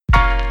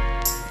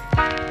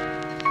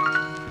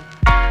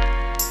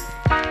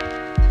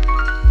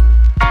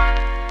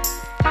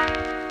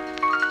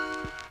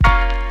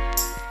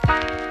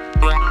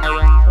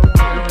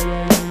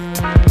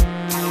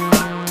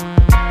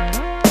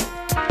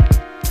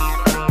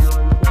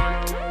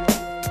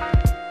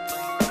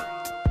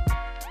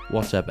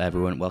What's up,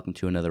 everyone? Welcome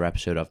to another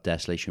episode of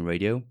Desolation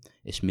Radio.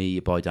 It's me,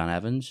 your boy Dan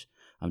Evans.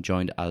 I'm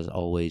joined, as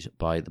always,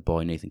 by the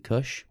boy Nathan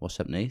Cush. What's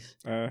up, Nath?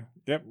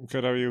 Yep,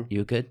 good. How are you?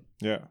 You good?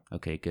 Yeah.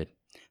 Okay, good.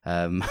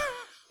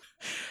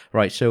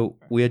 Right, so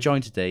we are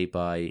joined today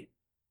by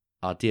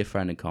our dear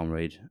friend and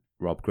comrade,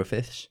 Rob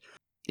Griffiths.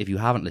 If you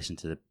haven't listened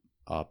to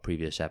our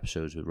previous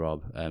episodes with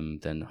Rob,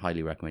 then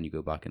highly recommend you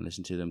go back and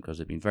listen to them because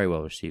they've been very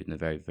well received and they're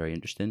very, very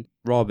interesting.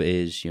 Rob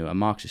is, a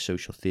Marxist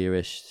social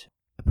theorist,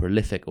 a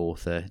prolific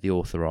author, the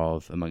author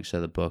of, amongst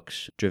other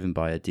books, Driven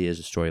by Ideas,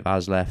 The Story of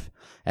Aslef,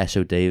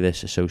 S.O.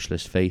 Davis, A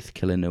Socialist Faith,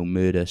 Killing No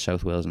Murder,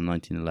 South Wales in the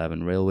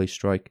 1911 Railway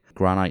Strike,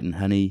 Granite and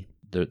Honey,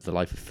 The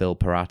Life of Phil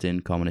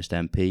Paratin, Communist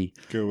MP.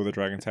 Girl with a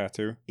dragon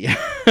tattoo. Yeah.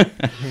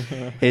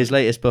 His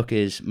latest book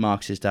is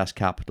Marxist Das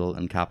Kapital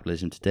and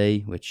Capitalism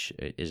Today, which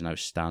is an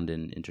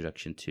outstanding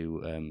introduction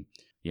to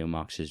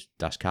Marx's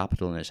Das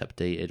Kapital, and it's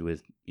updated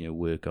with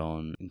work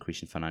on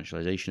increasing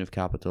financialization of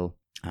capital,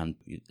 and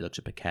it looks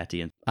at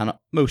Piketty, and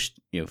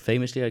most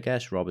famously, I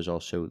guess, Rob is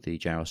also the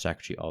General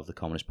Secretary of the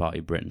Communist Party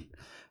of Britain.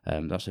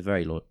 That's a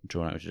very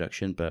drawn out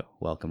introduction, but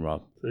welcome,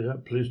 Rob. Yeah,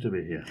 pleased to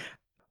be here.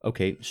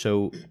 Okay,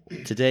 so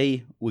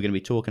today we're going to be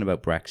talking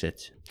about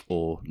Brexit,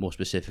 or more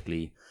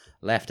specifically,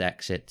 left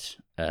exit,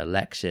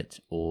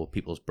 Lexit, or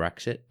People's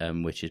Brexit,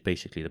 which is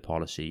basically the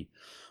policy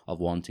of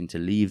wanting to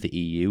leave the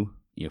EU,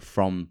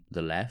 from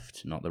the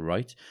left, not the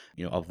right,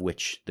 of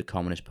which the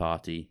Communist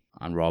Party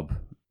and Rob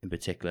in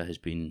particular has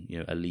been,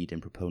 a leading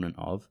proponent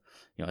of,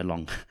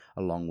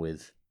 along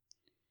with,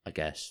 I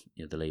guess,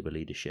 the Labour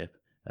leadership,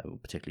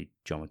 particularly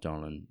John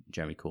McDonnell and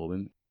Jeremy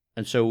Corbyn.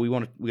 And so we're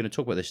going to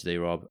talk about this today,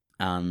 Rob,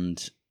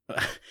 and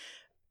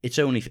it's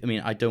only,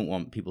 I don't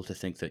want people to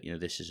think that,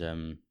 this is,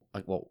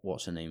 like,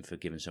 what's the name for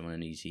giving someone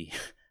an easy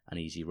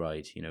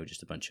ride,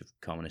 just a bunch of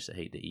communists that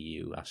hate the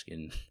EU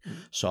asking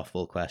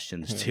softball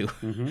questions to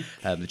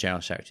the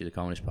General Secretary of the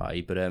Communist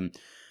Party. But,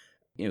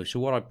 so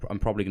what I'm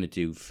probably going to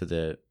do for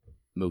the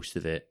most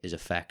of it is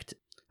affect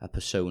a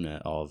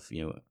persona of,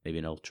 maybe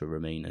an ultra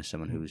Remainer,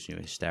 someone who's,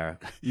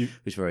 hysterical,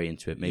 who's very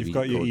into it. Maybe you've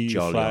got your EU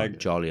flag,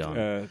 jolly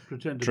on.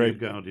 Pretend to be a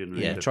Guardian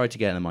reader. Yeah, try to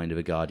get in the mind of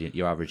a Guardian,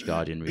 your average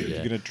Guardian reader. You're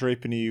going to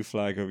drape an EU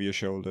flag over your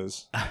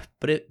shoulders.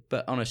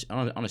 But on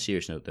a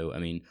serious note, though,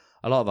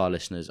 a lot of our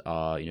listeners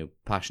are,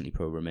 passionately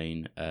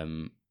pro-Remain,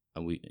 and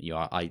we,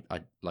 I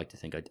like to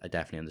think I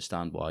definitely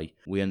understand why.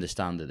 We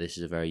understand that this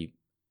is a very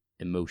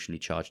emotionally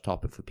charged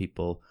topic for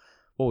people.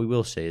 What we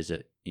will say is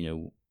that,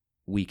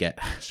 we get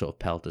sort of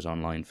pelters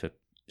online for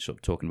sort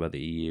of talking about the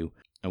EU,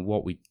 and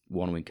what we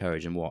want to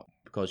encourage, and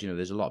because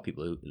there's a lot of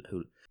people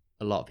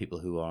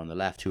who are on the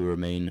left who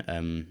Remain,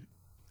 and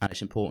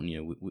it's important,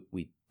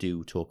 we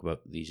do talk about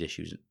these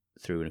issues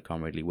through in a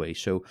comradely way.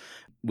 So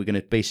we're going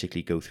to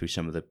basically go through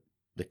some of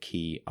the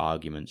key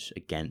arguments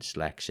against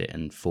Lexit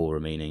and for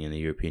remaining in the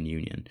European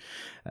Union.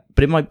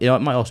 But it might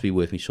also be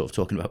worth me sort of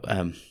talking about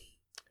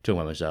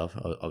myself,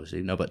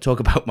 obviously, but talk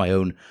about my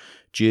own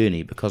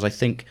journey, because I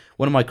think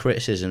one of my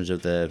criticisms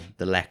of the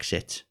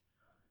Lexit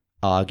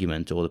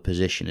argument or the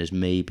position is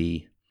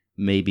maybe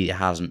it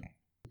hasn't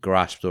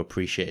grasped or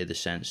appreciated the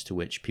sense to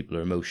which people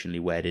are emotionally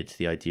wedded to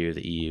the idea of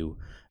the EU.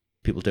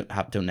 People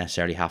don't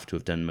necessarily have to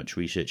have done much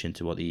research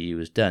into what the EU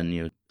has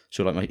done.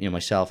 So like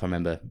myself, I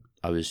remember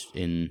I was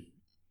in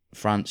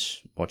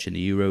France watching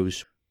the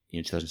Euros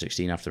in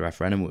 2016 after the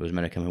referendum. It was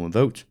meant to come home and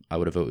vote. I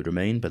would have voted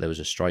Remain, but there was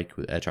a strike,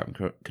 with air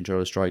traffic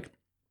controller strike.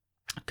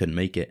 I couldn't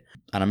make it.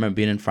 And I remember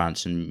being in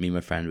France, and me and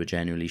my friend were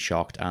genuinely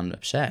shocked and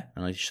upset.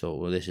 And I just thought,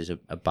 well, this is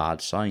a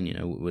bad sign,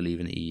 we're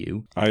leaving the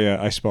EU.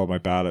 I spoiled my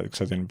ballot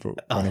because I didn't want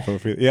to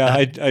vote for it. Yeah,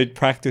 I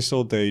practiced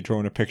all day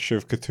drawing a picture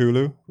of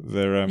Cthulhu.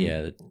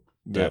 The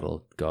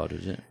devil god,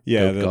 is it?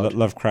 Yeah, God.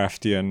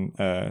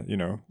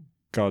 Lovecraftian,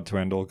 god to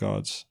end all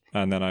gods.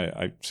 And then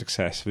I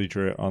successfully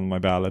drew it on my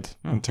ballot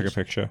and took a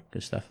picture.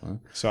 Good stuff,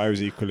 man. So I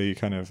was equally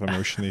kind of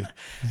emotionally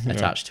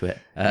attached to it.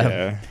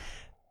 Yeah.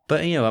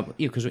 But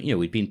because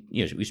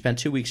we spent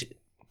 2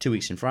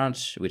 weeks in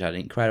France. We'd had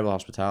incredible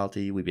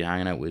hospitality. We'd been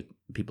hanging out with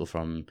people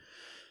from,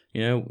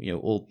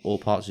 all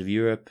parts of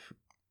Europe,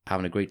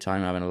 having a great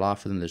time, having a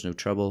laugh with them. There's no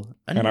trouble.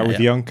 And out with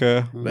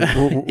Juncker,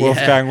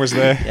 Wolfgang was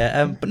there.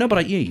 Yeah, but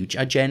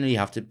I genuinely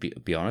have to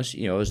be honest.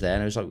 I was there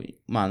and I was like,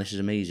 man, this is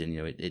amazing.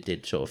 It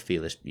did sort of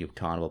feel this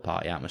carnival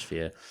party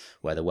atmosphere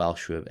where the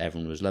Welsh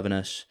everyone was loving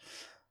us.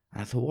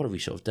 And I thought, what have we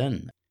sort of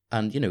done?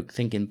 And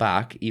thinking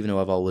back, even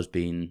though I've always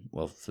been,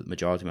 for the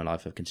majority of my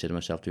life, I've considered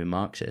myself to be a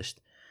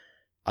Marxist.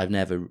 I'd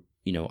never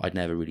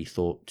really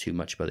thought too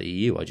much about the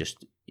EU. I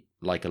just,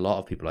 like a lot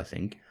of people, I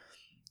think,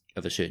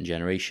 of a certain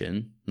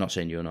generation. Not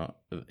saying you're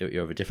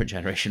of a different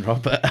generation,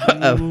 Rob, but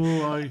no,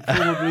 I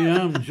probably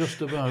am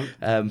just about.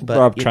 But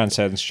Rob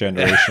transcends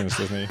generations,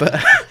 doesn't he?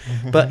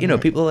 But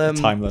people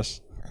timeless.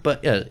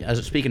 But yeah,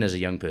 speaking as a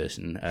young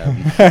person,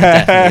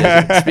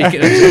 definitely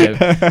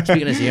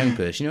speaking as a young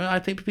person, I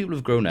think people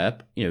have grown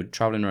up,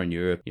 traveling around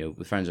Europe,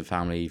 with friends and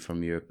family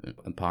from Europe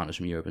and partners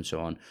from Europe and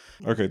so on.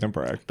 Okay, don't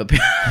brag. But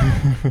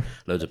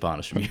loads of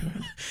partners from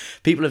Europe.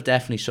 People have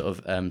definitely sort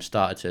of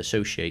started to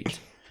associate,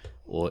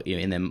 or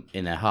in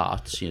their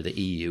hearts, the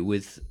EU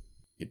with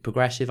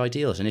progressive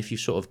ideals. And if you've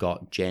sort of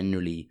got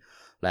generally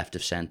left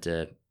of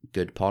centre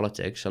good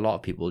politics, a lot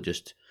of people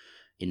just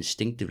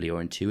instinctively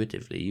or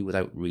intuitively,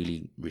 without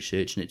really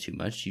researching it too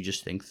much, you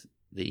just think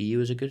the EU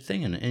is a good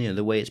thing. And you know,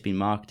 the way it's been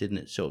marketed, and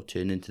it's sort of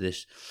turned into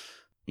this,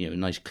 you know,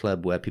 nice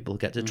club where people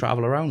get to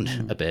travel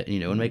around a bit, you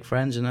know, and make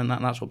friends, and then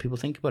that's what people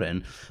think about it.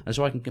 And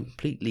so I can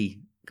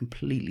completely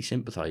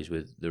sympathise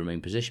with the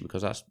Remain position,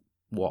 because that's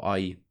what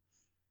I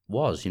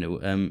was, you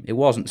know. It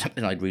wasn't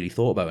something I'd really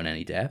thought about in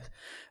any depth,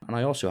 and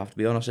I also have to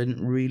be honest, I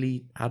hadn't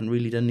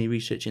really done any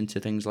research into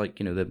things like,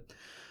 you know,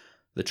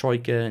 the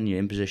Troika and the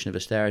imposition of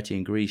austerity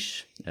in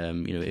Greece, you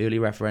know, early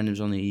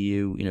referendums on the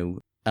EU, you know,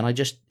 and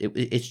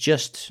it's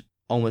just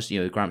almost,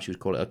 you know, Gramsci would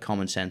call it a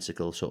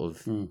commonsensical sort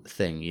of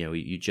thing, you know.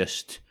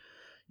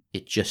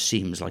 It just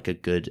seems like a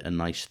good and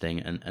nice thing,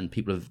 and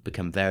people have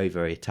become very,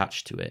 very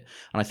attached to it.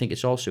 And I think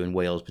it's also in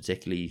Wales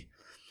particularly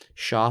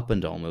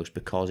sharpened almost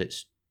because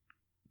it's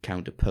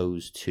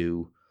counterposed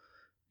to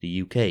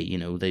the UK. You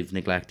know, they've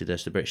neglected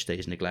us, the British state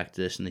has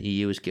neglected us, and the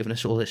EU has given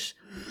us all this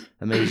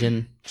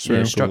amazing you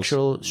know,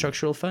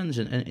 structural funds,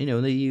 and you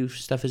know, the EU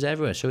stuff is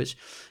everywhere. So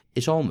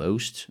it's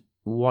almost,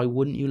 why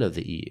wouldn't you love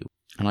the EU?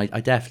 And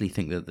I definitely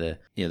think that the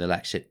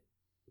Lexit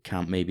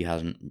camp maybe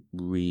hasn't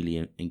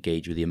really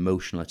engaged with the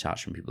emotional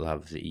attachment people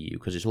have to the EU,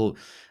 because it's all,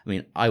 I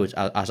mean, I would,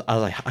 as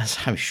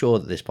I'm sure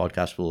that this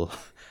podcast will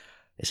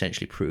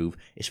essentially prove,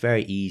 it's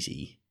very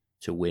easy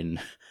to win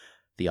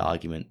the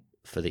argument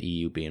for the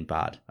EU being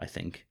bad, I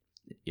think,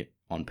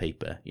 on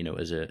paper, you know,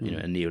 as a you know,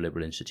 a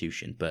neoliberal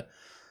institution, but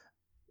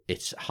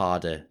it's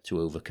harder to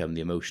overcome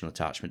the emotional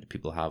attachment that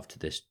people have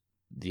to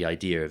the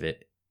idea of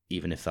it,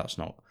 even if that's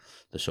not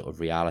the sort of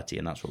reality.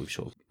 And that's what we've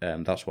sort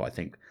of, that's what I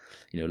think,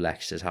 you know,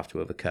 Lexiters have to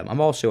overcome.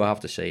 I'm also, I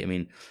have to say, I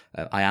mean,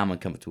 I am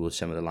uncomfortable with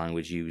some of the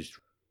language used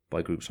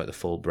by groups like the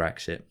Full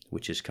Brexit,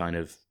 which has kind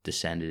of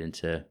descended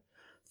into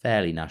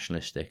fairly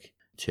nationalistic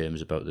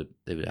terms about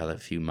they had a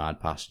few mad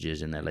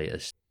passages in their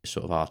latest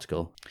sort of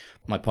article.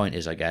 My point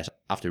is, I guess,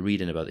 after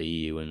reading about the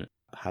EU and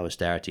how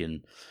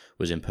austerity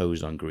was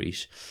imposed on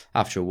Greece,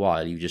 after a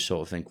while you just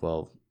sort of think,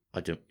 well,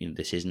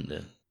 this isn't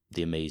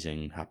the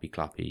amazing, happy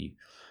clappy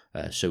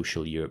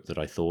social Europe that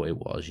I thought it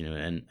was, you know,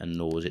 and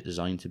nor was it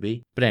designed to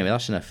be. But anyway,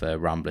 that's enough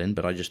rambling.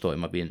 But I just thought it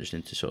might be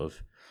interesting to sort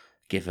of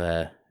give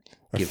a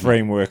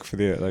framework for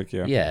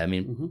the Yeah, I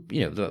mean,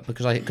 you know,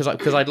 because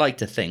I'd like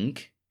to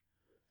think,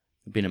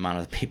 being a man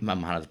of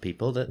the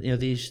people, that, you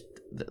know,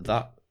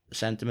 that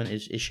sentiment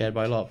is shared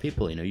by a lot of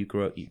people. You know,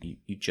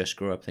 you just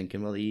grow up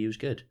thinking, well, the EU is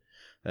good.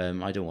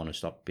 I don't want to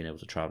stop being able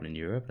to travel in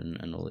Europe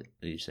and all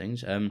these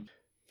things.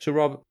 So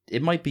Rob,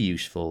 it might be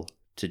useful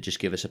to just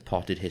give us a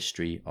potted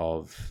history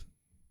of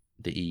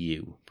the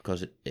EU,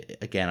 because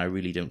again, I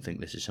really don't think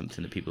this is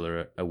something that people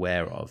are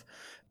aware of.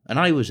 And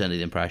I was under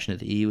the impression that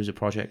the EU was a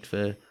project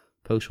for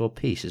post-war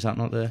peace. Is that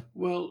not the...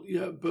 Well,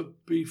 yeah,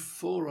 but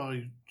before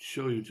I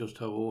show you just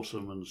how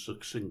awesome and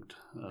succinct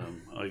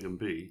I can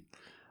be,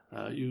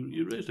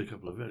 you raised a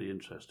couple of very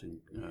interesting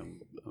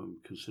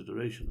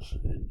considerations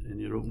in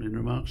your opening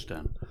remarks,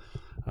 Dan.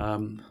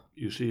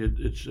 You see,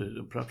 it's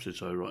perhaps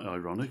it's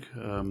ironic,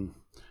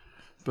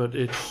 but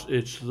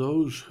it's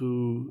those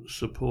who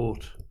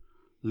support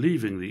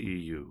leaving the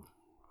EU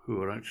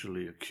who are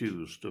actually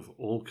accused of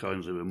all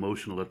kinds of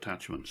emotional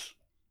attachments,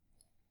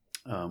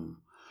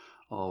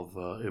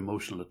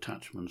 emotional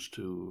attachments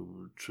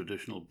to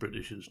traditional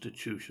British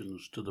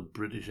institutions, to the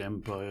British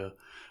Empire,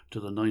 to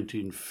the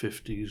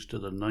 1950s, to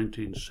the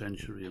 19th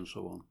century, and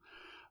so on.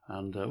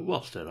 And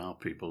whilst there are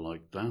people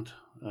like that,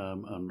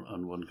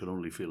 and one can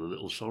only feel a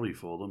little sorry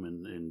for them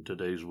in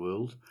today's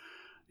world,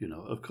 you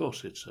know, of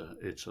course, it's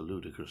a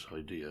ludicrous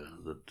idea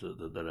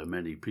that there are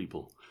many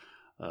people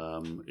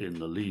in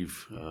the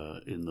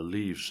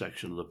Leave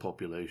section of the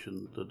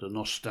population that are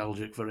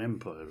nostalgic for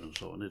empire and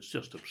so on. It's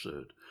just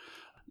absurd.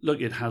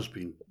 Look, it has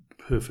been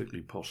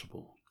perfectly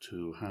possible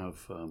to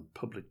have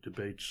public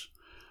debates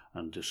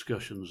and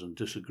discussions and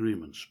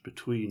disagreements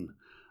between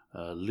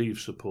Leave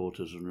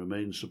supporters and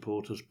Remain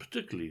supporters,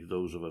 particularly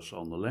those of us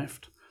on the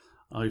left.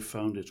 I've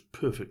found it's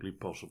perfectly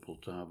possible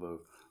to have a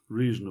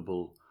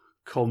reasonable,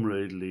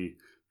 comradely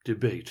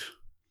debate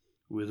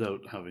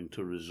without having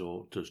to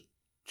resort to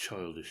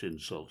childish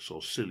insults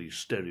or silly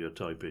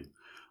stereotyping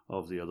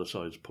of the other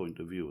side's point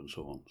of view and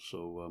so on.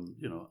 So,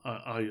 you know,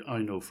 I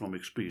know from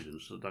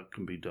experience that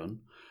can be done,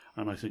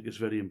 and I think it's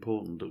very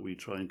important that we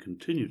try and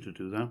continue to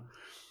do that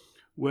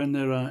when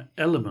there are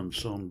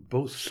elements on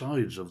both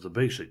sides of the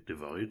basic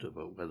divide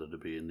about whether to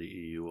be in the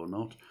EU or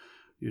not,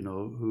 you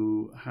know,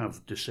 who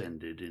have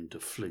descended into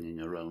flinging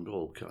around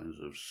all kinds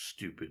of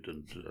stupid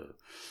and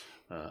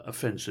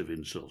offensive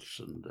insults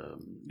and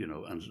you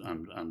know,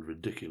 and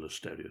ridiculous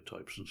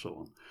stereotypes and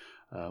so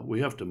on.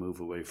 We have to move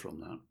away from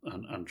that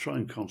and try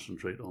and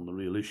concentrate on the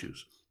real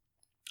issues.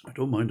 I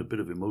don't mind a bit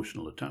of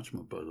emotional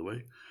attachment, by the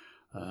way.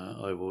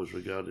 I've always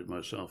regarded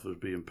myself as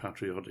being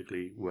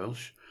patriotically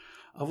Welsh.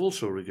 I've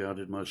also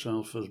regarded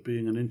myself as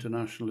being an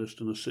internationalist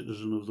and a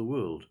citizen of the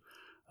world.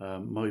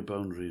 My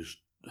boundaries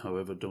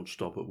however, don't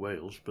stop at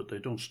Wales, but they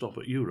don't stop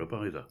at Europe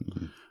either.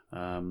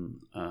 Although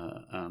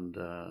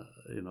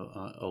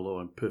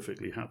I'm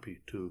perfectly happy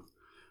to,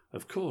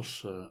 of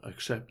course,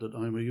 accept that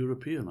I'm a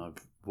European.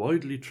 I've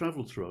widely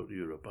travelled throughout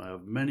Europe. I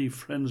have many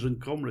friends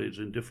and comrades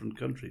in different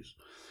countries.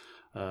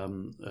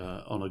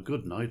 On a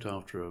good night,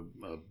 after a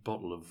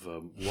bottle of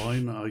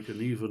wine, I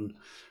can even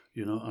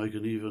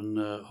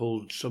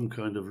hold some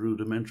kind of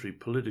rudimentary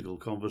political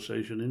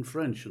conversation in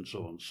French and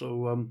so on.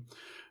 So,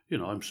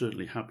 I'm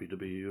certainly happy to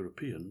be a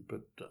European,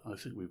 but I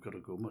think we've got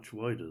to go much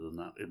wider than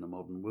that in the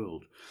modern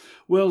world.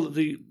 Well,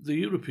 the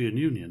European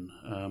Union,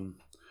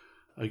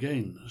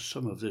 again,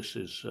 some of this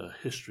is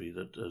history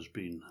that has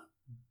been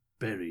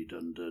buried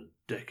under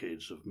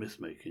decades of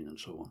myth-making and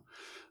so on.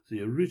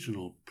 The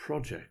original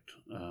project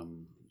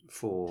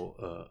for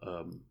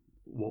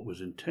what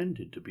was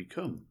intended to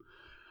become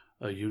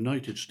a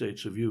United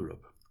States of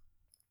Europe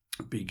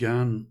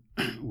began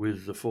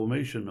with the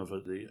formation of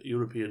the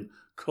European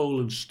Coal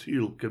and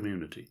Steel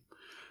Community.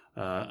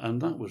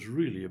 And that was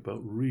really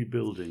about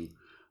rebuilding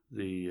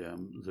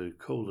the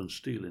coal and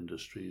steel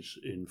industries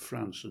in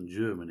France and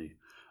Germany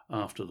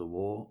after the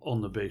war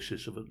on the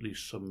basis of at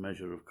least some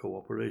measure of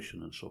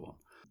cooperation and so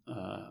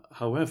on.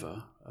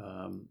 However,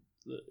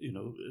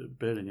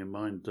 bearing in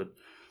mind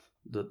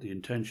that the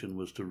intention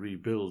was to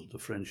rebuild the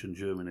French and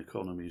German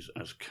economies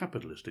as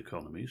capitalist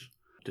economies,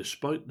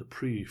 despite the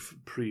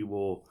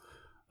pre-war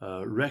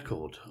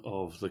record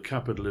of the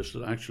capitalists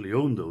that actually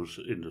owned those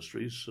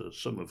industries,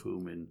 some of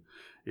whom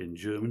in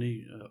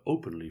Germany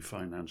openly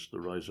financed the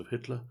rise of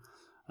Hitler,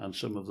 and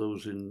some of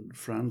those in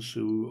France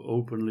who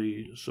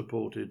openly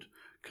supported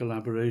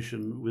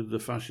collaboration with the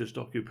fascist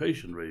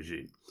occupation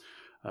regime.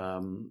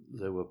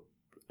 There were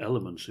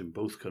elements in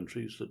both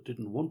countries that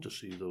didn't want to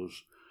see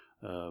those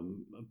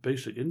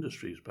basic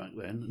industries back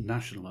then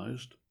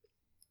nationalized,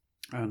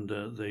 and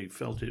they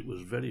felt it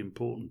was very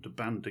important to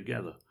band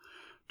together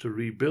to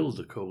rebuild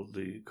the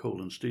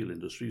coal and steel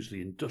industries,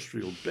 the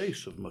industrial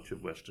base of much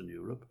of Western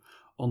Europe,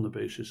 on the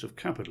basis of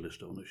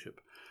capitalist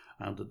ownership,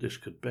 and that this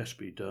could best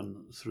be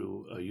done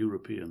through a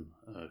European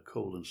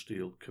coal and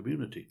steel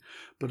community.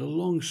 But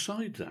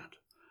alongside that,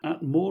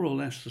 at more or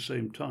less the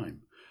same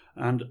time,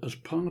 and as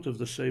part of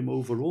the same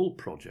overall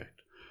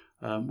project,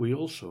 we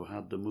also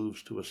had the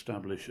moves to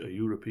establish a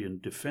European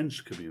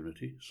defence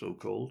community,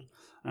 so-called,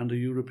 and a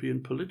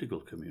European political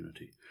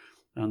community.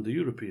 And the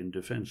European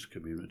defence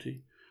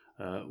community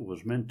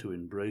was meant to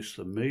embrace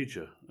the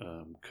major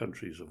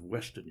countries of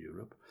Western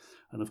Europe.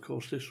 And of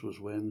course, this was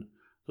when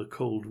the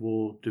Cold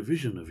War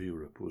division of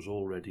Europe was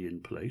already in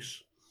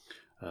place.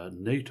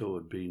 NATO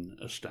had been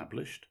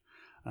established,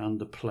 and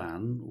the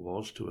plan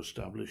was to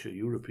establish a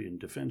European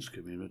defence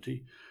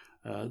community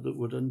that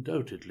would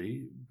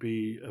undoubtedly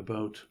be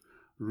about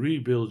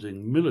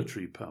rebuilding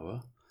military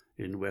power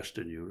in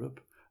Western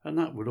Europe, and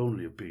that would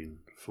only have been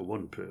for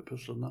one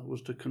purpose, and that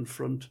was to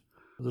confront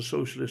the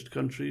socialist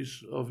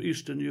countries of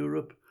Eastern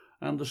Europe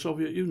and the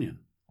Soviet Union.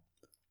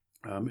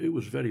 It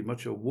was very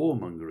much a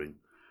warmongering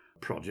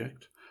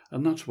project,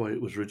 and that's why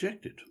it was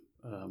rejected.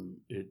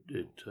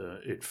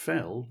 It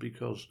fell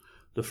because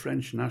the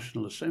French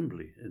National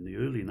Assembly in the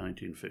early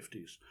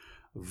 1950s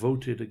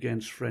voted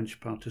against French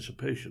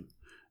participation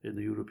in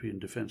the European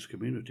defence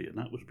community, and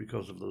that was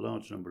because of the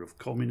large number of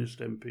communist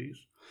MPs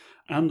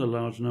and the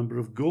large number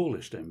of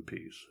Gaullist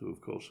MPs, who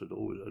of course had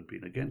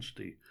been against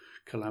the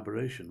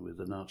collaboration with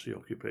the Nazi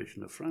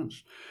occupation of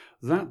France.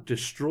 That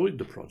destroyed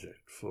the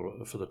project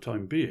for the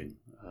time being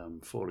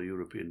for a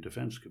European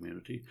defence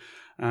community,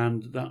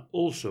 and that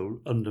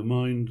also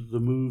undermined the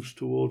moves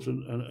towards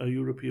a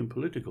European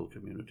political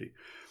community.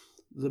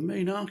 The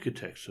main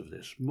architects of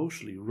this,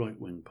 mostly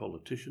right-wing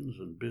politicians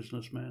and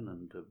businessmen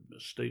and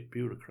state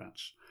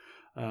bureaucrats,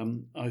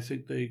 I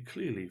think they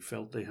clearly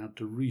felt they had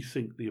to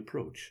rethink the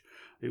approach.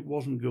 It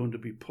wasn't going to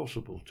be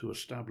possible to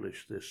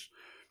establish this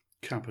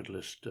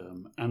capitalist,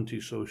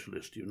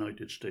 anti-socialist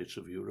United States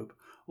of Europe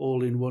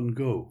all in one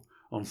go,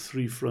 on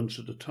three fronts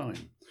at a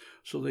time.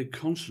 So they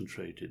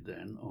concentrated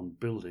then on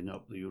building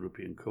up the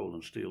European coal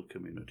and steel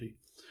community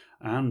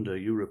and a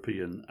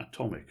European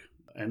atomic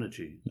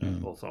energy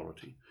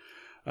authority.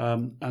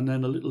 And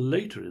then a little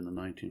later in the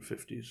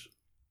 1950s,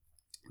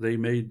 they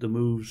made the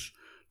moves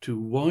to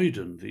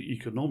widen the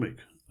economic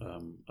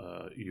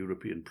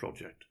European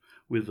project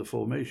with the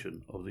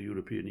formation of the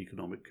European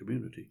Economic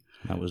Community.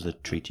 That was the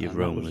Treaty of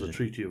Rome, that was the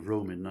Treaty of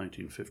Rome in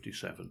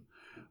 1957,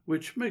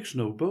 which makes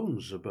no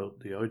bones about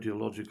the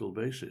ideological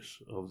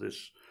basis of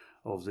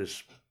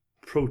this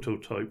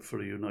prototype for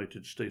a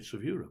United States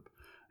of Europe.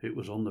 It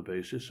was on the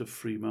basis of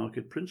free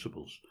market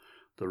principles,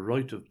 the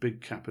right of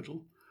big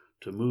capital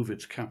to move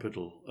its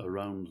capital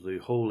around the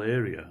whole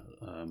area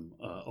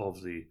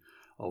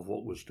of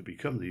what was to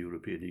become the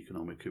European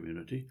Economic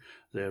Community,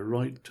 their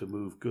right to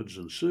move goods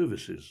and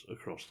services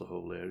across the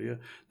whole area,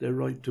 their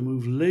right to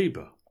move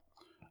labour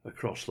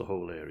across the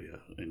whole area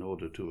in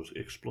order to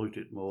exploit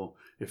it more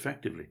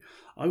effectively.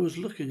 I was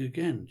looking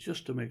again,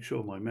 just to make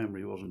sure my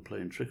memory wasn't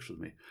playing tricks with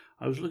me,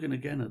 I was looking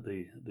again at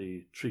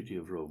the Treaty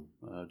of Rome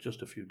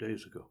just a few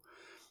days ago.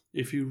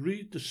 If you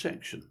read the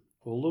section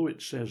although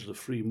it says the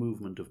free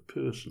movement of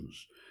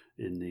persons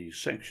in the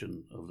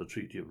section of the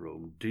Treaty of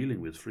Rome dealing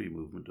with free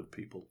movement of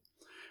people,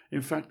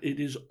 in fact, it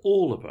is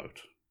all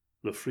about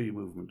the free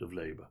movement of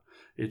labour.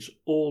 It's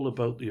all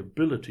about the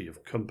ability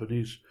of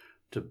companies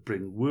to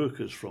bring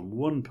workers from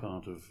one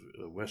part of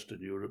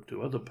Western Europe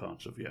to other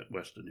parts of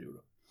Western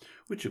Europe,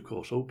 which of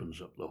course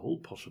opens up the whole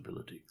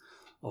possibility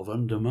of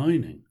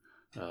undermining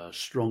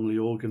strongly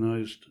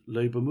organised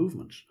labour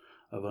movements,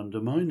 of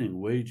undermining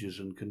wages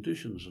and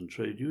conditions and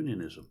trade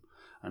unionism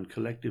and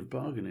collective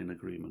bargaining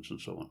agreements and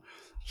so on.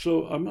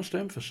 So I must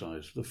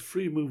emphasise the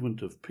free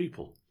movement of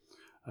people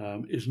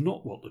is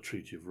not what the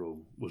Treaty of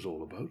Rome was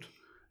all about.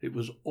 It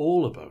was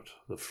all about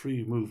the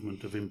free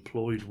movement of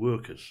employed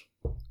workers.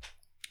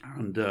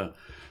 And,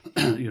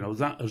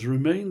 that has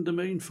remained the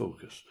main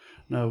focus.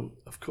 Now,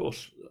 of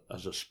course,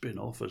 as a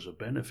spin-off, as a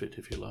benefit,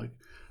 if you like,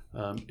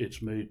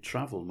 it's made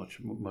travel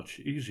much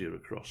easier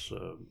across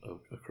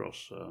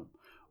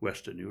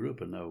Western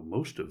Europe and now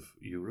most of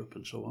Europe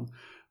and so on.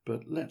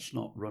 But let's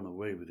not run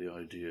away with the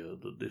idea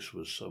that this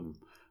was some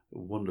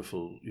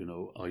wonderful,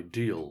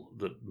 ideal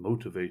that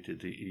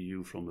motivated the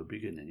EU from the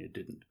beginning. It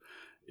didn't.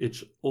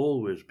 It's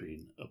always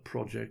been a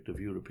project of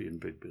European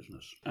big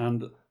business.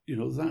 And,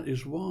 that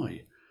is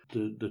why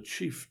the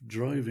chief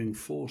driving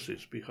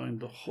forces behind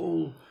the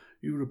whole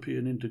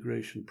European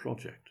integration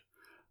project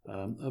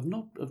have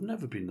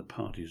never been the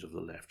parties of the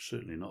left,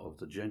 certainly not of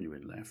the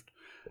genuine left.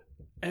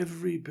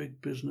 Every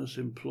big business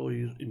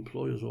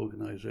employers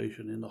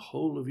organisation in the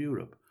whole of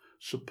Europe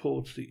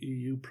supports the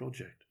EU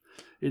project.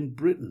 In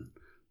Britain,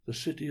 the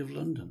City of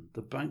London,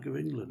 the Bank of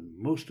England,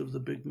 most of the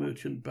big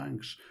merchant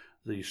banks,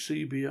 the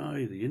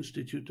CBI, the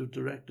Institute of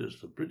Directors,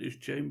 the British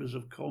Chambers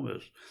of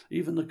Commerce,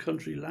 even the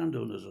Country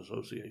Landowners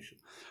Association,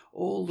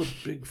 all the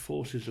big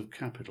forces of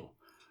capital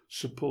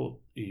support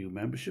EU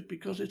membership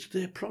because it's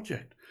their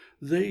project.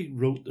 They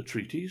wrote the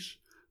treaties,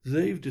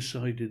 they've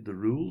decided the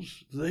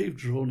rules, they've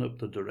drawn up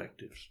the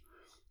directives.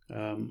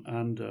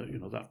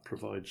 That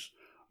provides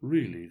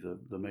really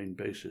the main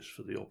basis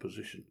for the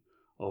opposition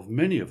of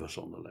many of us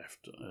on the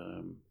left.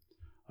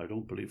 I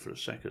don't believe for a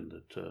second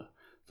that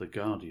The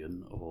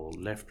Guardian or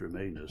left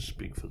Remainers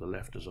speak for the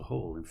left as a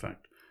whole. In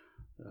fact,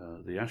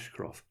 the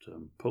Ashcroft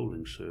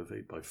polling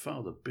survey, by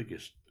far the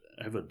biggest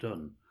ever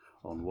done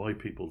on why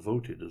people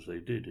voted as they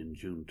did in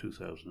June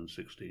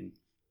 2016,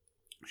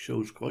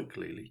 shows quite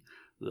clearly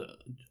that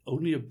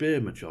only a bare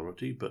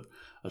majority, but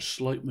a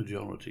slight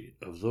majority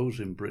of those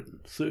in Britain,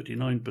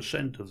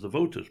 39% of the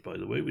voters, by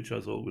the way, which I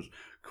thought was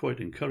quite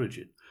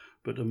encouraging,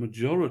 but a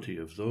majority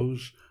of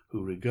those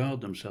who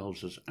regard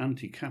themselves as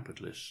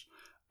anti-capitalists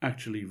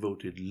actually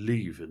voted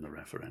leave in the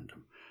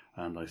referendum.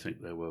 And I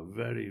think there were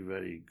very,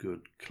 very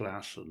good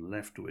class and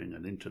left-wing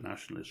and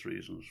internationalist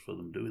reasons for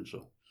them doing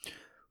so.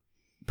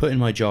 Putting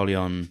my jolly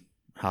on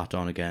hat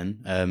on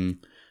again,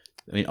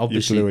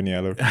 obviously... You blue and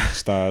yellow,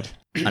 starred.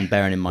 And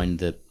bearing in mind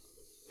the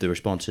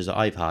responses that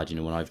I've had,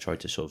 when I've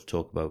tried to sort of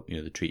talk about,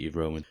 the Treaty of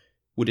Rome,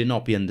 would it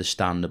not be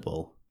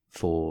understandable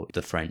for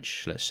the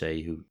French, let's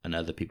say, and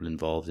other people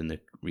involved in the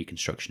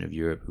reconstruction of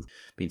Europe who've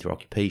been through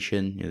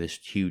occupation, this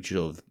huge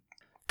sort of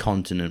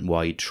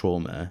continent-wide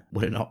trauma,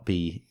 would it not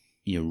be,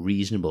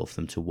 reasonable for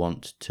them to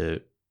want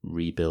to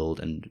rebuild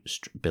and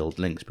build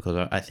links?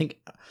 Because I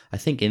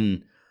think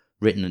in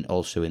written and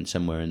also in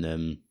somewhere in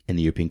the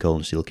European coal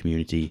and steel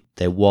community,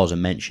 there was a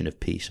mention of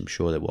peace. I'm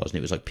sure there was, and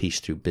it was like peace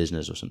through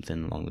business or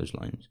something along those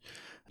lines.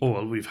 Oh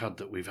well, we've had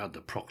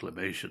the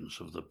proclamations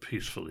of the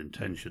peaceful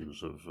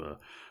intentions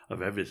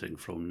of everything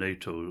from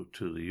NATO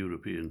to the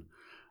European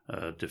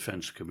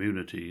defence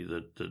community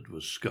that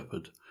was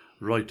scuppered,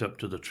 right up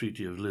to the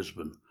Treaty of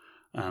Lisbon.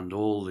 And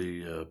all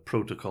the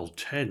Protocol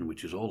 10,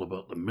 which is all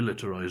about the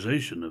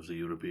militarization of the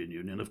European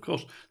Union. Of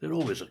course, they're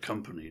always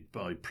accompanied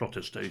by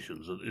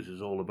protestations that it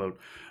is all about,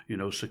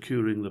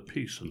 securing the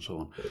peace and so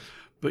on.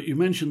 But you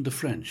mentioned the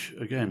French.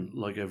 Again,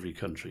 like every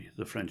country,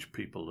 the French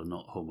people are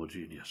not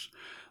homogeneous.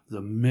 The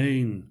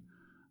main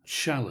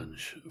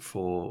challenge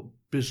for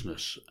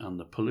business and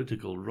the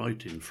political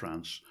right in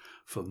France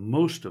for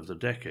most of the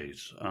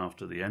decades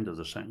after the end of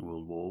the Second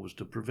World War was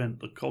to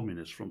prevent the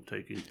communists from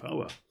taking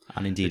power.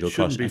 And indeed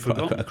across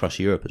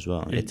Europe as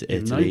well.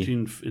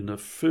 In the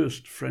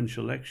first French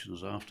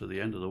elections after the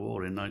end of the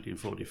war in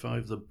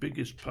 1945, the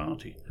biggest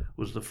party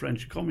was the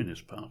French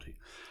Communist Party.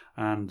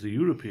 And the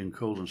European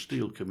coal and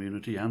steel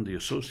community and the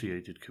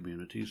associated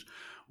communities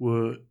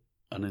were,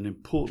 and an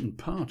important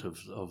part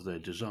of their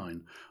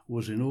design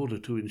was in order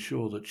to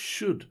ensure that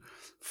should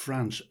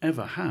France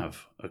ever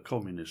have a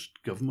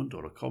communist government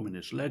or a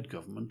communist-led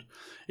government,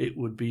 it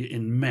would be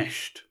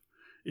enmeshed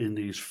in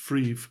these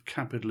free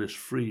capitalist,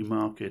 free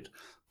market,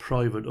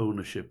 private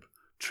ownership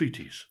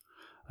treaties,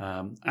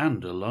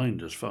 and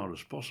aligned as far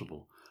as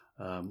possible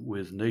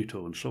with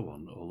NATO and so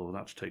on, although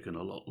that's taken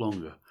a lot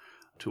longer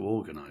to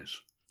organise.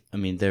 I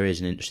mean, there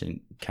is an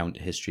interesting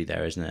counter history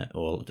there, isn't it?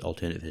 Or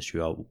alternative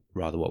history, or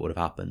rather what would have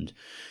happened.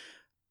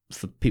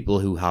 For people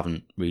who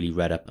haven't really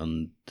read up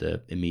on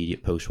the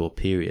immediate post-war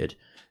period,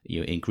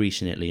 in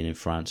Greece and Italy and in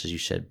France, as you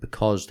said,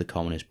 because the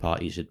communist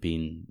parties had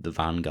been the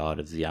vanguard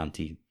of the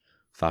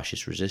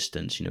fascist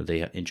resistance.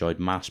 They enjoyed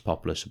mass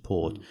popular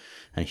support,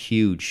 and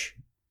huge,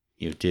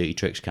 dirty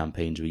tricks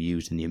campaigns were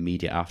used in the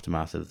immediate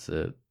aftermath of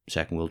the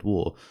Second World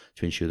War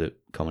to ensure that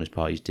communist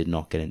parties did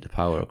not get into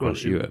power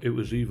across Europe. It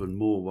was even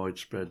more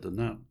widespread than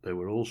that. There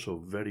were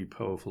also very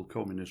powerful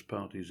communist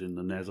parties in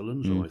the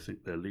Netherlands, I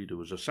think their leader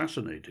was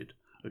assassinated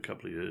a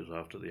couple of years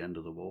after the end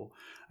of the war,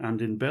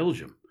 and in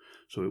Belgium.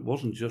 So it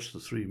wasn't just the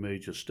three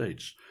major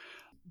states.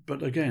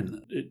 But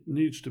again, it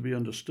needs to be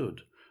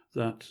understood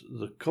that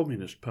the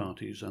communist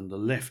parties and the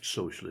left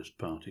socialist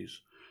parties,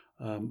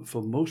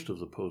 for most of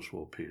the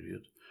post-war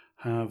period,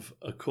 have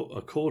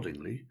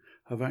accordingly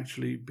have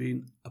actually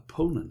been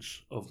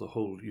opponents of the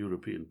whole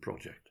European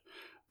project,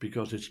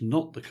 because it's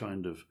not the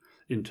kind of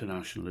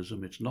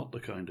internationalism, it's not the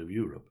kind of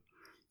Europe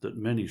that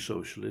many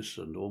socialists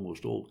and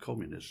almost all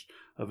communists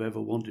have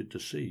ever wanted to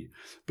see.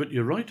 But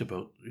you're right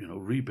about,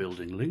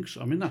 rebuilding links.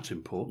 I mean, that's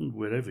important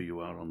wherever you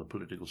are on the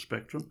political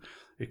spectrum.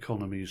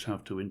 Economies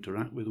have to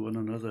interact with one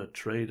another,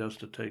 trade has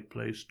to take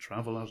place,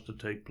 travel has to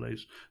take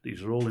place.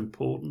 These are all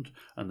important,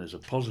 and there's a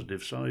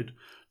positive side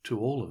to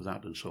all of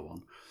that and so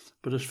on.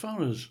 But as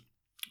far as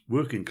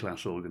working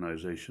class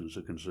organisations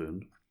are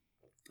concerned,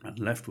 and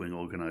left-wing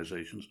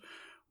organisations,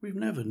 we've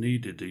never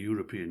needed the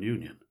European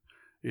Union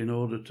in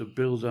order to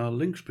build our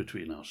links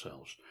between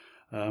ourselves.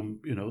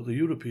 The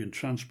European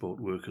Transport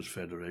Workers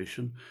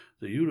Federation,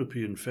 the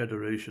European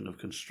Federation of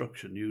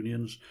Construction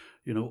Unions,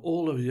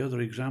 all of the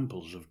other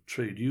examples of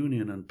trade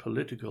union and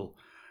political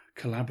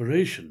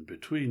collaboration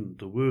between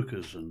the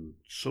workers and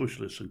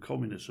socialists and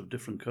communists of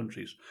different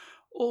countries,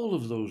 all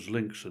of those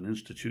links and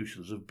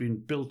institutions have been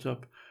built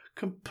up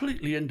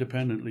completely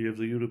independently of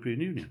the European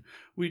Union.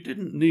 We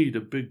didn't need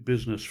a big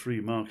business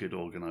free market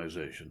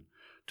organisation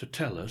to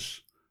tell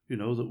us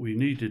that we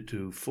needed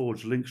to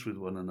forge links with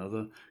one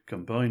another,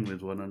 combine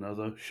with one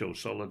another, show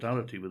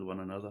solidarity with one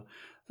another.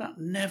 That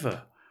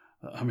never,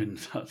 in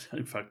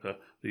fact, the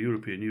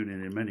European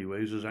Union in many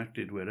ways has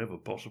acted wherever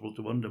possible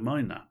to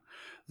undermine that.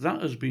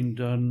 That has been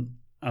done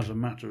as a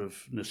matter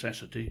of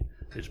necessity.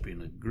 It's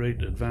been a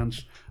great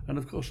advance. And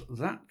of course,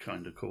 that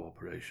kind of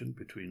cooperation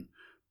between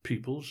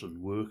peoples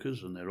and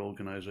workers and their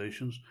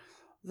organisations,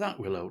 that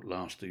will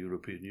outlast the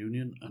European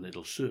Union, and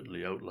it'll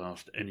certainly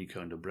outlast any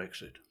kind of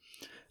Brexit.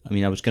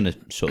 I was going to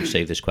sort of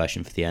save this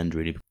question for the end,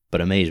 really,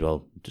 but I may as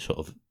well sort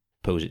of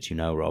pose it to you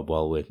now, Rob,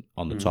 while we're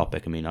on the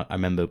topic. I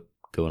remember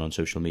going on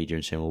social media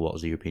and saying, well, what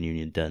has the European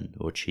Union done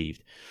or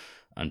achieved?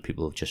 And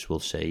people just will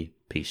say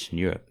peace in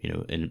Europe,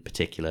 in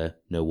particular,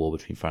 no war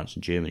between France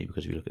and Germany,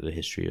 because if you look at the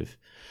history of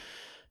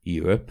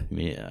Europe,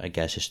 I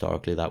guess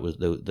historically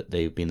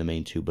they've been the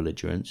main two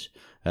belligerents.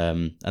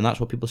 And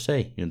that's what people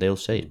say. They'll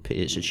say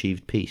it's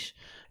achieved peace.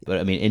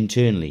 But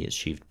internally,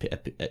 it's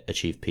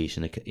achieved peace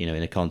in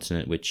a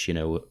continent which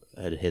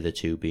had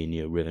hitherto been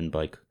riven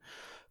by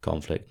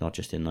conflict, not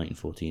just in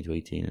 1914 to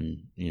 18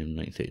 and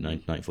 1939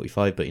 to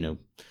 1945, but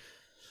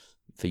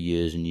for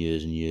years and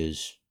years and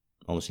years,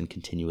 almost in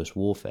continuous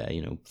warfare.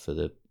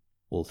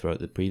 All throughout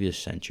the previous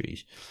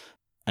centuries,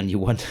 and you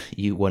wonder,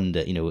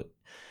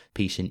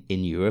 peace in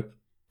Europe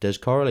does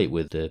correlate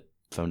with the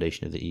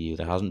foundation of the EU.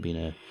 There hasn't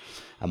been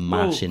a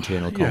mass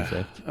internal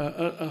conflict.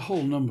 A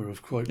whole number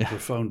of quite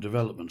profound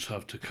developments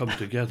have to come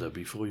together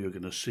before you're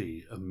going to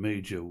see a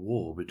major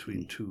war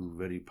between two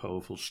very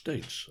powerful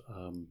states.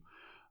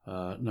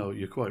 No,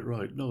 you're quite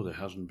right. No, there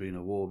hasn't been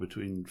a war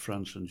between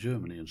France and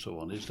Germany and so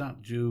on. Is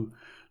that due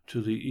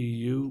to the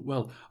EU?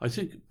 Well, I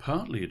think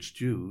partly it's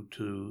due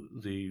to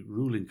the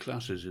ruling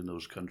classes in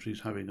those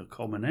countries having a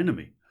common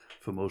enemy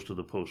for most of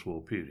the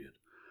post-war period.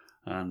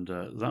 And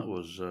that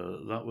was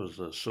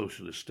the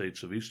socialist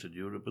states of Eastern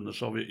Europe and the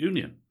Soviet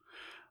Union,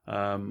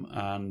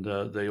 and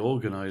they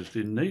organised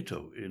in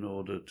NATO in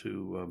order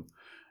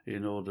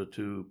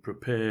to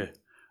prepare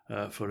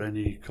for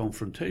any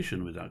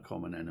confrontation with that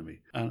common enemy.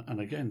 And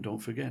again, don't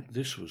forget,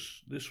 this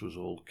was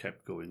all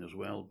kept going as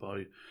well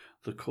by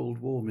the Cold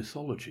War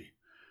mythology,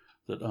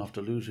 that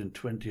after losing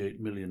 28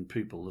 million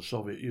people, the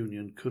Soviet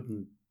Union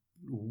couldn't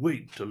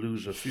wait to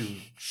lose a few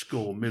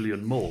score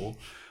million more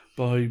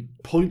by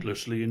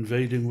pointlessly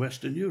invading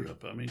Western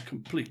Europe.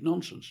 Complete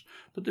nonsense.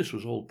 But this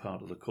was all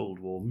part of the Cold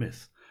War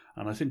myth.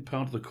 And I think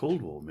part of the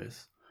Cold War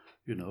myth,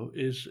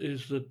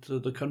 is that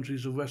the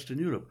countries of Western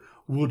Europe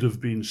would have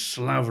been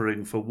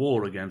slavering for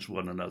war against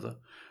one another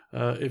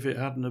if it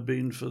hadn't have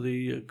been for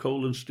the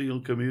coal and steel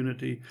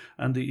community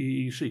and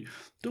the EEC.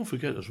 Don't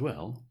forget as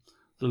well,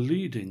 the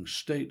leading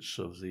states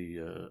of the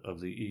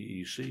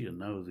EEC and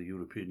now the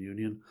European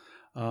Union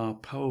are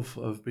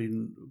powerful, have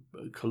been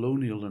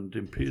colonial and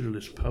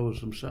imperialist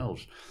powers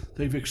themselves.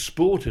 They've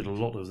exported a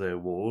lot of their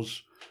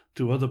wars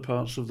to other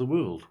parts of the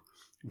world,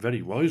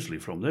 very wisely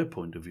from their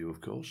point of view, of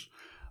course.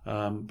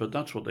 But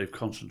that's what they've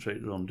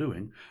concentrated on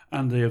doing,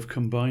 and they have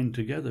combined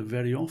together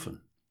very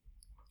often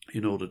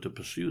in order to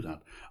pursue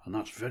that. And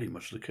that's very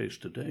much the case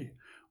today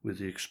with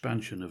the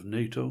expansion of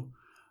NATO,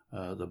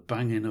 the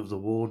banging of the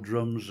war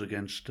drums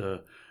against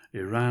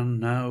Iran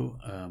now,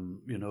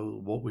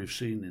 what we've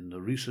seen in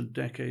the recent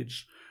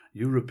decades,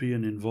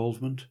 European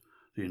involvement,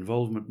 the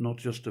involvement not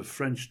just of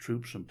French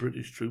troops and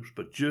British troops,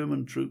 but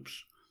German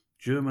troops,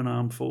 German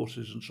armed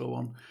forces, and so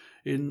on,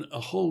 in a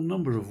whole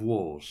number of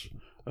wars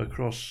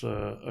across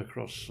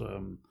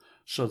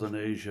Southern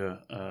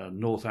Asia,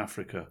 North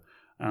Africa,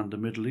 and the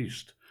Middle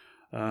East.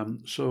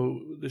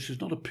 So this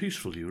is not a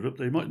peaceful Europe.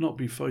 They might not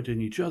be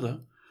fighting each other,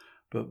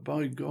 but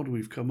by God,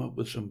 we've come up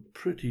with some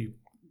pretty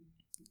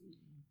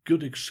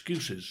good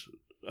excuses,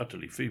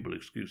 utterly feeble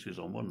excuses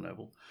on one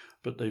level,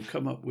 but they've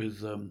come up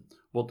with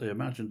what they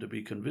imagine to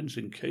be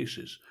convincing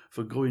cases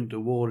for going to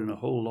war in a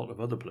whole lot of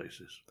other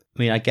places. I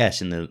mean, I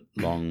guess in the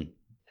long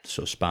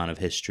sort of span of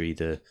history,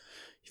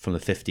 from the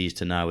 50s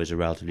to now is a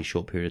relatively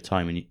short period of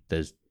time, and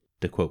there's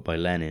the quote by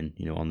Lenin,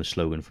 on the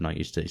slogan for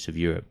United States of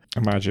Europe.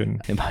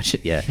 Imagine,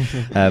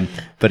 yeah.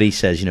 But he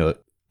says,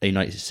 a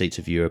United States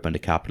of Europe under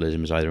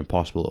capitalism is either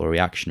impossible or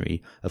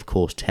reactionary. Of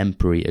course,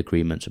 temporary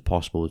agreements are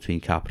possible between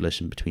capitalists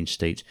and between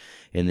states.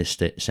 In this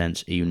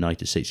sense, a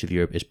United States of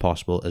Europe is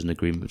possible as an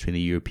agreement between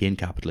the European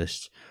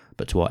capitalists,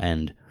 but to what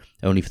end?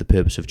 Only for the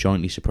purpose of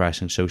jointly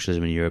suppressing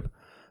socialism in Europe,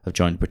 of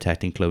jointly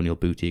protecting colonial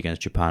booty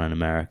against Japan and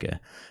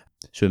America.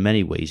 So in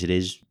many ways, it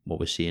is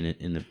what we're seeing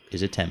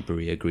is a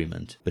temporary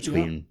agreement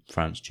between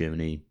France,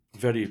 Germany.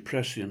 Very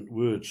prescient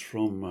words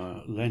from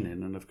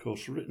Lenin, and of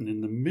course written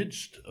in the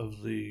midst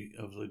of the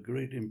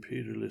great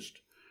imperialist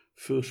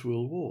First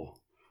World War.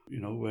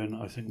 When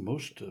I think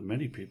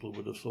many people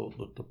would have thought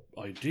that the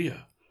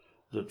idea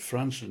that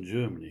France and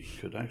Germany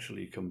could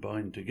actually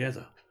combine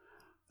together,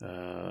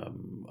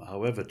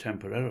 however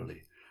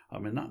temporarily, I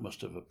mean, that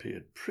must have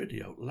appeared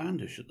pretty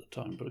outlandish at the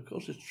time, but of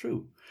course it's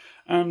true.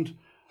 And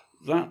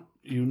that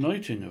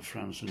uniting of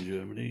France and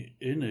Germany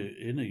in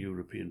a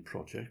European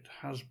project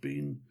has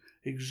been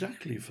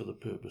exactly for the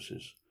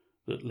purposes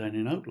that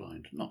Lenin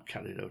outlined, not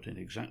carried out in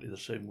exactly the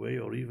same way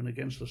or even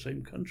against the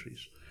same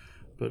countries,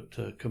 but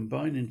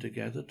combining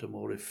together to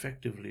more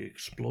effectively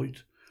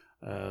exploit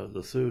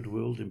the Third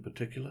World in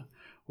particular.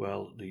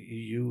 Well, the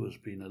EU has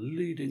been a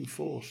leading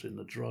force in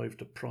the drive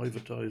to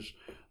privatise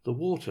the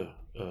water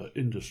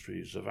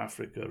industries of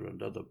Africa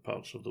and other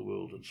parts of the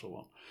world and so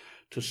on.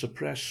 To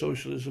suppress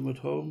socialism at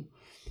home,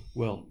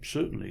 well,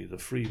 certainly the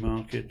free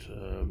market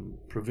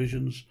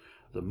provisions,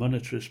 the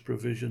monetarist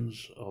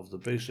provisions of the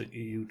basic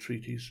EU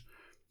treaties,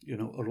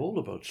 are all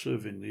about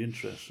serving the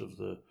interests of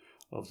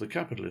the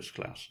capitalist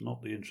class,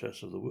 not the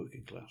interests of the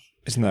working class.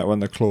 Isn't that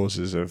one of the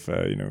clauses of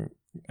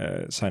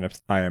sign up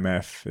to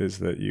IMF is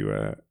that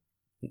you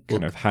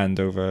kind of hand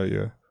over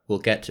your? I'll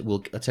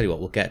tell you what,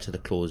 we'll get to the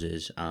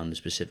clauses and the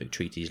specific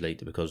treaties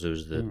later, because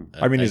those are the.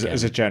 I mean,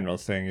 as a general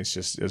thing, it's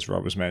just, as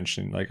Rob was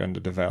mentioning, like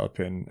underdeveloped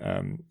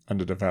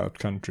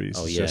countries.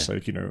 Oh, it's yeah. just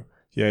like,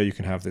 you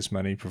can have this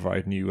money,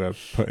 providing you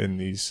put in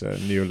these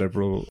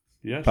neoliberal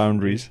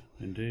boundaries.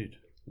 Indeed.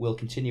 We'll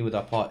continue with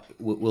our part.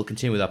 We'll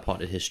continue with our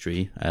part of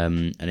history,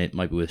 and it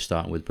might be worth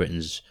starting with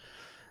Britain's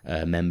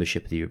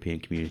membership of the European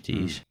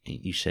communities.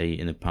 You say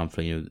in the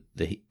pamphlet,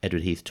 the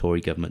Edward Heath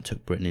Tory government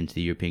took Britain into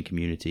the European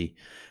community.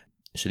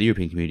 So the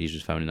European Communities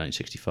was founded in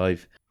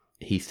 1965.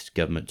 Heath's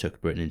government took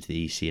Britain into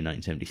the EC in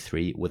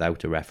 1973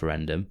 without a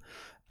referendum,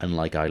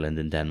 unlike Ireland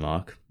and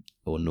Denmark,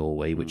 or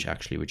Norway, which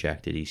actually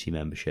rejected EC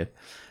membership.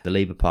 The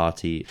Labour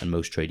Party and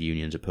most trade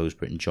unions opposed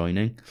Britain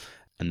joining,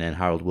 and then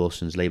Harold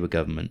Wilson's Labour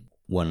government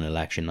won an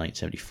election in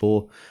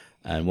 1974,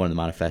 and one of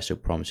the manifesto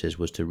promises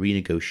was to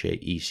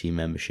renegotiate EC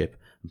membership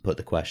and put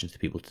the question to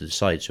people to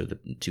decide. So the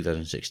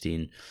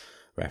 2016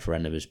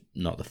 referendum is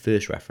not the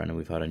first referendum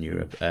we've had in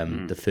Europe.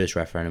 The first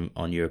referendum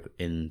on Europe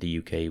in the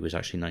UK was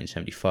actually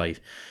 1975.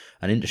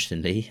 And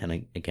interestingly,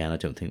 and again, I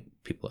don't think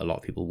a lot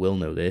of people will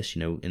know this,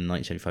 in the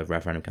 1975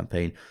 referendum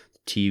campaign,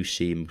 the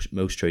TUC,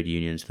 most trade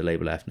unions, the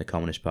Labour Left and the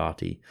Communist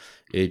Party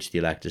urged the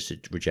electors to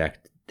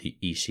reject the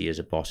EC as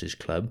a boss's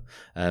club,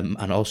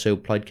 and also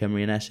Plaid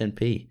Cymru and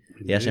SNP.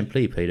 The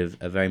SNP played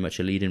a very much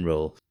a leading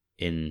role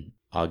in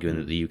arguing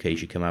that the UK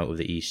should come out of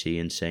the EC,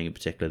 and saying in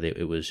particular that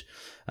it was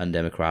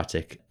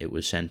undemocratic, it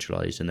was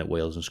centralised, and that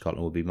Wales and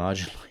Scotland would be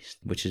marginalised,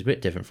 which is a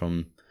bit different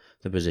from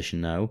the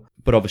position now.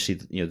 But obviously,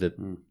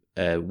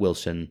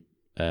 Wilson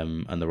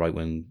and the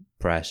right-wing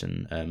press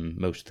and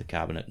most of the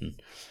cabinet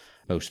and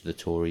most of the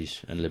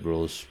Tories and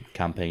Liberals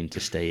campaigned to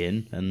stay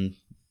in, and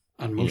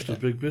most of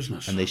big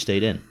business, and they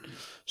stayed in.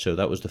 So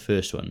that was the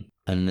first one.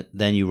 And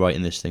then you write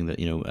in this thing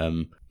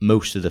that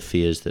most of the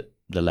fears that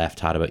the left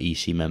had about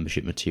EC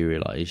membership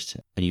materialised,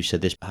 and you said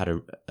this had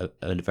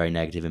a very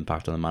negative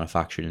impact on the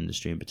manufacturing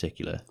industry in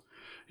particular.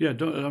 Yeah,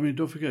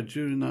 don't forget,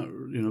 during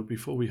that,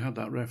 before we had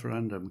that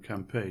referendum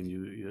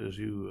campaign, as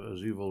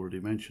you've already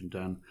mentioned,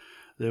 Dan,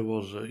 there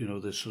was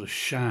this sort of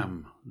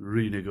sham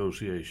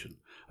renegotiation,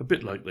 a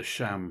bit like the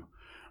sham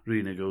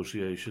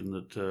renegotiation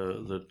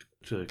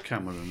that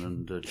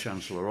Cameron and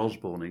Chancellor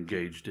Osborne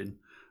engaged in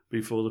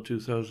before the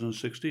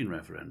 2016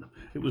 referendum.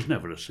 It was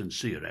never a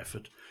sincere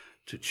effort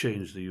to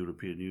change the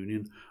European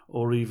Union,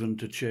 or even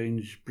to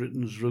change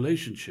Britain's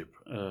relationship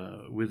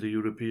with the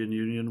European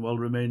Union while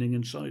remaining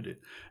inside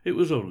it. It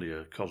was only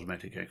a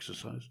cosmetic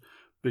exercise.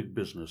 Big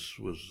business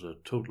was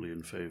totally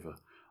in favour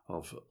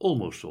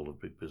almost all of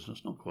big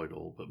business, not quite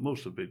all, but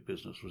most of big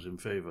business was in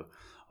favour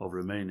of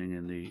remaining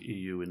in the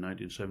EU in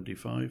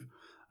 1975,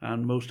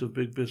 and most of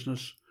big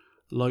business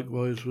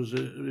likewise was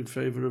in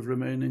favour of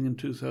remaining in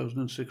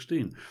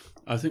 2016.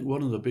 I think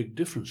one of the big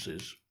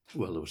differences,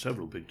 well, there were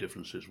several big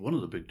differences, one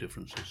of the big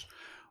differences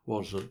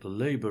was that the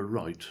Labour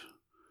right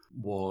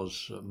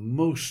was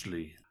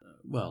mostly,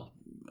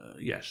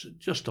 yes,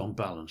 just on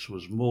balance,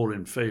 was more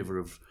in favour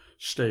of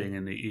staying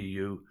in the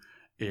EU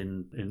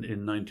in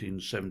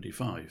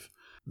 1975.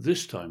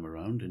 This time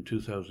around, in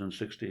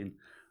 2016,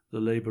 the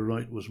Labour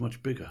right was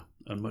much bigger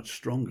and much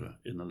stronger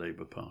in the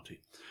Labour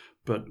Party.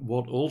 But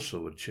what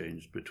also had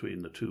changed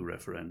between the two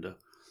referenda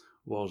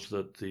was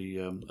that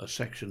a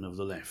section of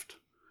the left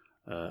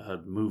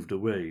had moved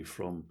away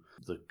from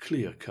the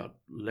clear-cut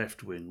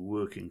left-wing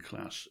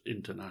working-class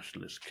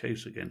internationalist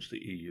case against the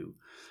EU,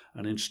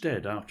 and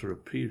instead, after a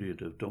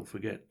period of, don't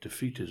forget,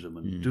 defeatism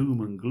and doom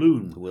and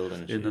gloom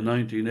in the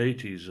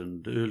 1980s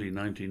and early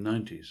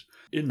 1990s,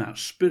 in that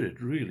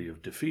spirit really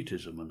of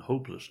defeatism and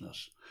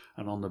hopelessness,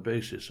 and on the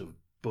basis of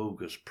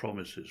bogus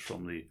promises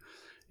from the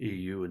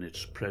EU and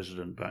its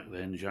president back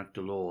then, Jacques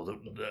Delors,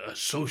 that a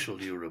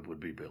social Europe would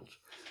be built,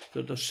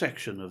 that a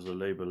section of the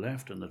Labour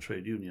left and the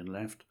trade union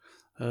left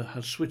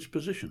has switched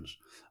positions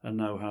and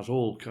now has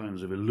all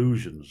kinds of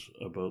illusions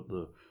about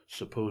the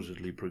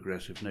supposedly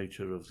progressive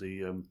nature of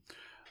the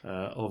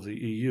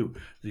EU.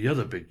 The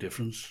other big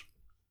difference,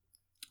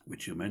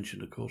 which you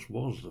mentioned, of course,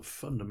 was the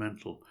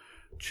fundamental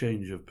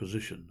change of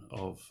position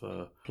of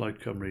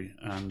Plaid Cymru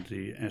and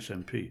the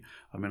SNP.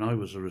 I mean, I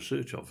was a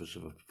research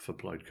officer for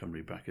Plaid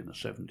Cymru back in the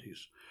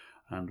 70s,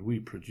 and we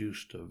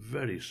produced a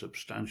very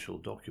substantial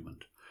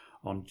document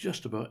on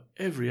just about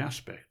every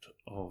aspect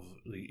of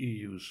the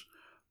EU's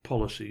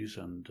policies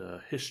and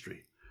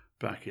history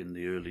back in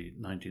the early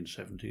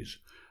 1970s,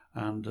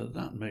 and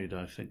that made,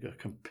 I think, a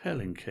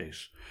compelling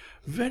case,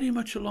 very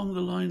much along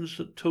the lines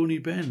that Tony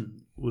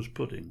Benn was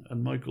putting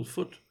and Michael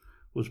Foot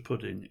was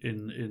putting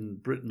in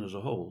Britain as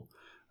a whole,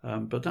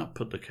 but that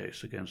put the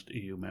case against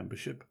EU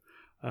membership.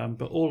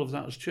 But all of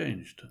that has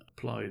changed.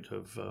 Plaid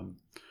have,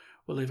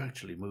 they've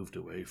actually moved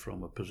away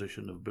from a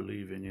position of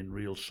believing in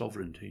real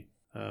sovereignty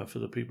for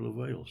the people of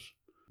Wales.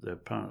 They're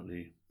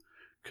apparently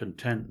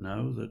content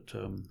now that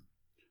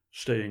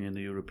staying in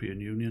the European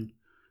Union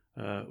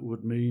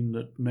would mean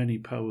that many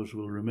powers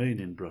will remain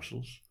in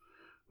Brussels,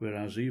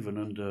 whereas even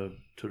under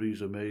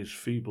Theresa May's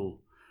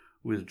feeble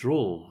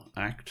withdrawal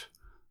act,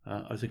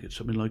 I think it's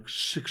something like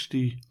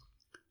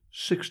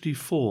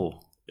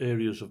 64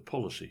 areas of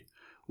policy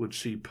would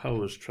see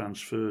powers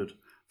transferred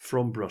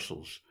from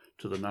Brussels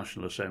to the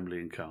National Assembly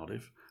in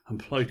Cardiff, and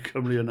Plaid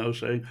Cymru are now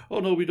saying, oh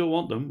no, we don't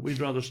want them,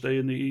 we'd rather stay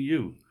in the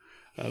EU.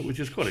 Which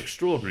is quite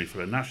extraordinary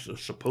for a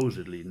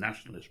supposedly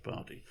nationalist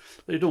party.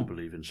 They don't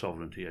believe in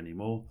sovereignty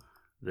anymore.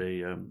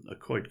 They are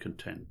quite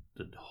content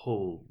that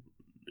whole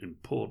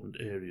important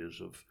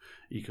areas of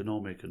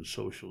economic and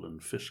social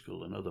and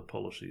fiscal and other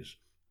policies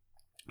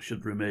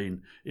should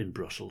remain in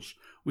Brussels,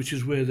 which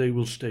is where they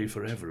will stay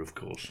forever, of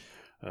course,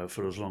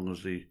 for as long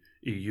as the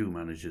EU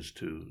manages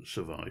to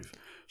survive.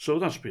 So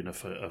that's been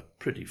a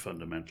pretty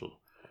fundamental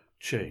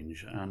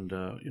change, and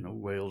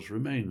Wales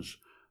remains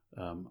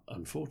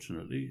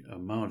unfortunately a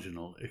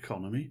marginal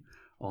economy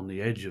on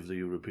the edge of the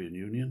European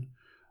Union.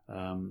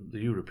 The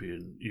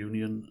European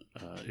Union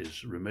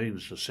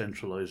remains the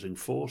centralising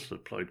force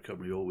that Plaid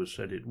Cymru always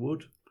said it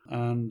would,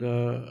 and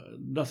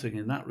nothing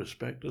in that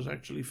respect has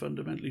actually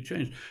fundamentally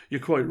changed. You're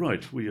quite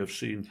right, we have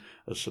seen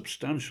a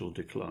substantial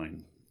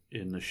decline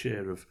in the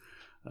share of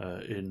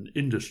in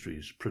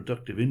industries,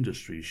 productive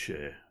industries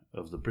share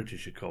of the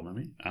British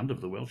economy and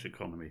of the Welsh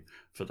economy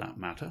for that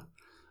matter.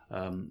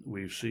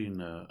 We've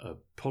seen a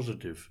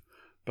positive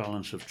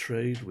balance of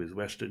trade with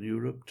Western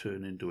Europe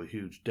turn into a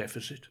huge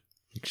deficit.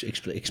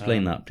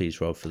 Explain that, please,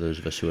 Rob, for those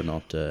of us who are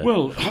not.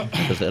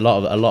 Because a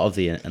lot of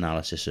the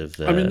analysis of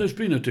the. I mean, there's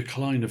been a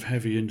decline of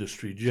heavy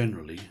industry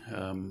generally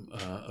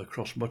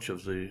across much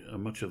of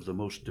the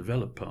most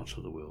developed parts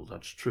of the world.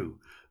 That's true,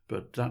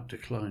 but that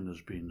decline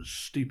has been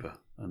steeper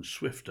and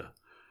swifter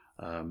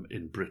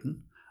in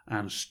Britain,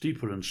 and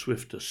steeper and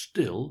swifter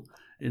still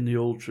in the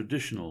old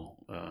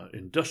traditional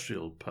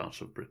industrial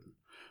parts of Britain.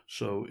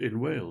 So in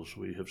Wales,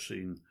 we have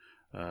seen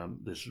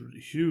this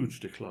huge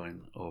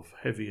decline of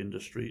heavy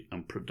industry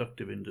and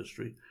productive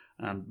industry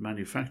and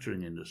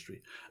manufacturing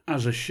industry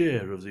as a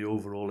share of the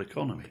overall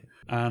economy.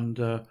 And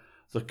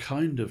the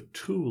kind of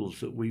tools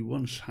that we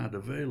once had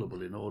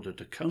available in order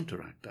to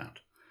counteract that,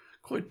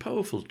 quite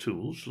powerful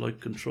tools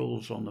like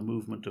controls on the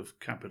movement of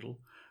capital,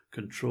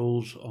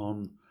 controls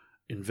on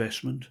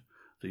investment,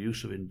 the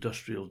use of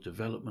industrial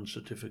development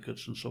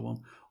certificates and so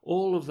on,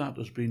 all of that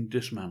has been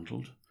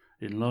dismantled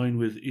in line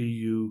with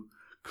EU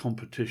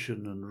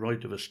competition and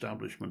right of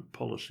establishment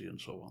policy and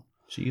so on.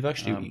 So you've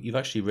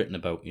actually written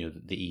about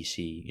the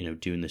EC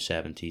during the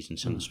 70s and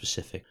some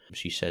specific.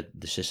 So you said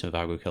the system of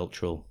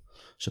agricultural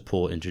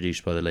support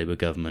introduced by the Labour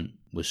government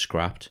was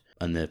scrapped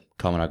and the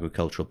Common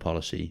Agricultural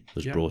Policy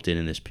was brought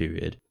in this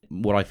period.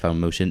 What I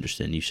found most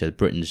interesting, you said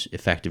Britain's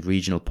effective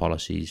regional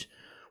policies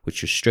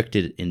which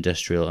restricted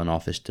industrial and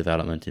office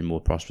development in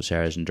more prosperous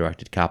areas and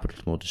directed capital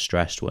to more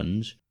distressed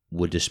ones,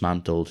 were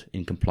dismantled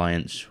in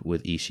compliance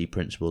with EC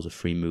principles of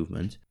free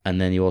movement. And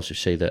then you also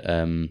say that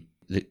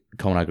the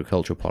Common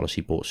Agricultural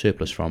Policy bought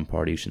surplus from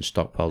produce and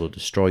stockpiled or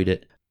destroyed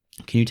it.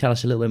 Can you tell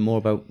us a little bit more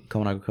about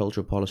Common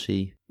Agricultural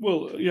Policy?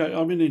 Well, yeah,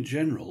 I mean, in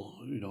general,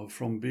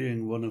 from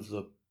being one of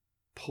the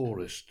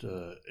poorest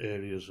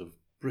areas of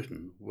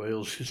Britain,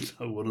 Wales is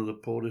now one of the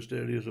poorest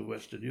areas of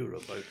Western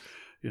Europe.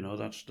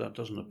 That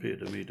doesn't appear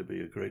to me to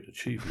be a great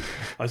achievement.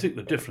 I think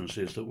the difference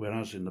is that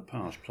whereas in the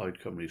past Plaid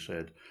Cymru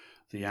said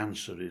the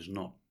answer is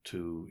not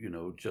to,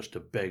 just to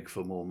beg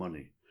for more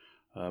money,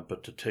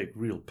 but to take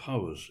real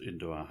powers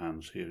into our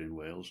hands here in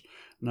Wales,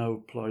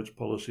 now Plaid's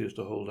policy is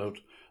to hold out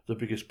the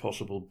biggest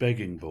possible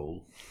begging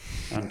bowl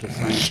and to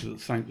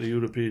thank the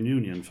European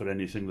Union for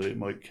anything that it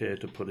might care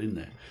to put in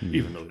there,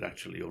 even though it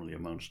actually only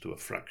amounts to a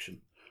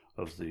fraction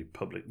of the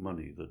public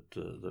money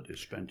that is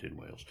spent in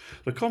Wales.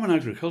 The Common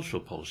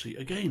Agricultural Policy,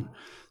 again,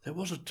 there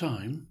was a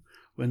time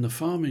when the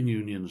farming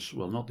unions,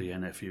 well, not the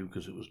NFU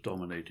because it was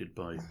dominated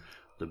by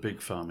the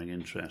big farming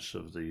interests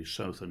of the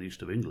south and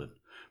east of England,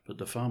 but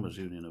the Farmers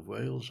Union of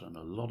Wales and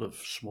a lot of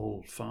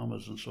small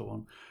farmers and so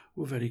on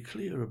were very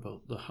clear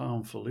about the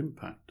harmful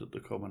impact that the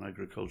Common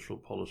Agricultural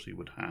Policy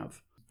would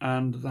have.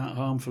 And that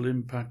harmful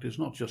impact is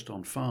not just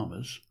on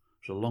farmers.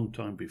 It was a long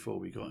time before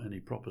we got any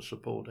proper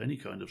support, any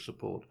kind of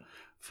support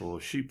for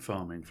sheep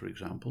farming, for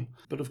example.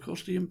 But of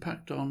course the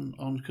impact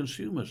on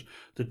consumers,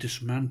 the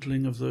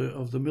dismantling of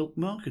the milk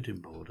marketing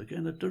board,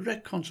 again, a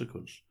direct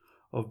consequence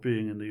of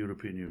being in the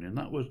European Union.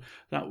 That was,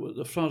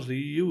 as far as the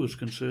EU was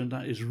concerned,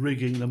 that is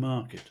rigging the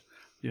market.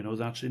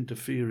 That's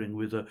interfering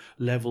with a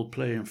level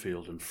playing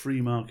field and free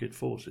market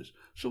forces.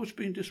 So it's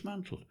been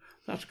dismantled.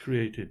 That's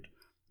created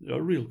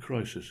a real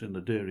crisis in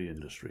the dairy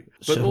industry.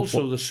 But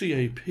also the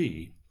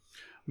CAP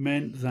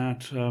meant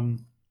that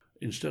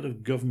instead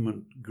of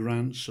government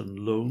grants and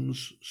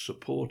loans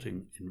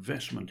supporting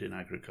investment in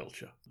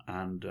agriculture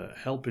and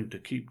helping to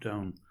keep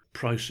down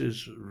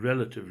prices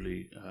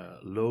relatively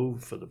low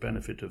for the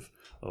benefit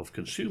of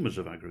consumers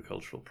of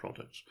agricultural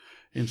products,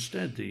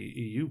 instead the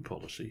EU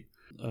policy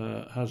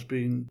has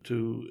been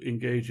to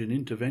engage in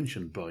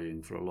intervention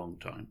buying for a long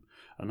time.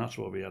 And that's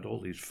why we had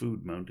all these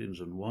food mountains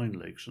and wine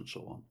lakes and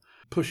so on,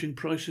 pushing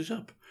prices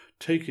up,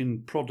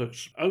 taking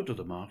products out of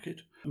the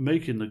market,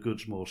 making the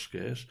goods more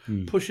scarce,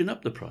 pushing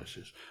up the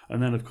prices.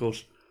 And then, of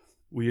course,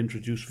 we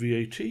introduced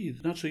VAT.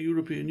 That's a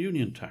European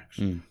Union tax.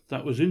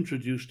 That was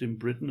introduced in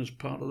Britain as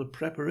part of the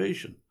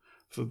preparation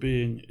for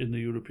being in the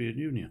European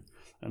Union.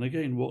 And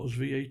again, what has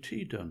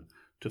VAT done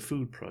to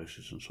food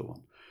prices and so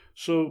on?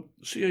 So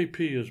CAP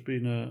has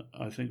been,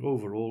 I think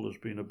overall, has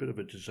been a bit of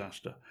a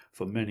disaster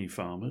for many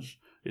farmers.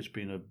 It's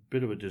been a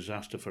bit of a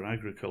disaster for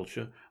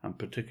agriculture and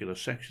particular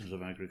sections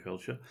of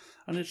agriculture.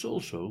 And it's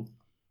also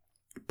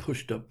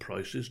pushed up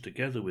prices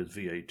together with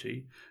VAT.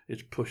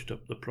 It's pushed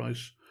up the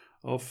price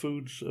of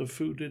food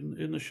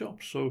in the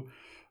shops. So,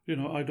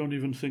 I don't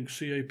even think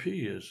CAP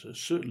is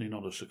certainly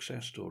not a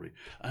success story.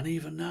 And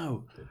even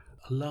now,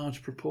 a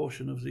large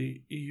proportion of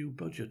the EU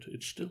budget,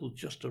 it's still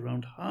just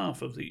around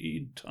half of the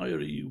entire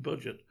EU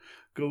budget,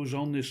 goes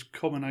on this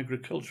Common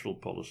Agricultural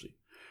Policy,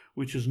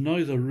 which has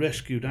neither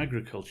rescued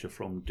agriculture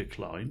from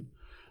decline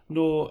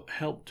nor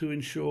helped to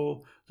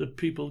ensure that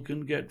people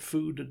can get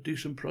food at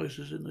decent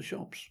prices in the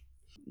shops.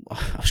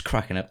 I was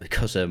cracking up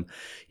because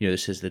it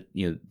says that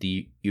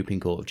the European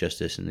Court of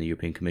Justice and the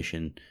European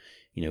Commission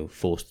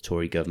forced the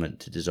Tory government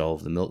to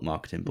dissolve the milk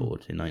marketing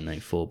board in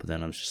 1994. But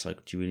then I was just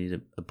like, do you really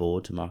need a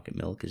board to market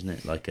milk? Isn't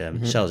it like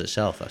it sells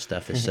itself? That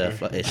stuff. It's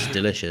it's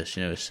delicious.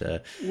 It's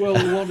well,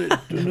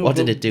 what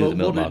did it do? The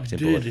milk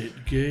marketing board.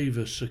 It gave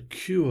a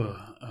secure.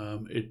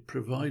 It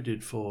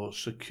provided for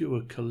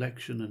secure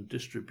collection and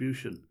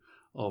distribution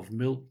of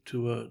milk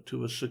to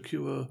a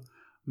secure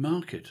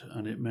market,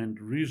 and it meant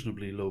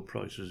reasonably low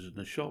prices in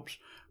the shops,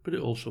 but it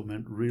also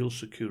meant real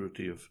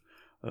security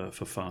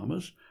for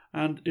farmers,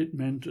 and it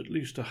meant at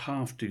least a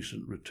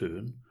half-decent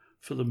return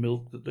for the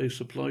milk that they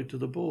supplied to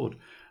the board.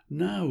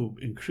 Now,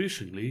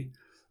 increasingly,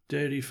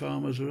 dairy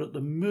farmers are at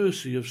the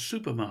mercy of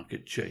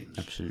supermarket chains.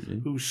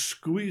 Absolutely. Who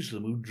squeeze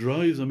them, who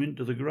drive them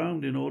into the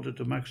ground in order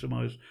to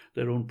maximise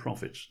their own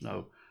profits.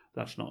 Now,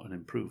 that's not an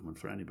improvement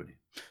for anybody.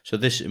 So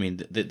this,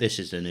 this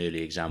is an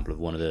early example of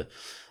one of the,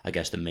 I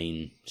guess, the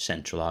main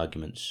central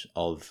arguments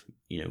of,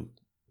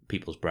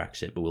 people's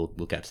Brexit, but we'll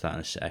get to that in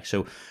a sec.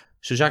 So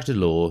Jacques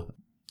Delors,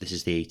 this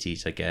is the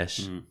 80s, I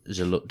guess.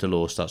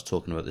 Delors starts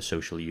talking about the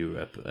social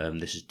Europe.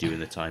 This is during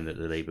the time that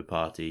the Labour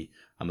Party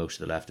and most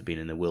of the left have been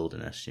in the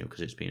wilderness, because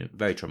it's been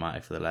very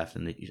traumatic for the left.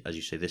 And as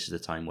you say, this is the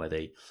time where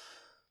they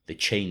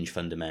change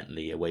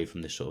fundamentally away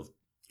from this sort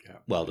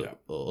of,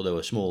 although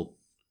a small,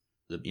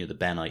 the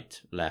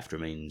Bennite left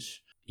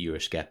remains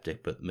Eurosceptic,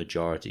 but the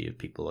majority of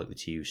people like the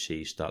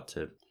TUC start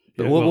to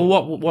But Yeah,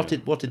 what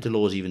did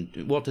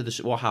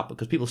Delors what happened?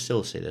 Because people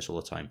still say this all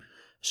the time.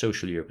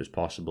 Social Europe is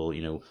possible.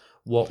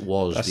 What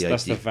was the idea?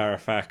 That's the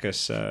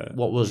Varoufakis.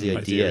 What was the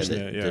idea that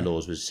isn't it? Yeah.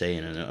 Delors was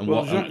saying? And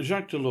Well, what?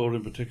 Jacques Delors,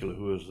 in particular,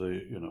 who was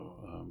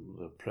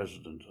the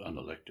president,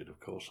 unelected, of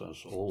course,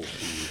 as all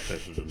EU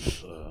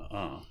presidents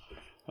are.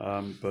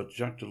 But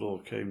Jacques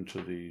Delors came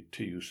to the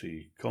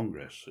TUC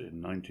Congress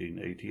in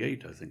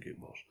 1988, I think it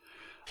was,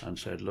 and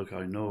said, "Look,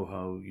 I know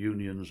how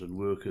unions and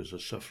workers are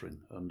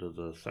suffering under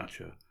the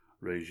Thatcher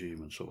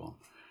regime and so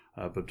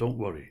on, but don't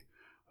worry.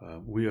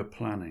 We are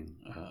planning,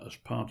 as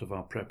part of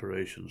our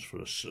preparations for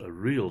a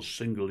real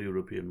single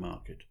European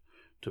market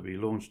to be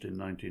launched in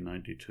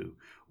 1992,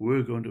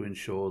 we're going to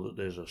ensure that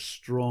there's a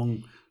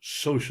strong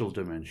social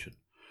dimension.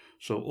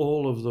 So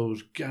all of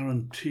those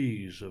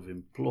guarantees of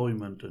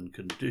employment and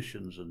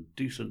conditions and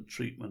decent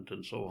treatment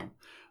and so on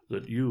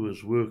that you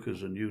as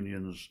workers and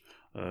unions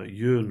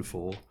yearn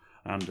for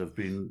and have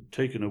been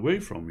taken away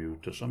from you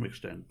to some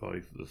extent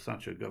by the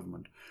Thatcher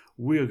government,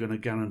 we are going to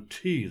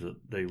guarantee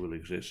that they will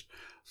exist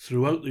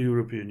throughout the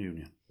European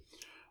Union."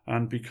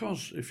 And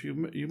because, if you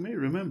may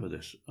remember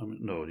this, I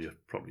mean, no, you're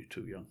probably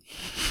too young,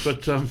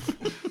 but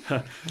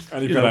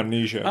And you've got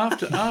amnesia.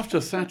 After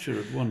Thatcher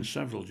had won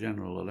several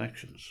general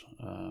elections,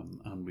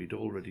 and we'd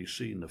already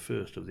seen the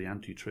first of the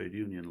anti-trade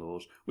union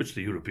laws, which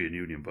the European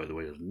Union, by the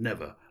way, has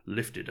never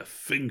lifted a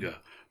finger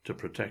to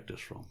protect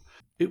us from.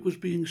 It was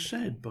being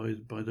said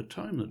by the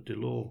time that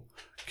Delors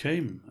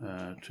came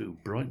to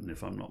Brighton,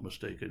 if I'm not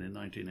mistaken, in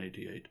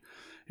 1988,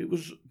 it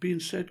was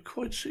being said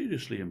quite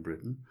seriously in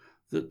Britain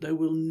that there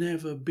will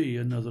never be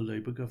another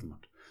Labour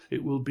government.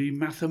 It will be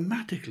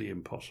mathematically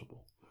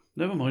impossible.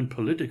 Never mind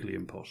politically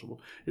impossible.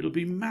 It'll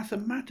be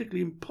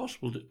mathematically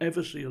impossible to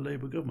ever see a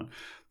Labour government.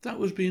 That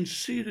was being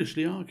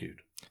seriously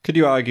argued. Could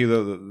you argue,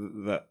 though,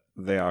 that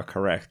they are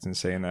correct in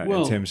saying that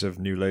in terms of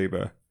New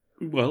Labour?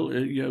 Well,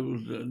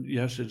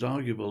 yes, it's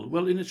arguable.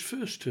 Well, in its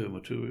first term or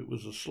two, it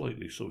was a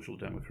slightly social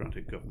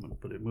democratic government,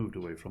 but it moved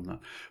away from that.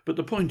 But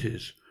the point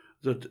is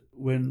that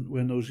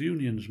when those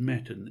unions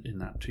met in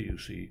that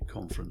TUC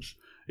conference,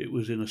 it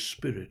was in a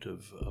spirit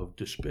of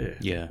despair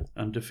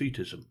and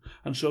defeatism.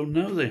 And so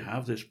now they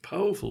have this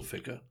powerful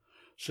figure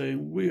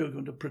saying, we are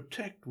going to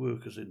protect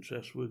workers'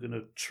 interests, we're going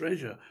to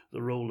treasure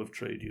the role of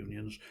trade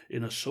unions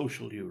in a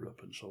social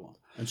Europe and so on.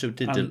 And so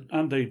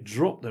and they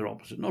dropped their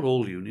opposition, not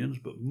all unions,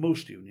 but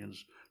most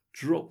unions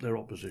dropped their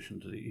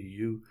opposition to the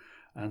EU,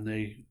 and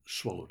they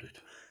swallowed it.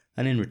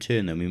 And in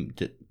return, I mean,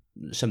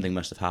 something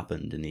must have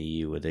happened in the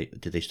EU where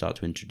did they start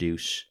to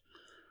introduce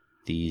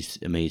these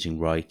amazing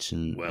rights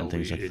and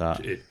things like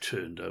that? It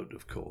turned out,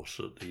 of course,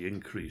 that the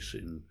increase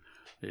in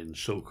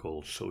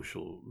so-called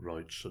social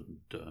rights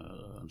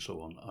and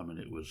so on. I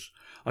mean,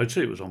 I'd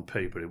say it was on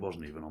paper. It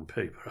wasn't even on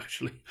paper,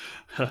 actually.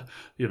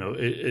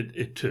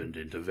 It turned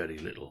into very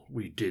little.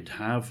 We did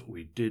have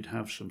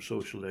some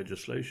social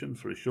legislation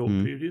for a short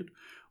period.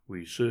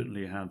 We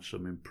certainly had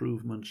some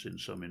improvements in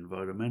some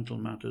environmental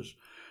matters,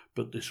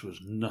 but this was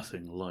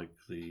nothing like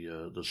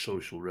the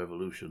social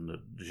revolution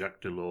that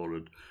Jacques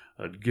Delors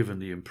had given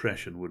the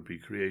impression would be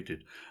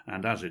created.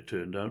 And as it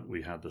turned out,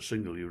 we had the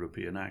Single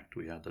European Act,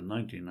 we had the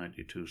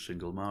 1992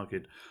 Single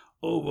Market,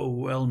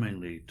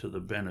 overwhelmingly to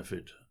the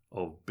benefit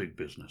of big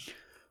business.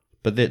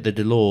 But the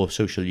Delors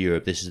Social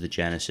Europe, this is the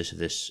genesis of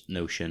this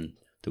notion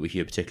that we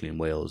hear particularly in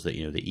Wales, that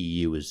the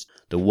EU is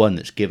the one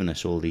that's given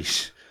us all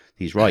these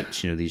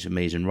rights, these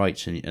amazing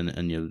rights,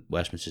 and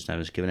Westminster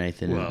never has given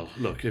anything. Well,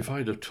 look, if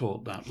I'd have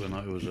taught that when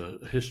I was a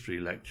history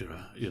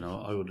lecturer,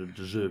 I would have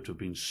deserved to have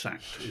been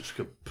sacked. It's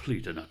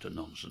complete and utter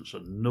nonsense,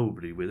 and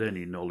nobody with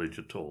any knowledge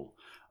at all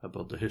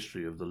about the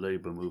history of the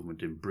labour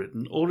movement in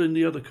Britain or in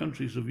the other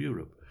countries of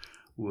Europe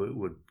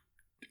would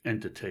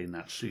entertain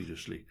that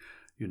seriously.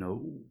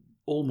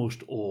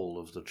 Almost all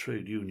of the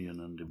trade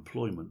union and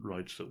employment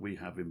rights that we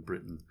have in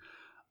Britain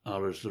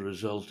are as the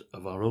result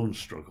of our own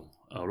struggle,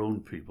 our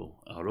own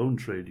people, our own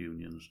trade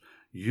unions,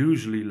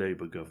 usually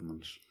Labour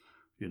governments.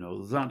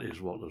 That is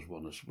what has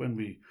won us. When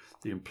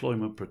the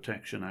Employment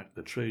Protection Act,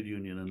 the Trade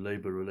Union and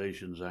Labour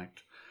Relations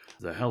Act,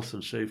 the Health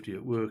and Safety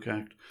at Work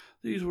Act,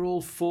 these were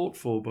all fought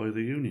for by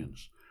the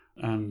unions.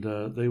 And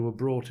they were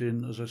brought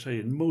in, as I say,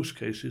 in most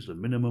cases, the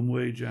Minimum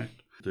Wage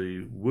Act,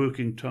 the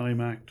Working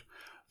Time Act,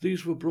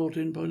 these were brought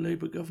in by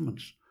Labour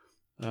governments.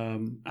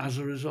 As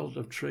a result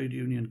of trade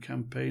union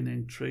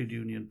campaigning, trade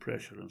union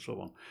pressure and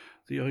so on.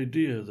 The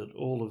idea that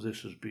all of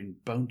this has been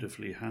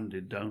bountifully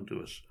handed down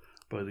to us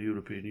by the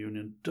European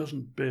Union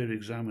doesn't bear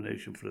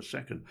examination for a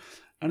second.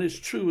 And it's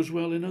true as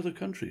well in other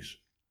countries.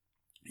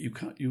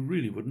 You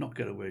really would not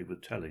get away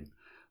with telling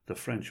the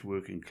French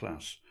working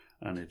class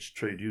and its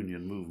trade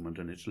union movement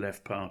and its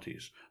left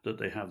parties that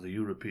they have the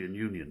European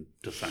Union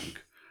to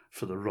thank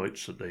for the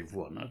rights that they've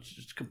won.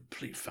 It's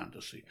complete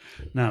fantasy.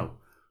 Now,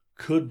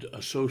 could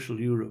a social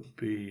Europe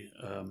be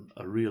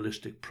a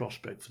realistic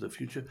prospect for the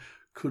future?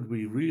 Could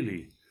we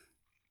really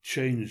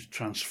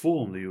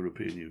transform the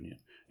European Union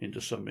into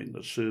something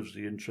that serves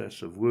the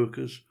interests of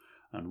workers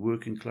and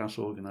working class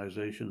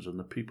organisations and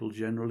the people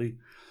generally?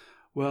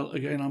 Well,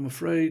 again, I'm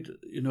afraid,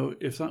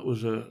 if that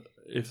was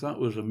if that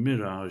was a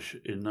mirage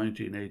in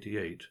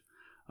 1988,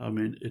 I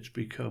mean, it's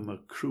become a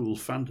cruel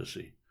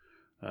fantasy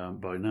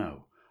by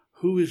now.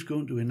 Who is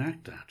going to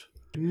enact that?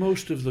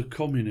 Most of the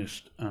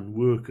communist and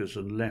workers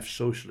and left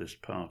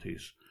socialist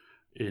parties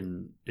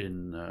in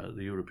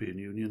the European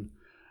Union,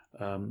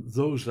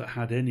 those that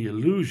had any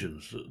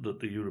illusions that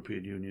the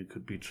European Union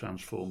could be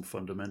transformed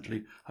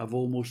fundamentally, have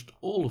almost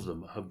all of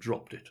them have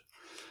dropped it.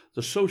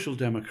 The social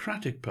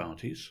democratic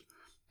parties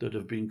that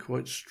have been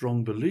quite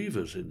strong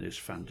believers in this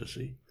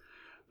fantasy,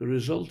 the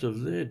result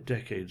of their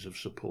decades of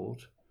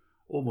support,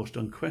 almost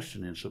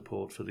unquestioning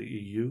support for the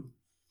EU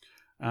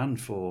and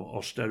for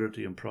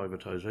austerity and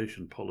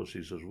privatisation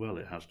policies as well,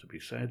 it has to be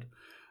said,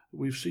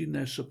 we've seen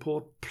their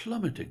support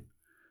plummeting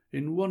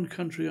in one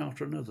country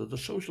after another. The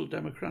social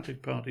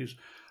democratic parties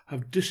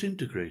have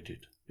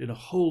disintegrated in a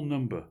whole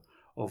number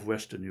of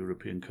Western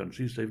European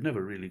countries. They've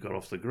never really got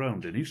off the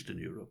ground in Eastern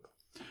Europe.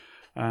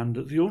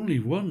 And the only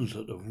ones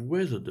that have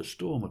weathered the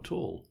storm at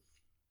all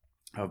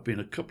have been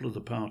a couple of the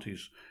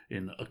parties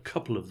in a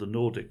couple of the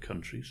Nordic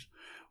countries,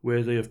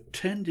 where they have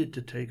tended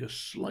to take a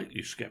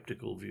slightly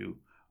sceptical view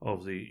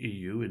of the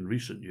EU in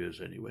recent years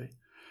anyway.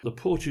 The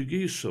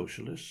Portuguese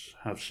socialists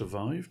have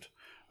survived.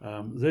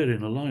 They're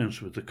in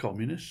alliance with the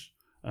communists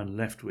and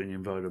left-wing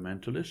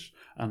environmentalists,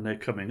 and they're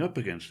coming up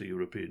against the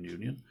European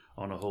Union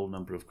on a whole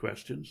number of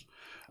questions.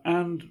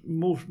 And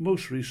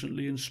most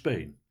recently in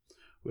Spain,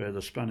 where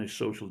the Spanish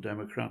Social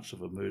Democrats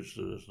have emerged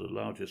as the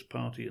largest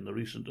party in the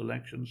recent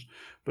elections.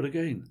 But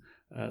again,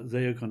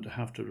 they are going to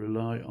have to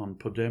rely on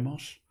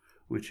Podemos,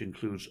 which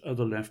includes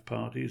other left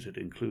parties. It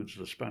includes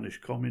the Spanish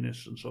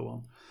communists and so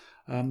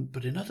on.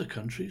 But in other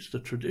countries, the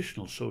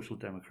traditional social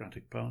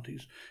democratic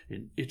parties,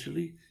 in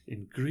Italy,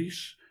 in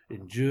Greece,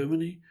 in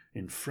Germany,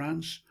 in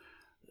France,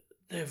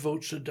 their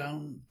votes are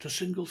down to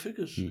single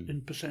figures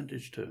in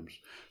percentage terms.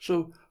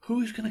 So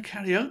who is going to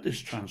carry out this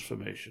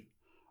transformation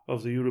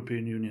of the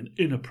European Union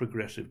in a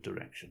progressive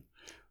direction?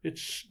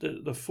 It's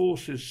the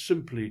force is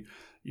simply,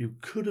 you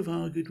could have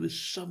argued with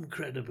some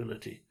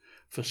credibility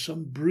for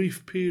some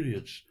brief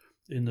periods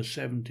in the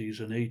 70s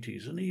and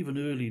 80s and even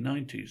early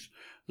 90s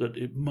that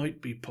it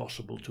might be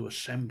possible to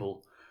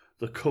assemble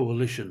the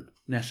coalition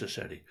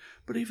necessary.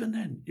 But even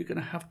then, you're going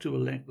to have to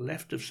elect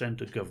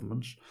left-of-centre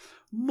governments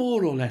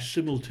more or less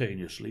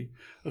simultaneously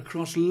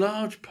across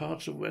large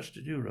parts of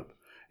Western Europe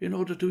in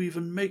order to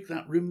even make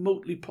that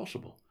remotely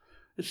possible.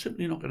 It's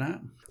simply not going to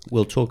happen.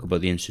 We'll talk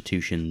about the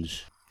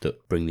institutions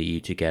that bring the EU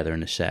together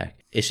in a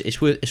sec.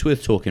 It's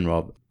worth talking,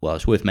 Rob. Well,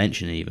 it's worth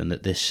mentioning even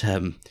that this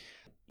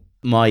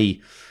my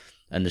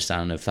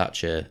understanding of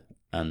Thatcher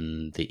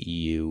and the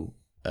EU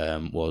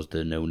was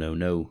the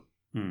no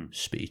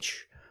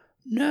speech.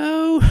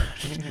 No.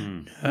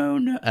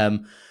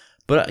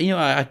 But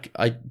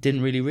I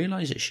didn't really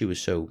realise that she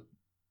was so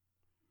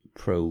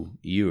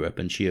pro-Europe,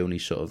 and she only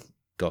sort of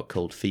got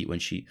cold feet when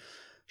she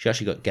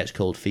actually gets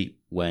cold feet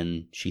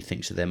when she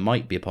thinks that there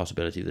might be a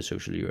possibility of the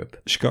social Europe.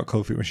 She got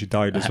cold feet when she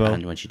died as well.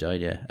 And when she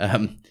died, yeah.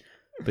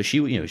 But she,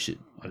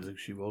 I think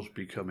she was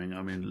becoming,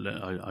 I mean,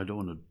 I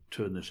don't want to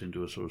turn this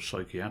into a sort of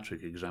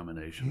psychiatric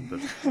examination,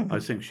 but I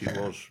think she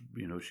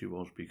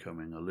was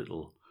becoming a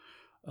little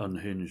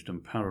unhinged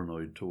and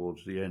paranoid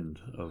towards the end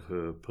of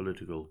her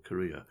political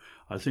career.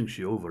 I think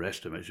she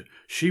overestimated.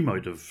 She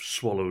might have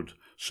swallowed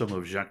some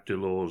of Jacques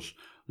Delors'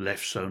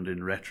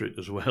 left-sounding rhetoric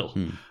as well.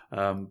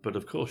 But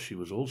of course, she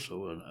was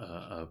also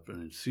an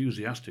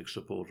enthusiastic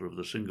supporter of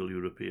the Single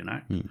European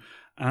Act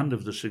and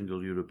of the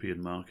Single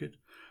European Market,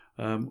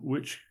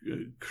 which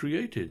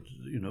created,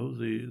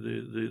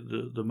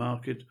 the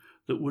market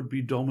that would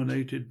be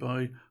dominated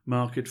by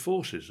market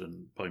forces.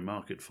 And by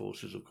market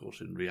forces, of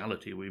course, in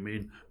reality, we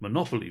mean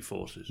monopoly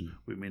forces.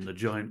 We mean the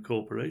giant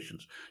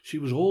corporations. She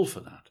was all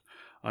for that.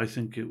 I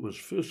think it was,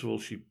 first of all,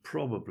 she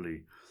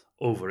probably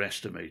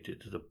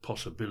overestimated the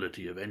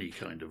possibility of any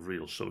kind of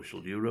real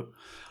social Europe.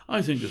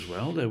 I think as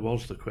well there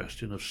was the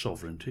question of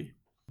sovereignty,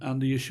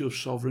 and the issue of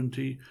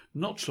sovereignty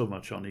not so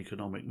much on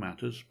economic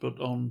matters but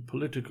on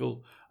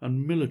political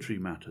and military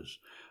matters.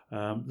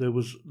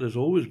 There's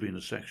always been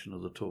a section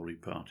of the Tory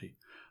party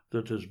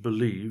that has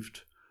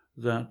believed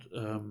that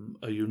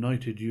a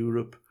united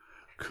Europe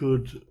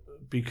could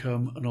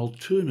become an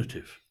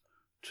alternative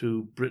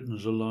to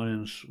Britain's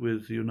alliance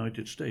with the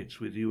United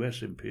States, with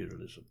US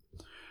imperialism.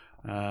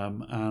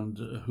 And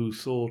who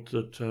thought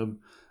that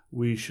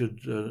we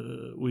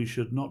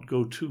should not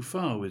go too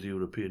far with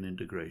European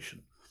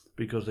integration,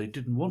 because they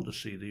didn't want to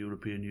see the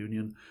European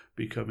Union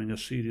becoming a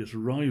serious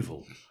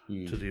rival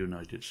to the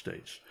United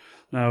States.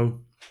 Now,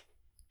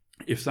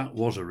 if that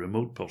was a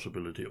remote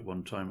possibility at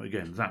one time,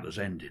 again, that has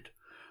ended,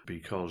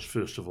 because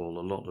first of all,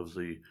 a lot of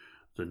the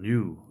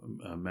new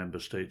member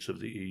states of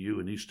the EU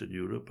in Eastern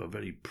Europe are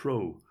very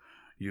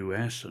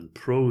pro-US and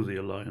pro the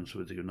alliance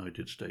with the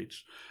United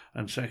States.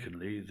 And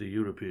secondly, the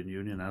European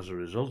Union, as a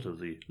result of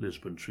the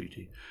Lisbon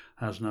Treaty,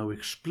 has now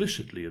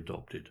explicitly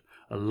adopted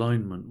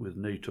alignment with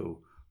NATO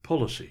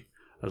policy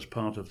as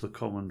part of the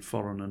common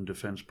foreign and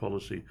defence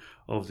policy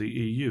of the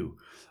EU.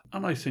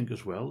 And I think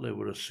as well there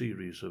were a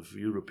series of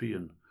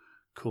European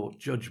court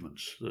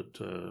judgments that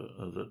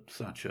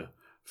Thatcher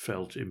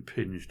felt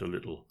impinged a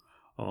little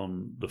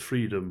on the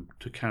freedom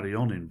to carry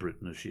on in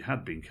Britain as she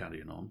had been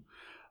carrying on.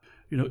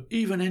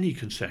 Even any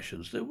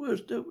concessions, there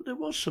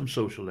was some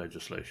social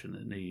legislation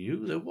in the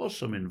EU, there was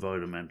some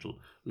environmental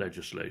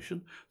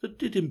legislation that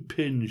did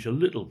impinge a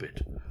little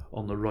bit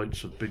on the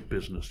rights of big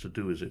business to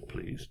do as it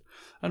pleased.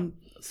 And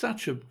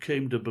Thatcher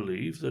came to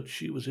believe that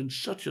she was in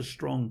such a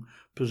strong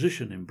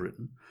position in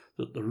Britain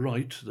that the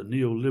right, the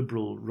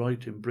neoliberal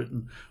right in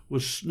Britain,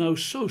 was now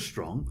so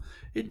strong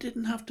it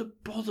didn't have to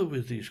bother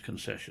with these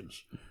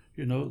concessions.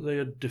 They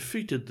had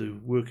defeated the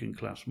working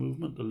class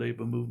movement, the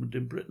labour movement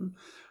in Britain.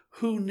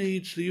 Who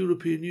needs the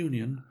European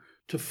Union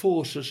to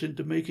force us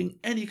into making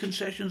any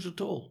concessions at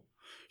all?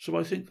 So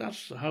I think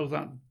that's how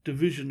that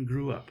division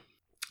grew up.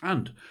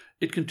 And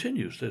it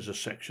continues. There's a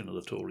section of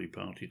the Tory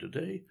party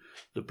today,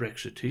 the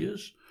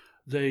Brexiteers.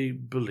 They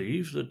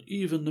believe that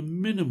even the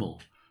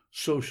minimal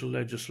social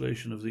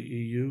legislation of the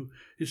EU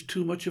is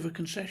too much of a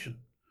concession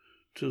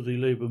to the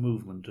labour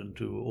movement and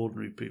to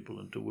ordinary people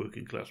and to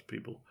working class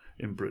people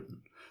in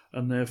Britain.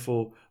 And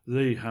therefore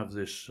they have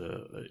this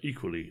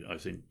equally, I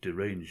think,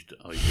 deranged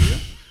idea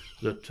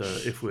that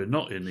if we're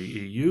not in the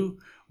EU,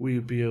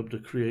 we'd be able to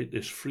create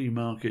this free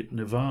market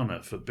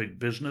nirvana for big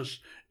business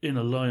in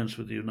alliance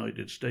with the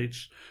United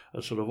States,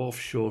 a sort of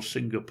offshore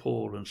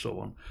Singapore and so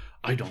on.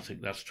 I don't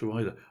think that's true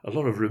either. A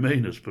lot of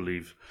Remainers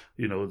believe,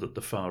 that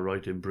the far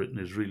right in Britain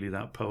is really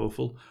that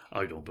powerful.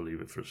 I don't believe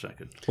it for a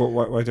second. Well,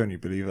 why don't you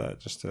believe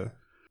that?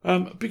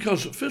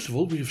 Because, first of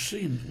all, we have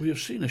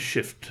seen a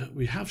shift.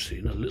 We have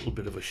seen a little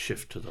bit of a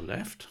shift to the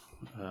left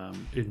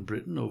in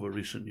Britain over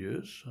recent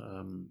years.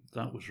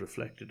 That was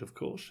reflected, of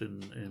course,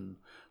 in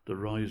the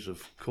rise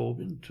of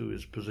Corbyn to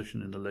his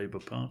position in the Labour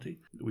Party.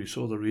 We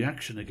saw the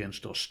reaction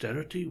against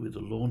austerity with the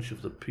launch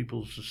of the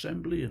People's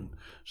Assembly and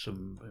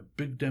some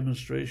big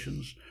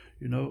demonstrations.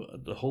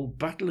 The whole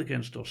battle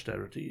against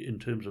austerity, in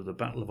terms of the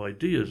battle of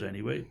ideas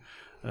anyway,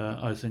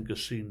 I think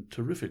has seen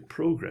terrific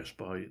progress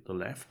by the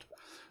left.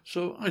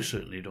 So I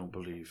certainly don't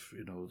believe,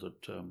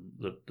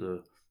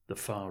 that the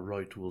far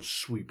right will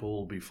sweep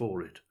all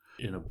before it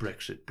in a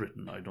Brexit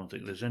Britain. I don't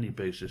think there's any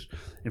basis.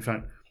 In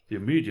fact, the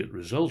immediate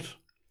result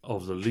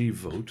of the Leave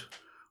vote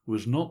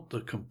was not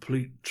the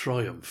complete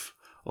triumph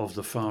of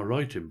the far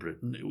right in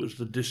Britain. It was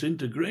the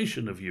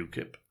disintegration of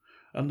UKIP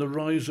and the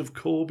rise of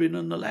Corbyn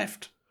and the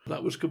left.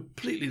 That was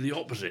completely the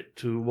opposite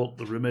to what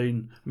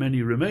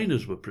many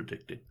Remainers were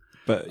predicting.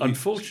 But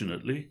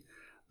unfortunately,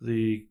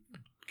 the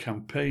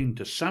campaign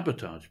to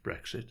sabotage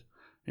Brexit,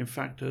 in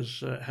fact,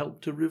 has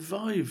helped to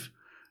revive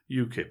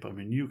UKIP. I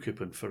mean, UKIP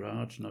and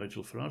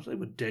Nigel Farage, they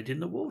were dead in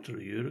the water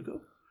a year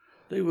ago.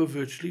 They were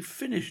virtually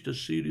finished as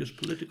serious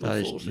political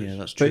forces. Yeah,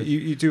 that's true. But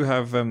you do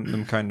have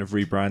them kind of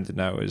rebranded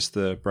now as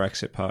the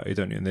Brexit Party,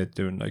 don't you? And they're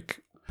doing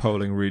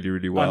polling really,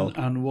 really well.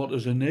 And what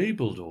has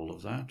enabled all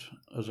of that,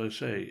 as I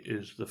say,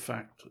 is the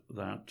fact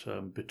that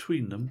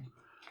between them,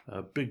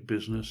 big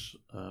business,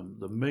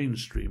 the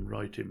mainstream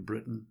right in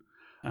Britain,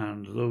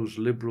 and those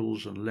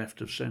liberals and left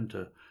of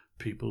centre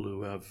people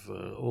who have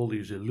all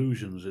these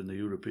illusions in the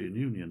European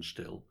Union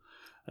still,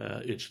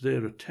 it's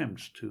their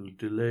attempts to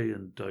delay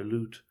and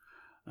dilute,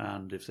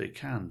 and if they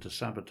can, to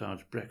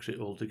sabotage Brexit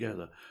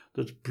altogether,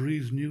 that's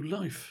breathed new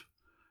life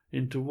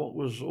into what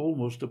was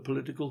almost a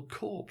political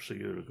corpse a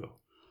year ago.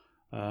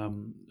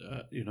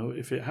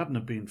 If it hadn't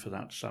have been for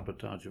that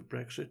sabotage of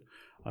Brexit,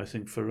 I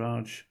think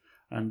Farage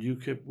and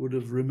UKIP would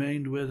have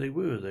remained where they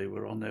were. They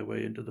were on their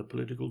way into the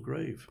political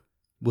grave.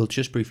 We'll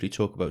just briefly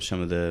talk about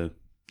some of the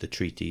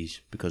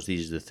treaties, because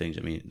these are the things,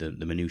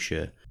 the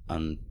minutiae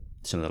and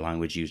some of the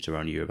language used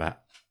around Europe.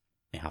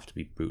 I have to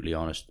be brutally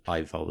honest,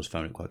 I've always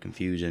found it quite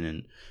confusing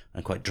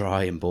and quite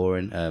dry and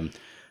boring.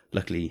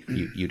 Luckily,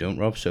 you don't,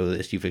 Rob. So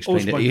you've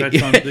explained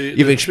it.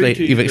 You've explained.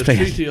 The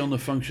treaty on the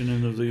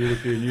functioning of the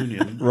European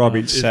Union. Rob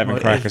eats 7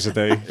 crackers a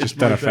day. Just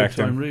don't affect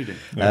him.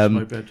 It's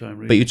my bedtime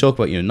reading. But you talk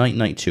about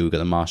 1992. We've got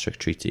the Maastricht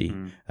Treaty,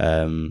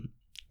 and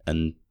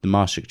the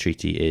Maastricht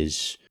Treaty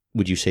is.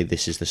 Would you say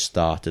this is the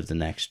start of the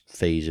next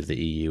phase of the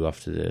EU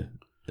after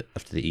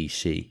the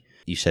EC?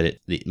 You said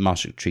it. The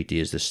Maastricht Treaty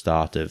is the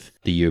start of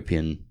the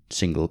European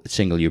single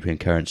European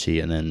currency,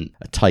 and then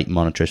a tight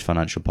monetarist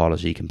financial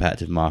policy,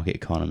 competitive market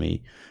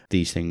economy.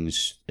 These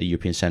things, a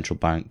European Central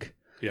Bank.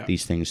 Yeah.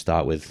 These things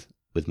start with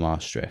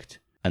Maastricht,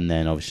 and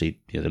then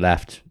obviously the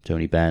left,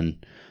 Tony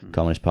Benn,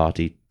 Communist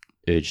Party,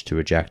 urged to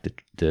reject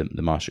the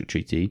Maastricht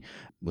Treaty.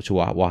 So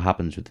what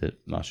happens with the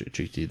Maastricht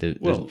Treaty?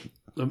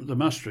 The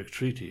Maastricht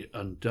Treaty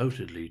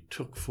undoubtedly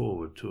took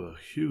forward to a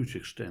huge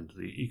extent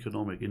the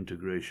economic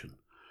integration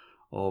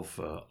of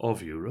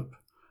Europe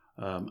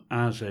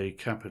as a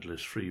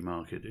capitalist free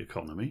market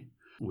economy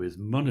with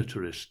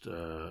monetarist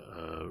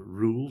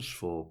rules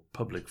for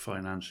public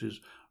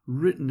finances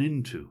written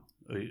into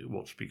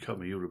what's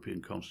become a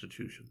European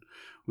constitution,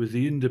 with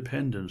the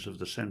independence of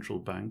the central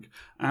bank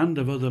and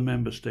of other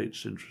member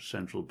states'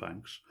 central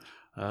banks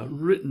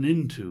written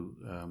into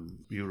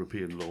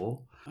European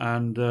law.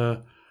 And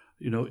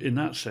in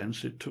that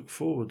sense, it took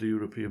forward the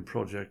European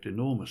project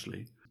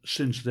enormously.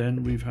 since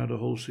then, we've had a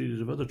whole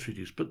series of other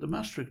treaties. But the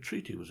Maastricht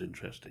Treaty was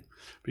interesting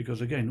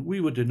because, again,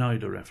 we were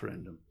denied a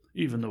referendum,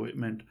 even though it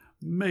meant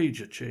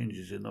major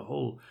changes in the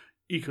whole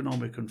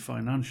economic and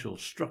financial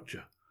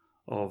structure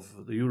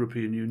of the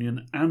European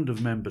Union and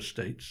of member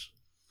states.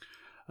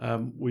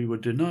 We were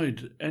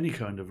denied any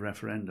kind of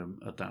referendum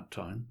at that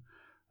time.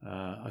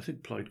 I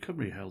think Plaid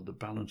Cymru held the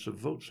balance of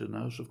votes in the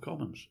House of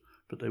Commons,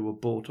 but they were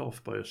bought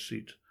off by a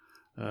seat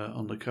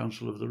on the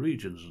Council of the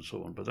Regions and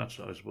so on. But I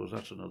suppose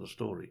that's another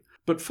story.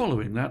 But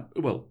following that,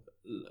 well,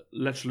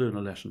 let's learn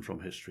a lesson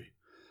from history.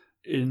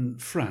 In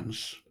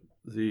France,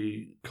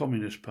 the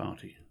Communist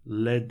Party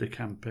led the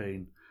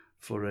campaign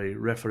for a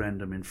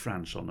referendum in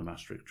France on the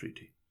Maastricht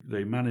Treaty.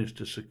 They managed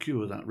to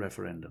secure that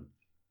referendum.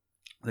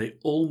 They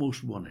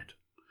almost won it.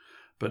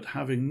 But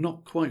having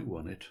not quite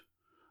won it,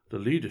 the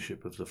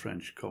leadership of the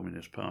French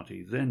Communist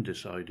Party then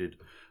decided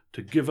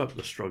to give up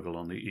the struggle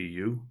on the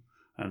EU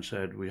and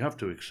said, we have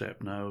to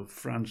accept now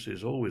France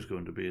is always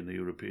going to be in the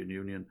European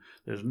Union.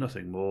 There's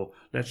nothing more.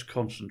 Let's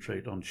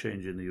concentrate on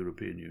changing the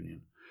European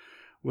Union.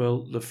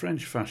 Well, the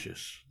French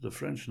fascists, the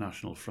French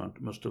National Front,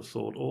 must have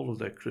thought all of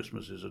their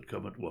Christmases had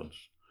come at once,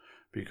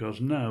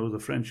 because now the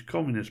French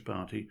Communist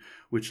Party,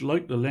 which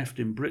like the left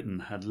in Britain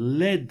had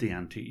led the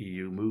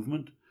anti-EU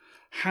movement,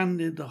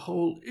 handed the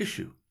whole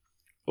issue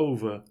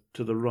over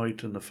to the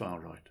right and the far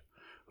right,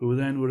 who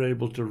then were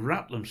able to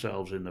wrap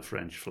themselves in the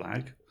French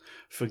flag,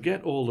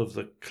 forget all of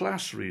the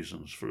class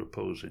reasons for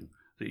opposing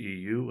the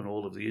EU and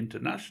all of the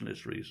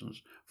internationalist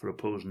reasons for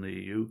opposing the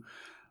EU,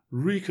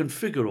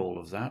 reconfigure all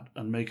of that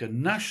and make a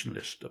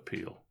nationalist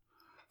appeal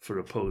for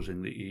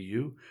opposing the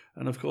EU.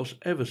 And of course,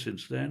 ever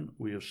since then,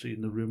 we have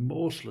seen the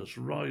remorseless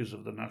rise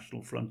of the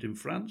National Front in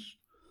France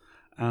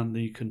and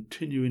the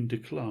continuing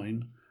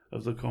decline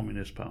of the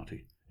Communist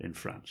Party in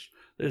France.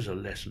 There's a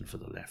lesson for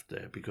the left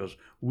there, because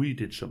we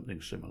did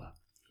something similar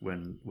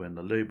when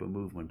the Labour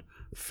movement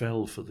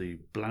fell for the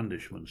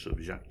blandishments of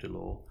Jacques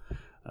Delors.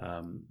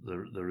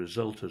 The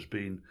result has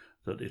been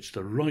that it's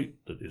the right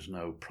that is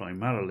now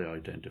primarily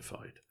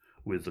identified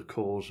with the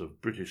cause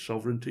of British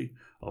sovereignty,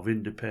 of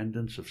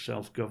independence, of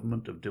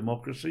self-government, of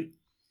democracy,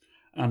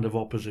 and of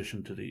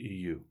opposition to the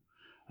EU.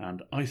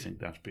 And I think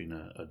that's been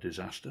a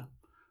disaster.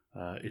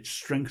 It's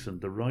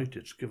strengthened the right,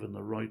 it's given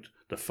the right,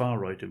 the far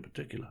right in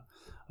particular,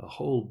 a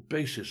whole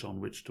basis on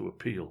which to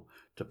appeal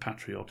to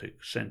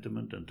patriotic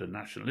sentiment and to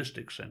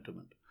nationalistic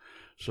sentiment.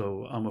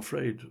 So I'm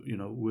afraid,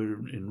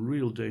 we're in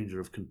real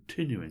danger of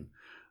continuing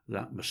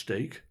that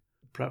mistake,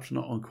 perhaps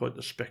not on quite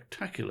the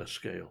spectacular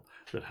scale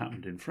that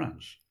happened in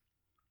France.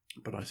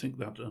 But I think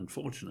that,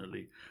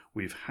 unfortunately,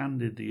 we've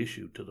handed the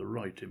issue to the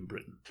right in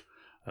Britain,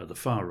 the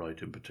far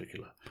right in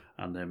particular,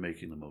 and they're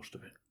making the most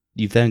of it.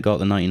 You've then got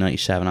the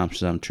 1997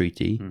 Amsterdam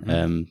Treaty.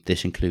 Mm-hmm.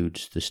 This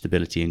includes the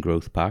Stability and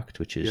Growth Pact,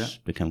 which has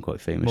become quite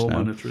famous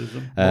now. More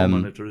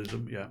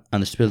monetarism, yeah.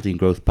 And the Stability and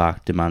Growth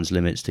Pact demands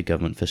limits to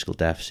government fiscal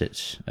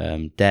deficits,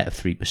 debt of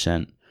 3%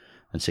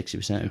 and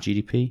 60% of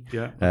GDP.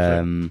 Yeah.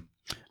 And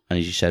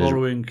as you said,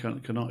 borrowing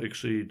cannot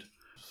exceed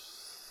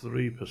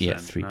 3%. Yeah,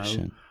 3%.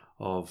 Now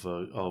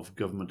of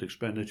government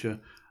expenditure,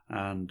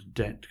 and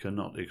debt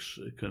cannot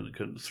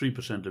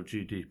 3% of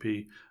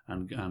GDP,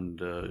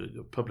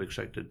 and public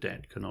sector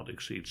debt cannot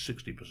exceed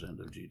 60%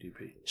 of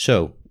GDP.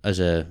 So,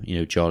 as a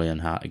Jolyon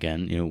hat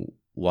again,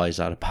 why is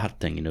that a bad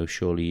thing?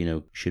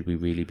 Surely should we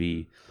really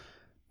be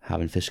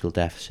having fiscal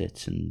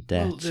deficits and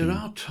debts? Well, there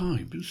are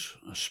times,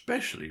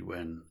 especially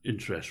when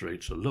interest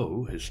rates are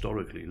low,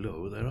 historically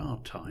low. There are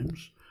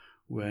times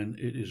when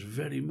it is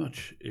very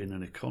much in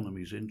an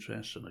economy's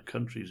interest and a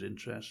country's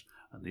interest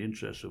and the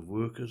interests of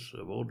workers,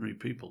 of ordinary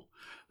people.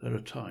 There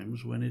are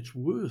times when it's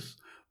worth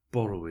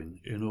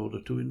borrowing in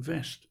order to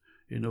invest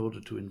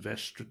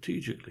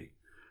strategically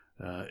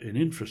in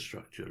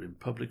infrastructure, in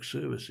public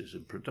services,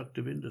 in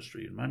productive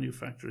industry, in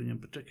manufacturing in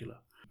particular.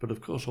 But of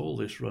course, all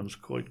this runs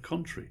quite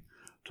contrary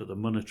to the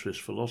monetarist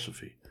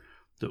philosophy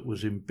that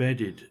was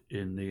embedded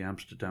in the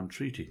Amsterdam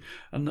Treaty.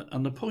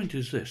 And the point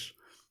is this,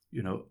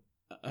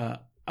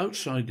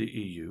 outside the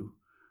EU,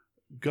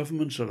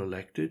 governments are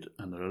elected,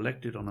 and they're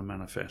elected on a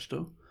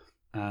manifesto,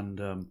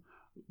 and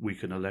we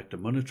can elect a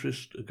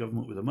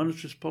government with a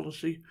monetarist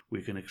policy,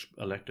 we can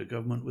elect a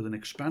government with an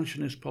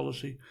expansionist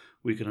policy,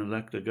 we can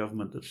elect a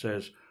government that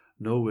says,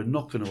 no, we're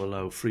not going to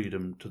allow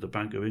freedom to the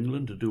Bank of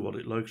England to do what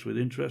it likes with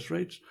interest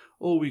rates,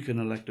 or we can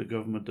elect a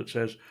government that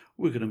says,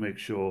 we're going to make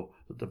sure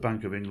that the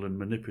Bank of England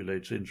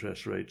manipulates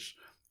interest rates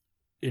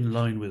in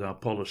line with our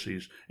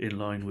policies, in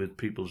line with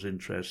people's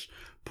interests,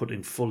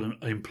 putting full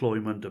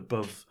employment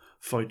above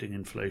fighting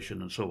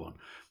inflation and so on.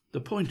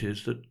 The point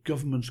is that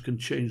governments can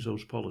change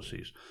those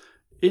policies.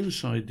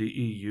 Inside the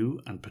EU,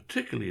 and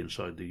particularly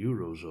inside the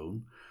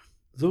Eurozone,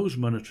 those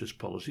monetarist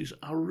policies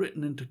are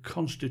written into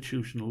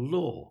constitutional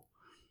law,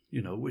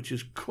 which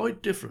is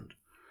quite different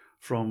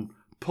from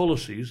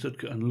policies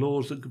and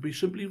laws that could be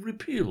simply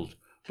repealed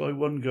by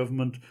one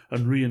government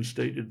and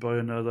reinstated by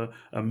another,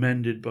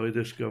 amended by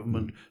this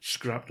government,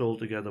 scrapped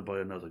altogether by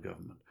another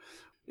government.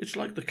 It's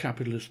like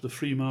the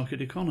free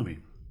market economy.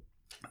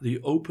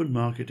 The open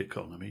market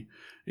economy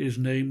is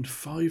named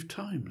 5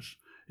 times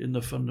in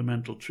the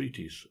fundamental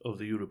treaties of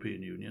the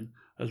European Union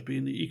as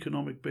being the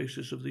economic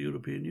basis of the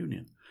European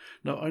Union.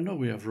 Now, I know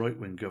we have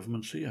right-wing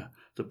governments here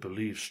that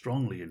believe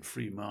strongly in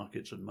free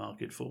markets and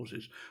market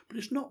forces, but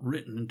it's not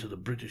written into the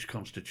British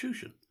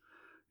Constitution.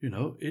 You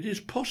know, it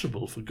is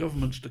possible for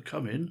governments to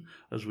come in,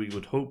 as we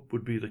would hope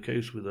would be the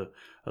case with a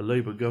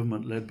Labour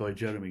government led by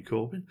Jeremy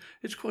Corbyn.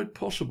 It's quite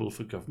possible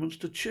for governments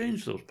to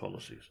change those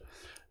policies.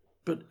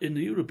 But in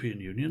the European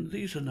Union,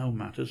 these are now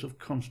matters of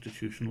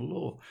constitutional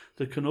law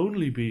that can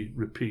only be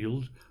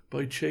repealed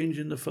by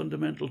changing the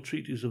fundamental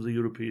treaties of the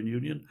European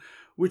Union,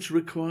 which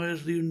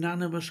requires the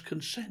unanimous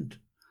consent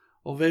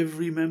of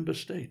every member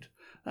state.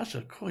 That's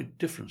a quite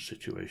different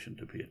situation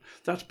to be in.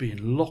 That's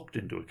being locked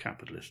into a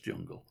capitalist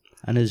jungle.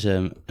 And as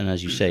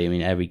you say, I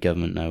mean, every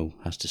government now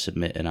has to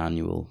submit an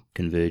annual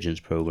convergence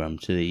programme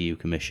to the EU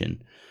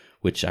Commission,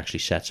 which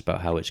actually sets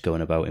about how it's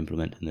going about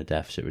implementing the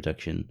deficit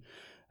reduction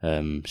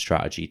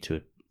strategy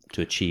to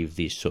achieve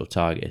these sort of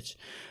targets.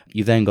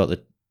 You've then got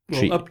the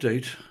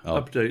update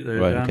there,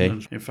 right, Dan.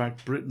 okay. In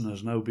fact, Britain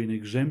has now been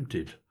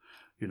exempted.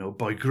 You know,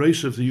 by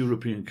grace of the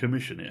European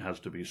Commission, it has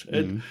to be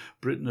said,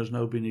 Britain has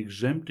now been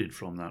exempted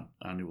from that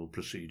annual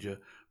procedure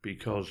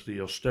because the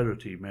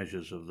austerity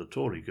measures of the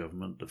Tory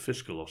government, the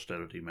fiscal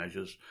austerity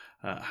measures,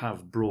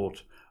 have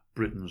brought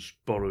Britain's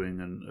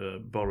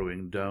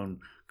borrowing down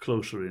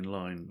closer in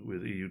line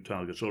with EU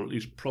targets, or at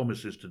least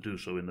promises to do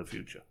so in the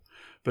future.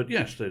 But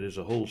yes, there is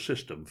a whole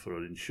system for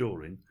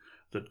ensuring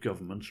that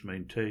governments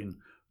maintain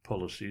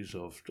policies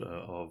of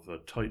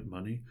tight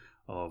money,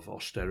 of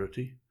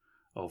austerity,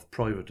 of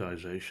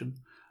privatisation,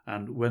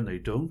 and when they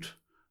don't,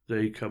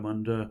 they come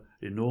under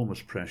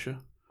enormous pressure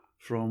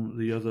from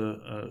the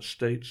other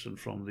states and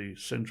from the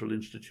central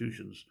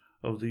institutions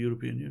of the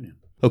European Union.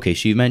 Okay,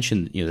 so you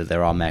mentioned that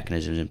there are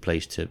mechanisms in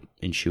place to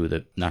ensure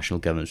that national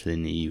governments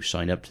within the EU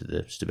sign up to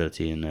the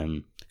Stability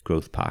and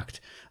Growth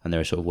Pact, and there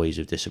are sort of ways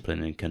of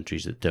disciplining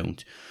countries that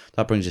don't.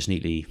 That brings us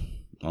neatly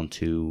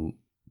onto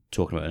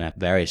talking about in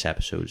various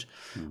episodes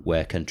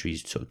where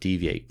countries sort of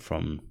deviate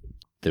from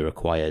the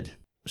required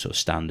sort of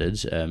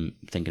standards,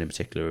 thinking in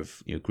particular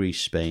of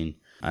Greece, Spain,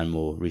 and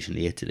more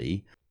recently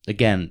Italy.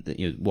 Again,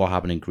 what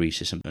happened in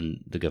Greece is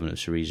something the government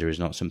of Syriza is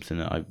not something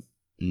that I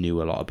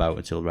knew a lot about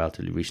until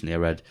relatively recently. I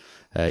read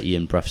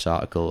Ian Bruff's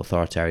article,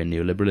 Authoritarian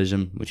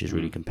Neoliberalism, which is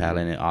really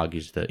compelling. It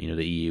argues that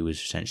the EU is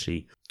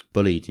essentially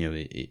bullied.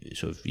 It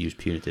sort of used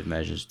punitive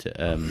measures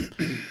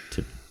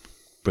to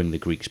bring the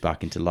Greeks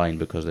back into line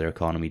because their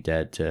economy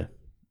dared to,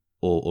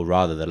 or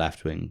rather the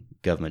left-wing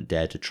government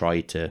dared to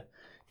try to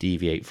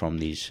deviate from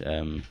these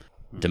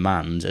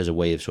demands as a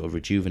way of sort of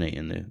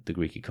rejuvenating the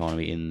Greek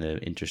economy in the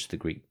interest of the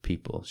Greek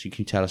people. So you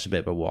can tell us a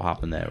bit about what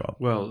happened there, Rob?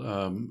 Well,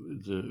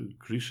 the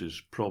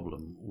Greece's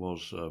problem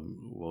was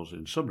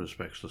in some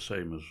respects the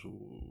same as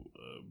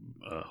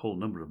a whole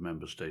number of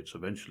member states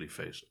eventually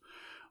faced,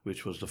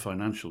 which was the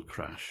financial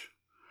crash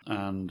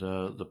and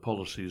the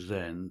policies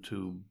then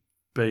to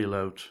bail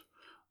out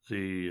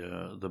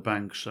the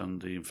banks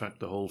and in fact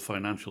the whole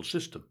financial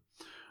system.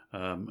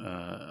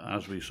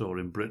 As we saw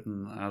in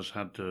Britain, as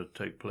had to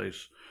take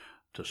place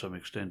to some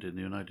extent in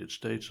the United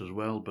States as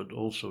well, but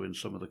also in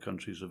some of the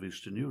countries of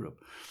Eastern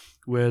Europe,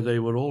 where they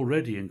were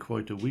already in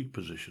quite a weak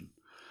position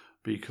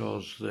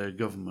because their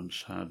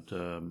governments had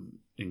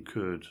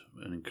incurred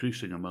an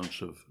increasing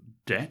amounts of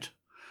debt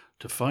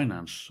to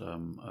finance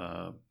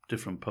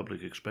different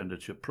public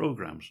expenditure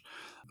programs,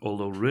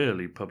 although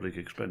rarely public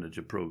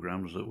expenditure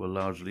programs that were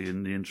largely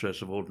in the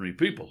interests of ordinary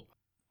people.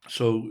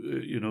 So,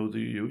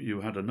 you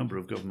had a number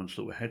of governments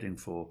that were heading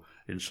for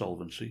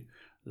insolvency.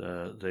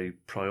 They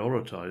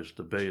prioritized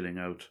the bailing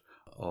out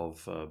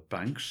of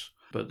banks,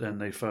 but then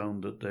they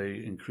found that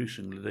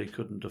they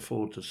couldn't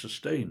afford to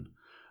sustain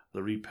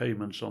the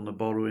repayments on the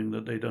borrowing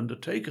that they'd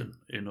undertaken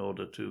in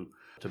order to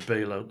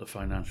bail out the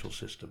financial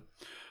system.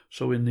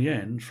 So in the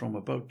end, from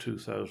about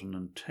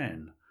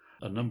 2010,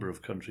 a number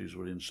of countries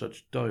were in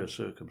such dire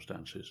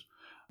circumstances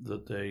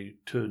that they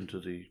turned to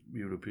the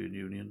European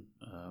Union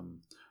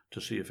to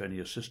see if any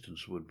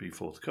assistance would be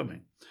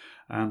forthcoming.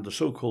 And the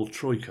so-called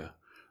Troika,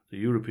 the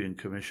European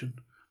Commission,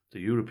 the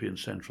European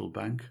Central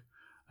Bank,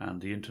 and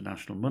the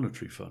International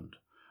Monetary Fund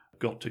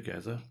got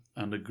together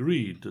and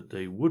agreed that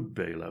they would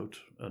bail out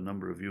a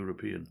number of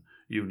European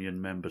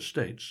Union member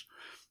states,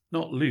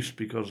 not least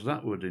because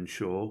that would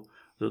ensure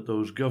that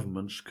those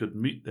governments could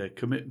meet their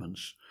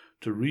commitments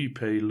to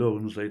repay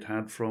loans they'd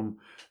had from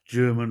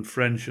German,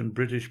 French, and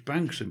British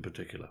banks in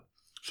particular.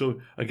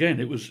 So again,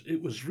 it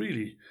was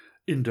really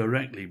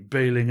indirectly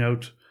bailing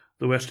out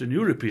the Western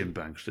European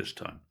banks this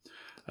time.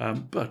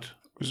 But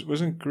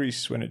wasn't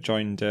Greece, when it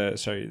joined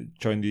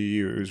the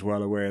EU, it was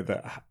well aware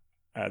that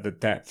the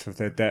depth of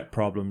their debt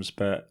problems,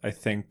 but I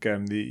think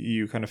the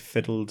EU kind of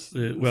filled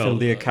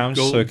the accounts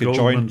so it could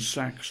join. Goldman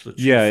Sachs, the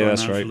chief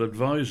financial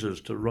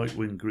advisors to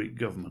right-wing Greek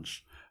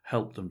governments,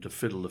 helped them to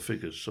fiddle the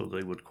figures so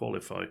they would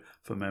qualify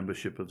for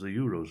membership of the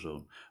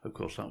Eurozone. Of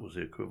course, that was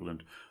the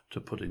equivalent to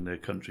putting their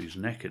country's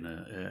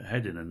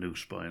head in a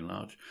noose, by and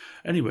large.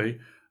 Anyway,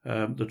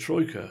 the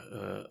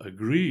Troika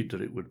agreed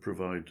that it would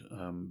provide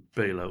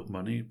bailout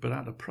money, but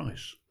at a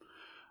price.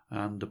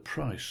 and the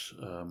price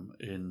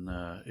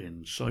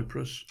in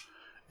Cyprus,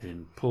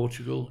 in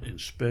Portugal, in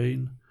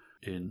Spain,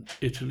 in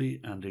Italy,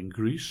 and in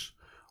Greece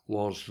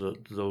was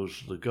that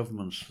the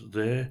governments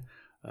there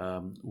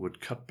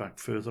would cut back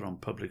further on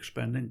public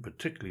spending,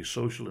 particularly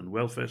social and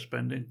welfare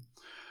spending,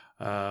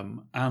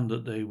 and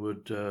that they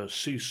would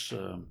cease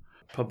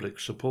public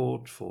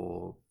support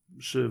for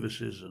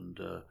services and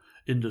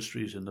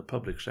industries in the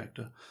public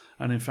sector.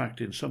 And in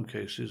fact, in some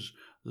cases,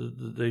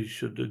 they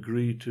should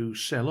agree to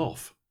sell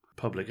off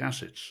public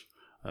assets,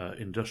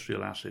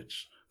 industrial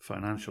assets,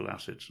 financial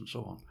assets, and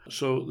so on.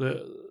 So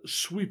the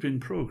sweeping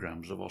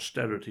programs of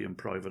austerity and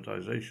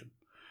privatization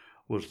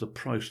was the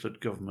price that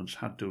governments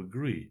had to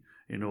agree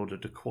in order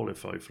to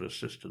qualify for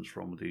assistance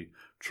from the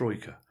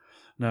Troika.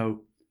 Now,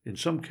 in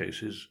some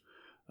cases,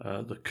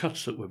 the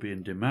cuts that were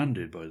being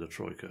demanded by the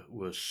Troika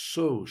were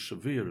so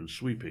severe and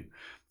sweeping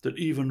that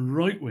even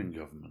right-wing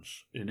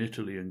governments in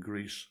Italy and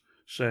Greece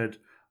said,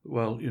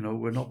 well,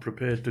 we're not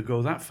prepared to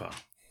go that far.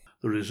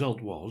 The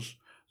result was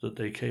that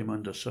they came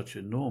under such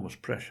enormous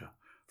pressure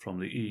from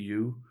the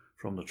EU,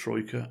 from the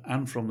Troika,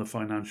 and from the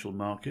financial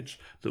markets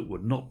that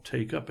would not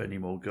take up any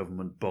more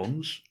government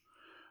bonds,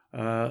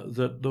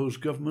 that those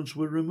governments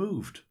were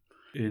removed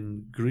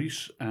in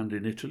Greece and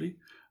in Italy,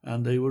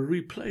 and they were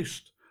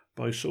replaced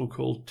by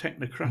so-called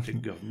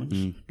technocratic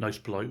governments, nice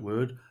polite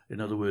word,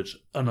 in other words,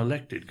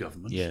 unelected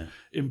governments,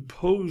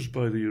 imposed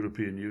by the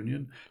European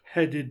Union,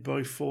 headed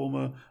by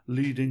former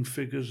leading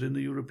figures in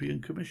the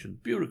European Commission,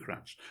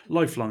 bureaucrats,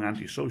 lifelong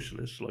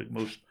anti-socialists, like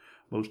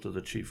most of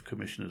the chief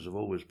commissioners have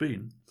always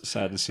been.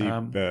 Sad to see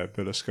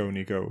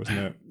Berlusconi go, wasn't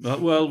it?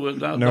 That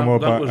was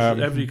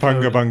every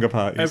bunga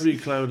parties. Every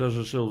cloud has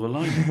a silver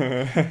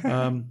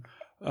lining.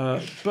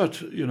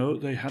 But,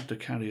 they had to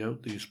carry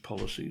out these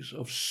policies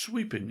of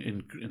sweeping,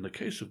 in the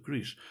case of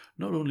Greece,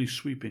 not only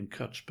sweeping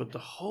cuts, but the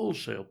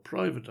wholesale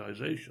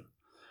privatization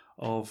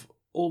of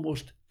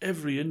almost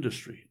every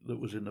industry that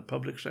was in the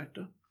public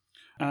sector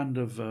and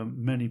of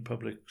many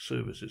public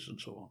services and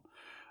so on.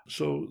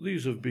 So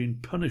these have been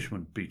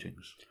punishment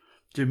beatings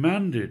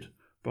demanded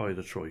by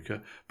the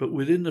Troika, but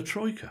within the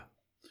Troika.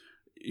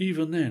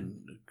 Even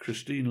then,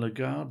 Christine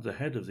Lagarde, the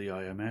head of the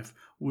IMF,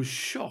 was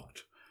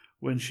shocked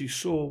when she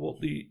saw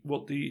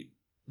what the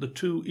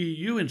two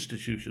EU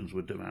institutions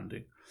were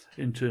demanding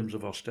in terms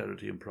of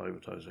austerity and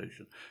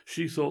privatization.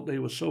 She thought they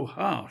were so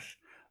harsh,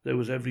 there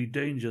was every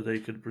danger they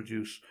could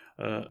produce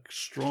a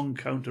strong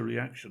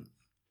counter-reaction.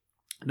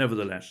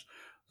 Nevertheless,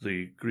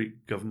 the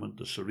Greek government,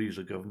 the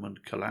Syriza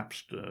government,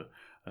 collapsed,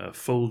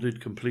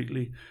 folded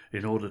completely.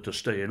 In order to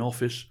stay in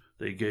office,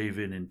 they gave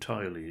in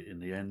entirely in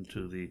the end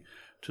to the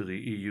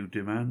EU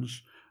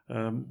demands.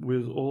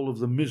 With all of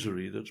the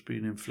misery that's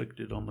been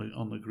inflicted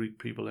on the Greek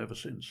people ever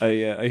since.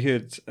 I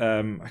heard,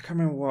 I can't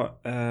remember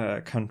what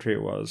country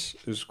it was.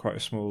 It was quite a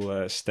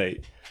small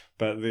state,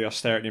 but the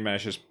austerity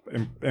measures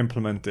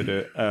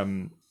implemented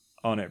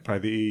on it by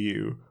the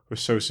EU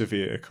was so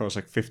severe it caused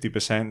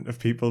 50% of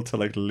people to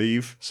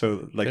leave.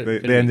 So they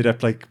ended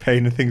up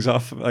paying things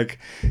off a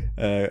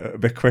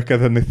bit quicker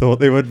than they thought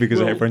they would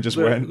because everyone just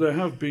went. There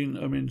have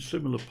been,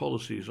 similar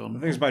policies on. I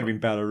think it might have been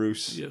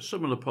Belarus. Yeah,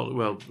 similar policy.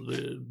 Well,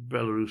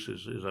 Belarus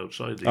is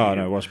outside the EU. Oh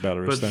no, it was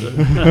Belarus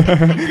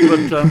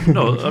then.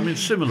 But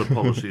similar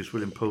policies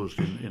were imposed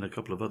in a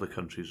couple of other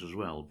countries as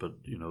well.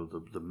 But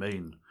the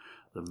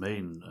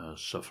main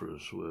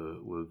sufferers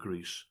were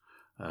Greece.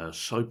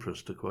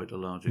 Cyprus to quite a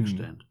large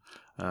extent,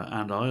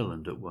 and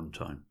Ireland at one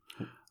time.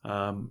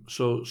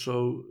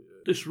 So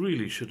this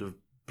really should have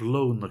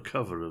blown the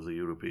cover of the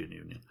European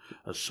Union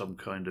as some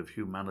kind of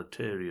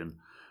humanitarian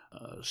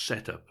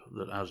setup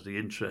that has the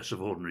interests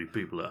of ordinary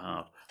people at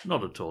heart.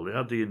 Not at all. It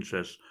had the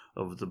interests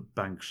of the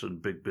banks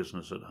and big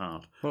business at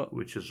heart,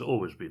 which has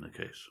always been the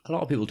case. A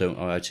lot of people don't,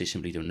 or I'd say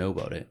simply don't know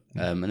about it.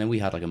 And then we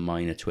had a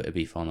minor Twitter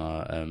beef on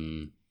our...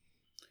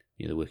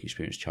 the work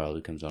experience child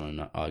who comes on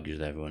and argues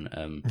with everyone.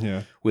 And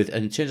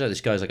it turns out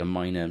this guy's a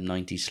minor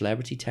 90s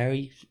celebrity,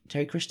 Terry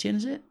Christian,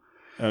 is it?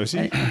 Oh, is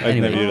he?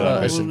 Anyway,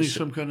 only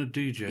some kind of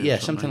DJ. Yeah,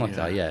 something like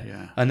that.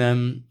 Yeah.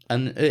 And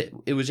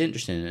it was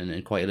interesting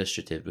and quite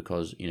illustrative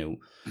because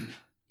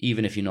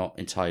even if you're not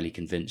entirely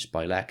convinced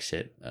by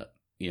Lexit,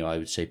 I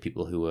would say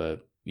people who are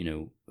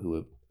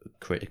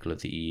critical of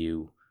the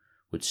EU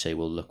would say,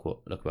 well, look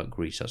about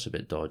Greece, that's a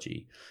bit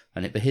dodgy.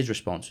 But his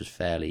response was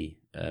fairly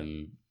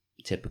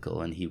typical,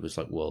 and he was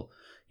like, well,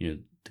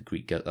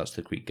 that's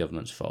the Greek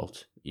government's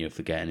fault,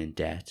 for getting in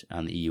debt,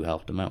 and the EU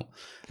helped them out.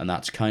 And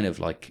that's kind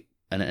of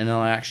and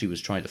I actually was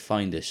trying to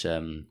find this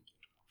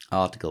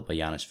article by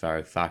Yanis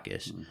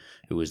Varoufakis,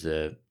 who was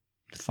the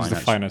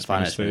finance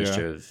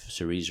minister of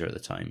Syriza at the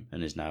time,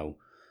 and is now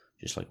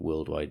just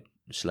worldwide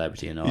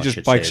celebrity, and he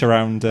just bikes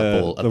around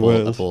the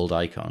world, a bald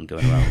icon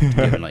going around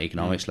giving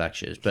economics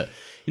lectures. But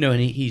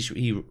and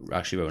he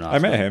actually wrote an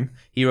article. I met him.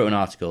 He wrote an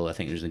article, I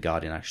think it was in the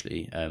Guardian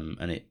actually,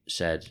 and it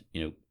said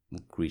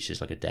Greece is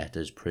like a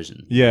debtor's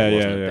prison. It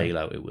wasn't a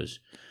bailout. It was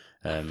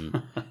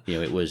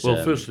it was.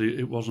 Well, firstly,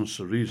 it wasn't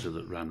Syriza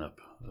that ran up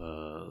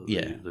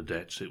the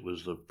debts. It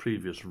was the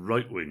previous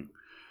right wing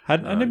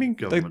And I mean, like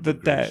government the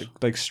of debt Greece.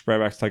 like spread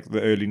back to like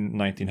the early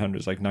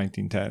 1900s, like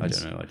 1910s. I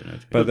don't know.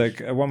 But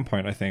like at one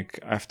point, I think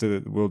after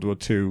World War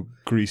II,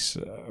 Greece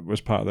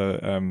was part of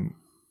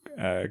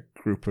the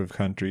group of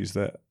countries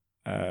that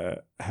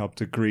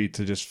helped agree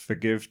to just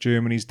forgive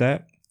Germany's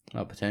debt.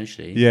 Oh,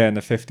 potentially. Yeah, in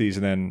the 50s,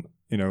 and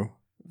then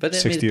But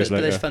 60 years but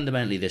later. there's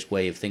fundamentally this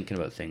way of thinking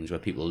about things where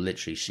people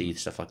literally see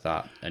stuff like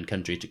that and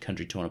country to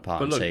country torn apart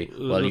But and look, say,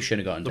 well, you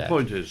shouldn't have gotten the debt.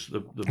 point is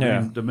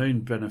Yeah. the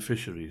main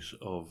beneficiaries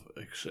of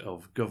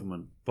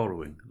government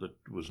borrowing that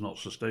was not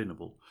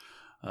sustainable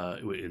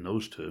in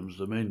those terms.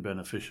 The main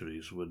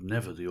beneficiaries were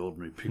never the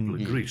ordinary people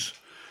of Greece.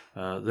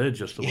 They're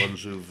just the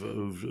ones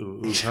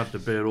who've had to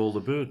bear all the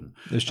burden.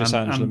 It's just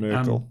Angela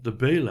Merkel. And the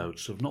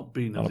bailouts have not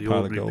been of On a the pile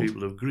of ordinary gold.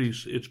 people of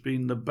Greece. It's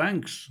been the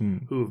banks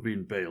who have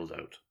been bailed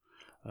out.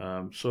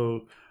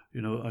 So,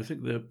 I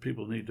think that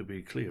people need to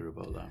be clear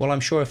about that. Well, I'm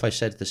sure if I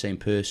said the same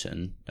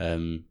person,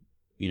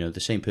 the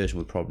same person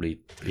would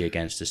probably be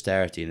against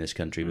austerity in this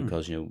country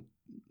because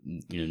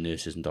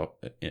nurses and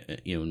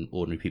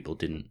ordinary people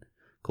didn't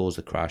cause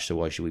the crash, so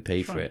why should we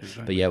pay for it?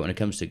 Exactly. But yeah, when it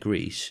comes to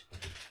Greece,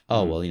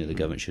 the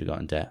government should have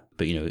gotten debt.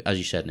 But as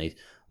you said, Nate,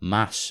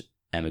 mass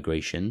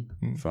emigration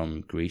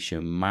from Greece,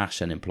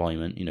 mass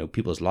unemployment,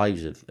 people's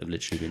lives have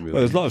literally been ruined.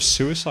 Well, there's a lot of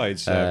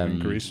suicides in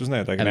Greece, wasn't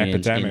there? Like an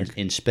epidemic.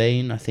 In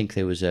Spain, I think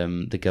there was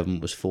the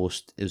government was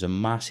forced. There was a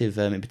massive,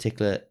 in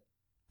particular,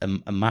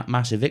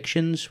 mass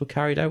evictions were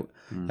carried out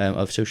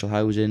of social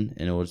housing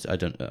in order.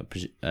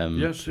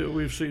 Yes,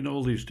 we've seen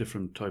all these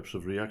different types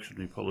of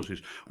reactionary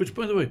policies, which,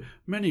 by the way,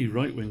 many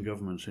right-wing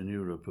governments in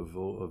Europe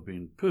have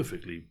been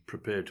perfectly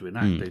prepared to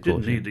enact. They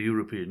didn't need the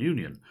European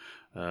Union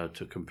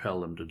to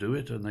compel them to do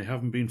it, and they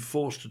haven't been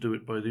forced to do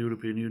it by the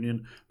European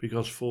Union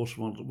because force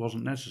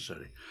wasn't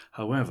necessary.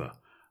 However,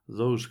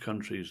 those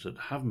countries that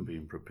haven't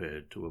been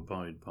prepared to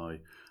abide by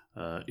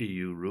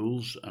EU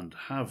rules and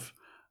have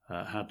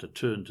had to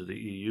turn to the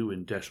EU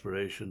in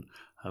desperation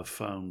have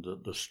found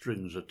that the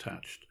strings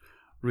attached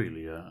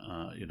really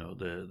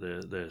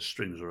they're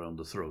strings around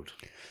the throat.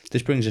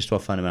 This brings us to our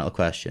fundamental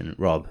question,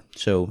 Rob.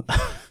 So,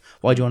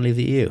 why do you want to leave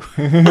the EU?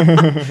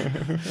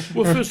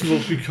 Well, first of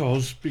all,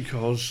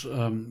 because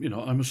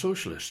I'm a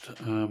socialist,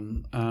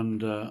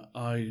 and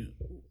I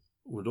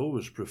would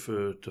always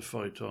prefer to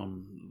fight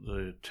on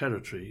the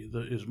territory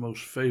that is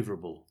most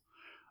favourable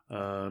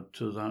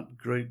to that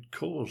great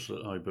cause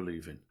that I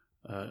believe in.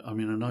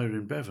 An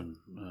Iron Bevan,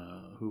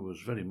 who was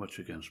very much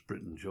against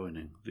Britain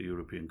joining the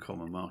European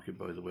Common Market,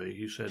 by the way,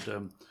 he said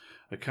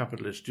a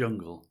capitalist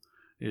jungle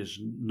is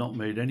not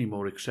made any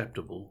more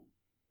acceptable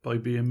by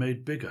being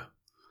made bigger.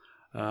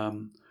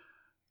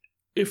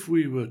 If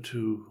we were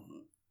to,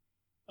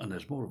 and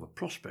there's more of a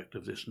prospect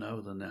of this now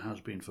than there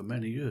has been for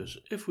many years,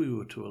 if we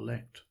were to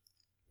elect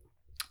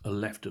a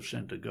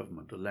left-of-centre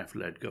government, a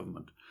left-led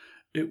government,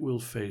 it will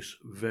face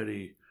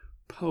very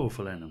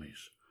powerful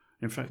enemies.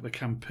 In fact, the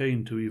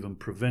campaign to even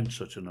prevent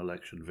such an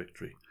election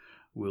victory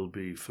will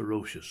be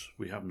ferocious.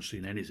 We haven't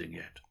seen anything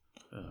yet.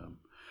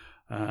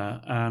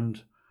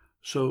 And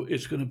so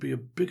it's going to be a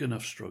big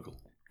enough struggle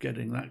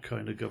getting that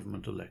kind of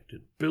government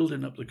elected,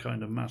 building up the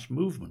kind of mass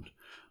movement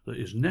that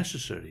is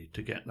necessary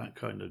to get that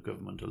kind of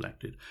government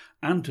elected,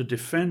 and to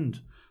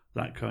defend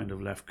that kind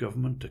of left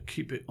government, to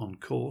keep it on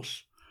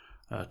course,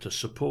 to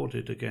support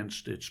it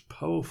against its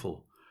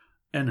powerful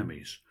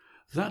enemies.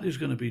 That is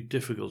going to be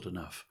difficult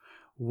enough.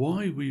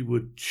 Why we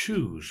would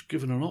choose,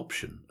 given an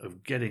option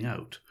of getting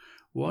out,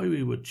 why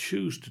we would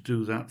choose to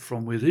do that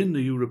from within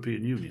the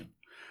European Union,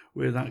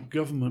 where that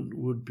government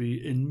would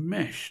be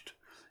enmeshed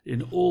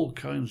in all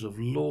kinds of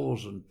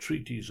laws and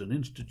treaties and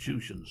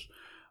institutions,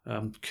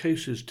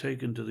 cases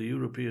taken to the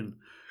European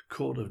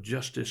Court of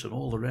Justice and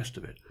all the rest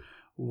of it.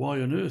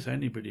 Why on earth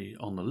anybody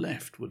on the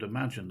left would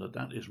imagine that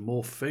that is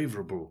more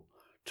favourable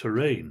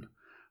terrain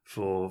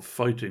for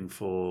fighting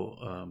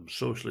for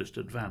socialist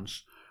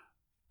advance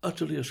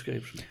utterly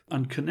escapes me.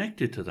 And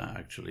connected to that,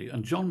 actually,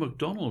 and John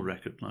McDonnell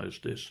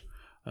recognised this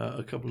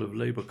a couple of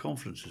Labour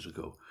conferences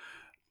ago,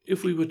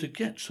 if we were to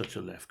get such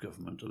a left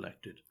government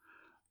elected,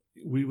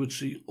 we would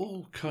see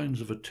all kinds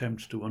of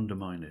attempts to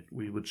undermine it.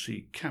 We would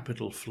see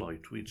capital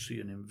flight, we'd see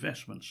an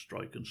investment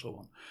strike and so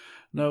on.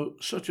 Now,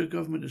 such a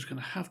government is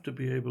going to have to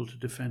be able to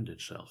defend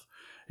itself.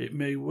 It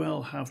may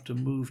well have to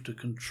move to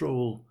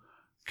control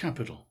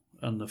capital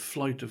and the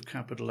flight of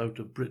capital out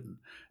of Britain.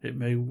 It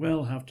may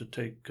well have to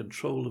take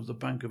control of the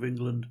Bank of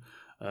England,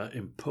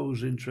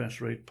 impose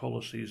interest rate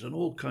policies and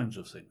all kinds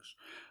of things.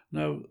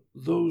 Now,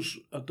 those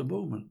at the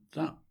moment,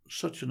 that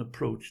such an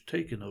approach,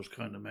 taking those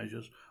kind of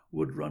measures,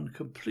 would run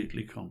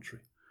completely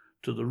contrary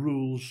to the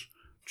rules,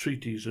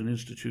 treaties and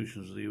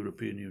institutions of the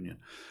European Union.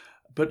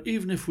 But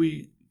even if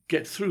we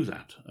get through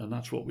that, and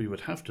that's what we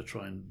would have to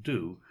try and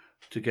do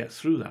to get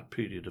through that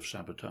period of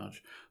sabotage,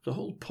 the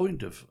whole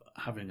point of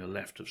having a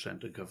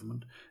left-of-centre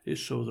government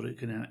is so that it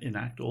can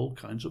enact all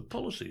kinds of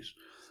policies.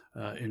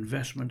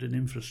 Investment in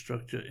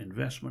infrastructure,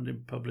 investment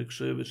in public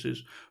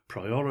services,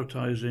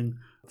 prioritising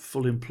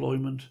full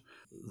employment.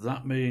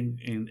 That may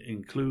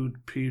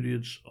include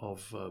periods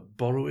of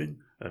borrowing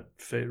at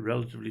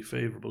relatively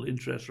favourable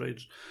interest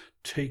rates,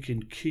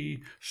 taking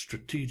key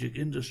strategic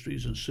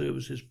industries and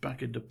services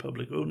back into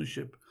public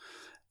ownership,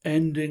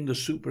 ending the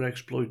super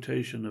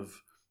exploitation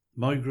of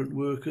migrant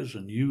workers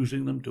and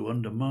using them to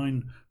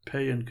undermine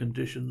pay and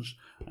conditions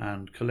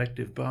and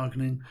collective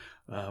bargaining,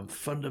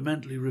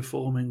 fundamentally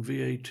reforming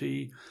VAT,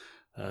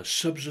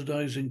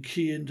 subsidising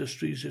key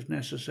industries if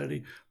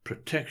necessary,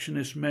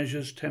 protectionist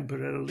measures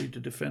temporarily to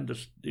defend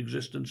the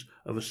existence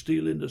of a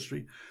steel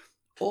industry,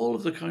 all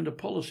of the kind of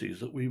policies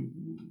that we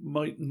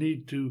might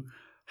need to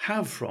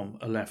have from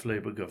a left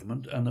Labour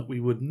government and that we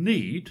would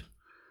need,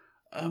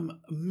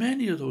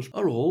 many of those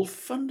are all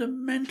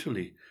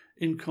fundamentally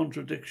in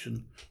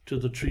contradiction to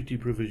the treaty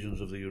provisions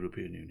of the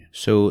European Union.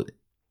 So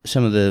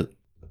some of the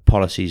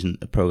policies and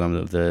the programme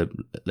of the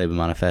Labour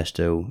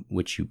Manifesto,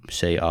 which you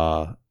say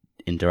are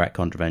in direct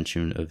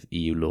contravention of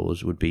EU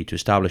laws, would be to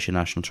establish a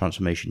national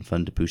transformation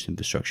fund to boost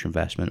infrastructure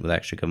investment with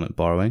extra government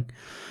borrowing.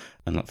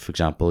 And for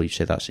example, you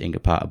say that's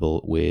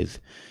incompatible with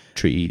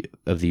Treaty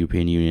of the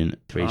European Union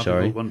 3, Article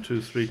sorry.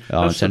 123.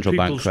 On central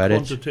bank credit.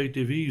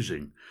 Quantitative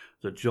easing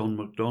that John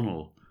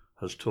McDonnell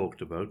has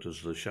talked about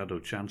as the Shadow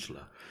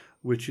Chancellor,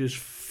 which is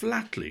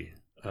flatly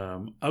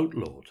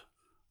outlawed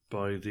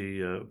by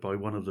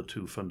one of the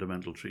two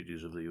fundamental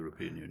treaties of the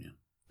European Union.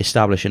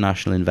 Establish a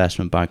national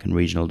investment bank and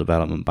regional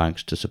development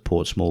banks to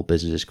support small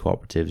businesses,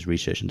 cooperatives,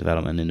 research and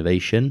development and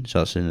innovation. So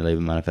that's in the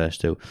Labour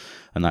Manifesto,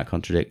 and that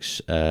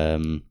contradicts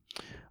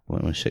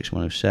 106,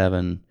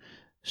 107,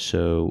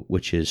 so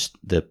which is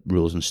the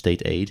rules on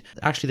state aid.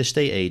 Actually, the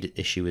state aid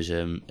issue is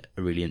a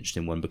really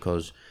interesting one,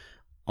 because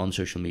on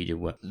social media,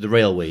 the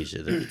railways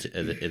are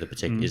the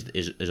particular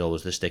is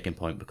always the sticking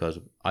point, because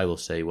I will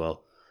say,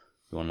 well,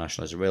 we want to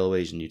nationalise the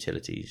railways and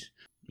utilities,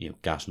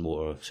 gas and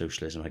water,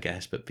 socialism, I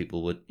guess. But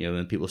people would,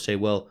 and people say,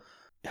 well,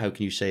 how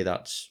can you say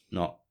that's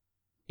not,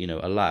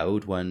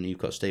 allowed when you've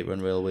got state-run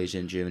railways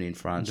in Germany and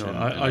France and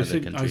other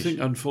countries? I think,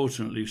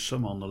 unfortunately,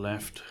 some on the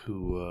left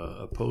who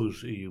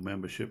oppose EU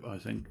membership, I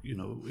think,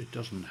 it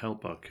doesn't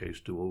help our case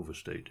to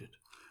overstate it.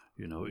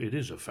 It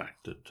is a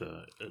fact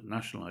that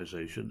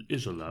nationalisation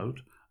is allowed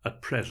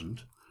at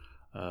present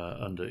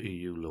under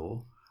EU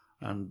law,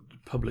 and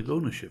public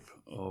ownership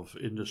of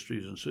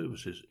industries and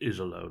services is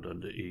allowed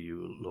under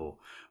EU law.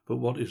 But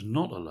what is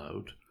not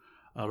allowed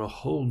are a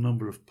whole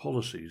number of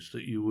policies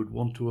that you would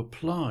want to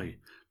apply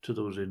to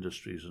those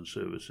industries and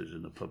services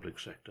in the public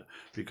sector,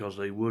 because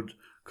they would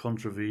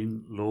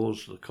contravene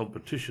laws, the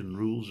competition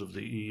rules of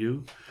the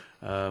EU.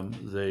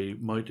 They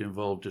might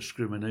involve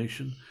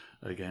discrimination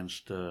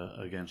against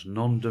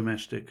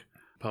non-domestic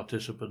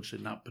participants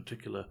in that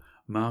particular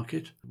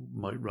market,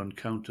 might run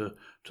counter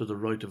to the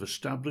right of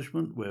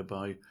establishment,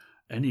 whereby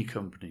any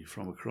company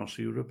from across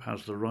Europe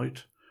has the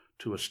right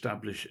to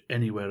establish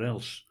anywhere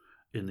else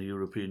in the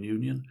European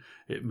Union.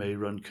 It may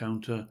run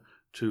counter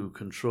to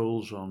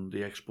controls on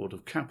the export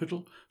of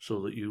capital, so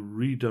that you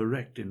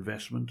redirect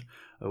investment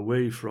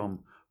away from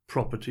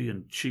property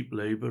and cheap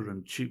labour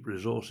and cheap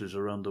resources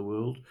around the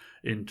world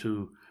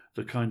into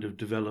the kind of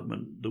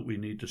development that we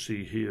need to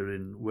see here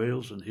in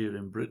Wales and here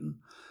in Britain.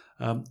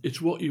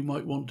 It's what you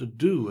might want to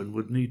do and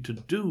would need to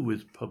do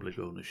with public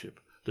ownership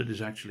that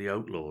is actually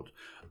outlawed.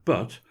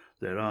 But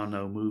there are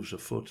now moves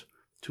afoot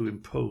to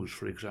impose,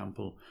 for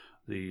example,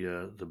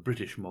 the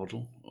British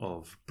model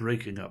of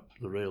breaking up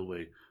the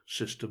railway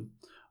system,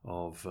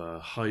 of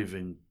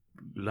hiving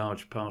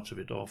large parts of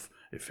it off,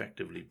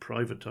 effectively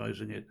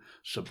privatising it,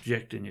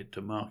 subjecting it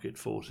to market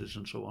forces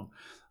and so on.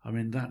 I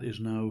mean, that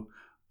is now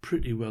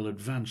pretty well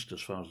advanced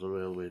as far as the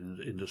railway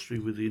industry,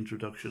 with the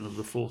introduction of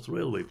the fourth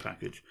railway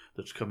package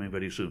that's coming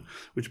very soon,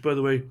 which, by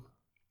the way,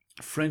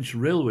 French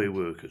railway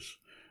workers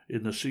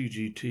in the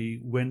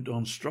CGT went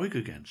on strike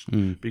against,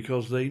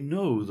 because they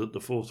know that the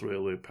fourth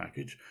railway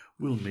package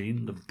will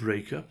mean the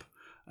breakup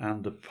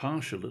and the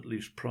partial, at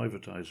least,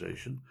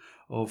 privatisation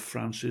of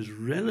France's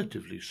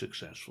relatively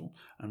successful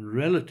and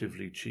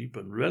relatively cheap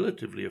and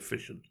relatively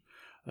efficient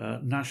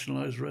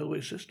nationalised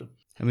railway system.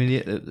 I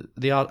mean,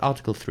 the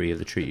Article 3 of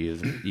the Treaty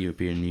of the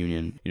European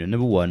Union,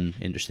 number one,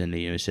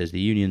 interestingly, it says the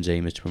Union's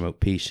aim is to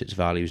promote peace, its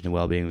values, and the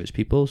well-being of its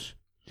peoples.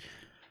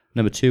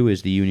 Number 2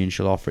 is the Union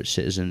shall offer its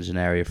citizens an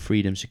area of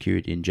freedom,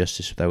 security, and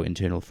justice without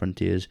internal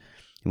frontiers,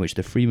 in which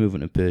the free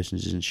movement of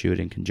persons is ensured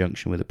in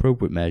conjunction with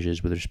appropriate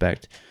measures with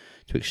respect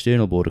to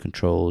external border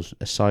controls,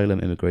 asylum,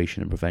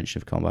 immigration, and prevention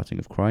of combating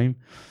of crime.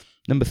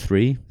 Number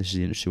 3, this is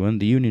the interesting one,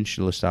 the Union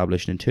shall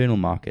establish an internal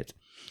market.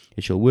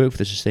 It shall work for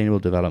the sustainable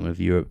development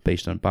of Europe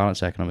based on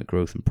balanced economic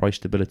growth and price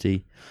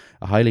stability,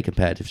 a highly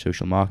competitive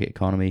social market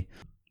economy,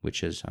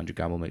 which, as Andrew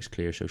Gamble makes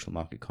clear, social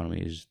market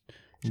economy is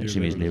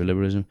essentially means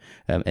neoliberalism,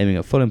 aiming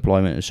at full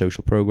employment and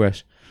social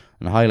progress,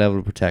 and a high level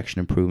of protection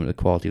and improvement of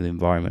the quality of the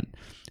environment.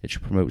 It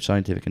should promote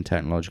scientific and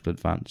technological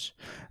advance.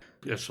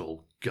 It's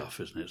all guff,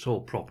 isn't it? It's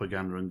all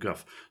propaganda and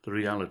guff. The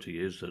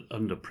reality is that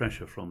under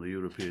pressure from the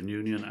European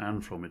Union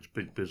and from its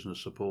big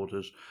business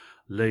supporters,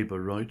 labour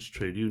rights,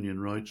 trade union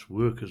rights,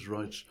 workers'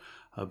 rights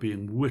are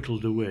being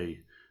whittled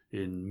away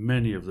in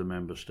many of the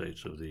member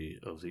states of the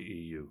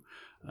EU.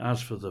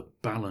 As for the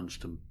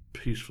balanced and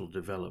peaceful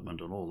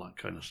development and all that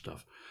kind of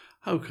stuff.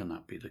 How can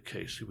that be the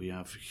case? We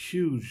have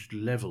huge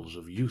levels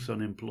of youth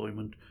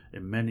unemployment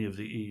in many of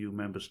the EU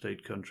member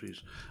state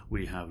countries.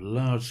 We have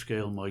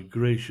large-scale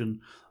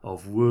migration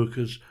of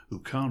workers who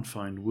can't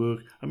find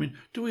work. I mean,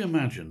 do we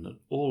imagine that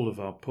all of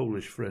our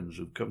Polish friends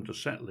who've come to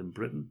settle in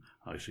Britain,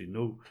 I see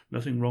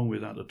nothing wrong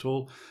with that at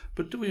all,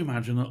 but do we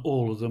imagine that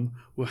all of them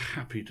were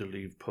happy to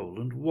leave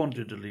Poland,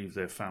 wanted to leave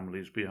their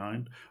families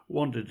behind,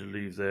 wanted to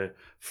leave their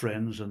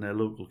friends and their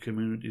local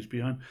communities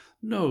behind?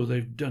 No,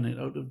 they've done it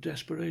out of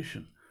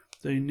desperation.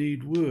 They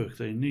need work,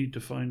 they need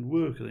to find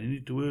work, they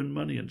need to earn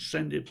money and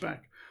send it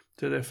back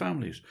to their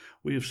families.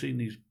 We have seen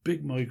these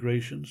big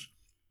migrations.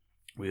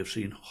 We have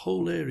seen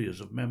whole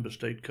areas of member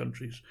state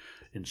countries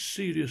in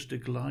serious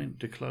decline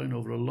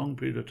over a long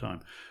period of time.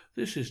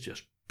 This is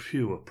just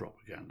pure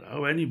propaganda.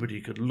 How anybody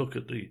could look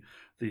at the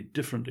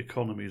different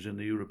economies in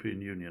the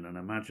European Union and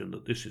imagine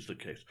that this is the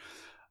case.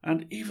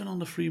 And even on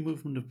the free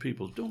movement of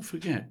people, don't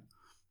forget,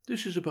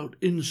 this is about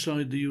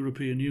inside the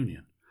European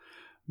Union.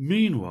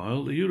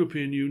 Meanwhile, the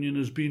European Union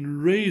has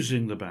been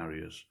raising the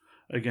barriers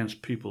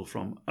against people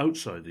from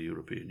outside the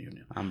European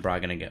Union. I'm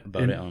bragging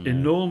about it on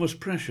enormous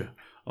pressure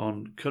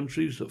on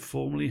countries that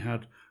formerly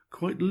had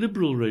quite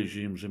liberal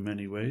regimes in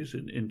many ways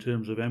in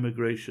terms of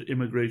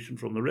immigration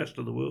from the rest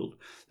of the world.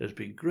 There's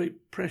been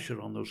great pressure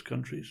on those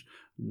countries.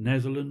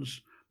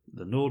 Netherlands,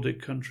 the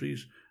Nordic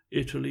countries,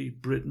 Italy,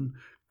 Britain,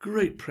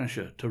 great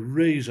pressure to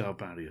raise our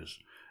barriers.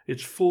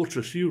 It's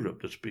Fortress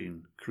Europe that's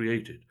been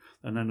created.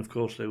 And then, of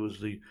course, there was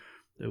the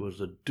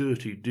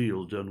dirty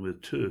deal done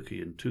with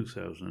Turkey in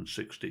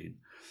 2016,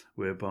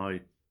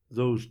 whereby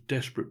those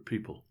desperate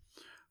people,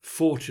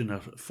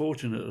 fortunate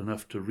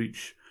enough to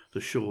reach the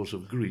shores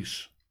of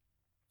Greece,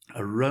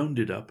 are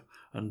rounded up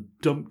and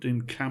dumped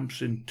in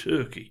camps in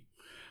Turkey.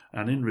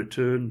 And in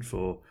return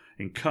for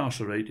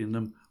incarcerating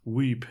them,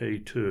 we pay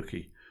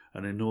Turkey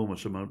an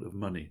enormous amount of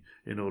money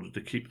in order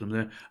to keep them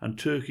there. And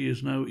Turkey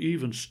is now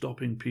even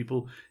stopping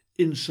people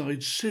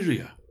inside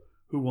Syria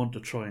who want to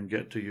try and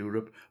get to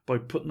Europe by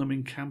putting them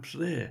in camps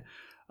there.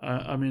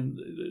 I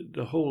mean,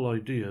 the whole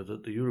idea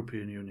that the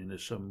European Union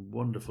is some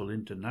wonderful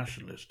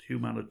internationalist,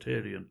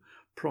 humanitarian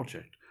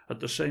project, at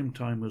the same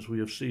time as we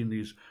have seen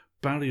these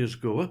barriers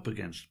go up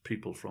against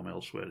people from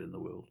elsewhere in the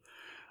world,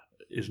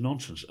 is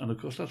nonsense. And of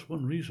course, that's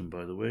one reason,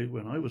 by the way,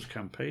 when I was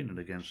campaigning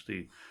against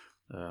the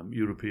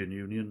European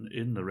Union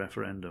in the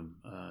referendum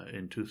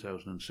in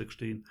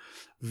 2016,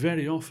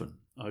 very often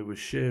I was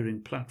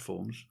sharing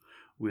platforms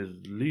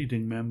with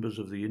leading members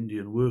of the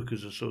Indian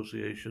Workers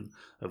Association,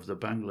 of the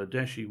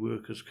Bangladeshi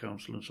Workers'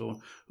 Council and so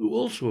on, who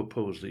also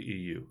oppose the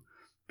EU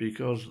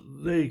because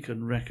they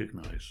can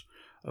recognise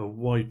a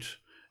white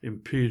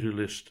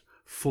imperialist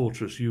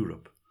Fortress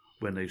Europe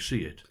when they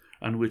see it,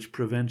 and which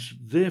prevents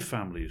their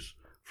families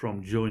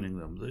from joining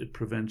them. It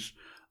prevents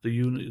the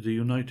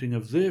uniting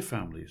of their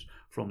families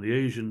from the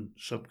Asian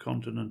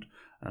subcontinent,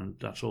 and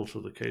that's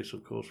also the case,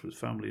 of course, with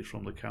families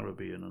from the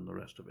Caribbean and the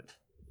rest of it.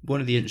 One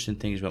of the interesting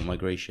things about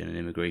migration and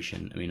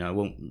immigration, I mean, I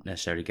won't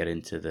necessarily get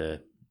into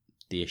the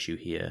issue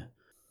here.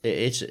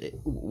 It's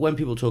when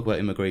people talk about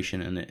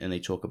immigration and they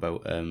talk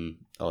about the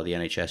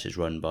NHS is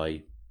run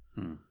by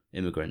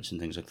immigrants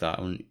and things like that,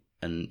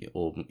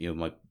 or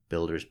my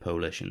builder is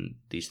Polish and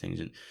these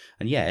things,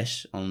 and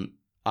yes,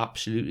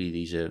 absolutely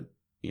these are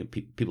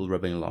people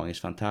rubbing along is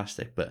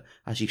fantastic, but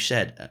as you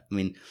said, I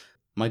mean,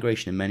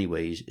 migration in many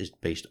ways is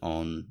based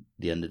on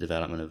the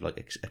underdevelopment of like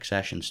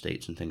accession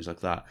states and things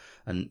like that,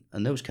 and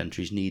those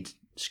countries need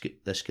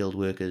their skilled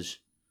workers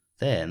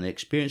there, and the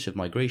experience of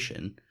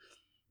migration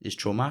is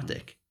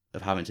traumatic.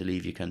 Of having to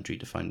leave your country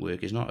to find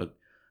work is not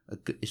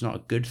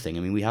a good thing. I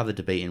mean, we have the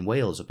debate in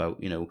Wales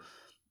about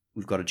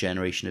we've got a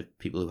generation of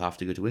people who have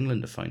to go to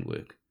England to find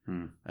work.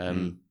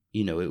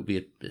 It would be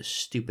a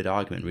stupid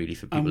argument really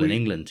for people in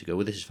England to go,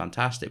 well, this is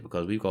fantastic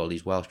because we've got all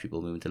these Welsh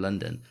people moving to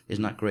London.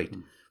 Isn't that great?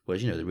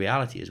 Whereas, the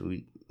reality is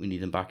we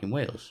need them back in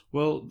Wales.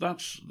 Well,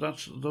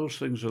 those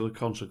things are the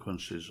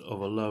consequences of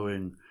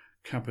allowing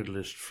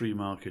capitalist free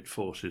market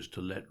forces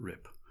to let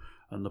rip.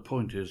 And the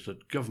point is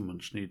that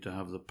governments need to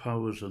have the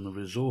powers and the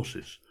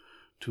resources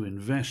to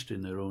invest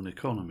in their own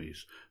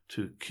economies,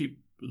 to keep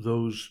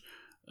those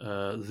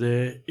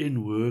there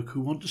in work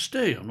who want to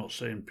stay. I'm not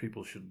saying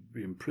people should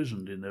be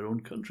imprisoned in their own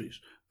countries.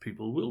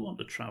 People will want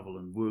to travel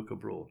and work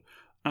abroad.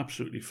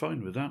 Absolutely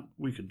fine with that.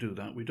 We can do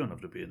that. We don't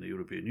have to be in the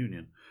European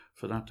Union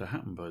for that to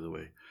happen, by the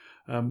way.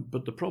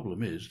 But the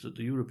problem is that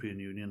the European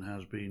Union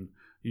has been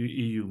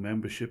EU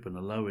membership and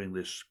allowing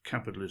this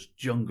capitalist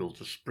jungle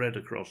to spread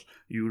across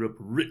Europe,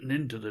 written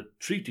into the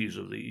treaties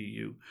of the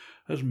EU,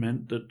 has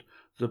meant that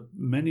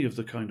many of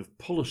the kind of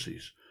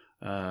policies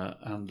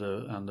and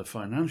the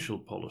financial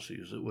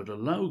policies that would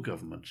allow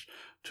governments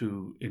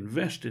to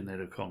invest in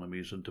their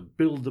economies and to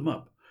build them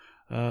up,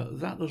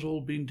 that has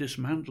all been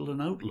dismantled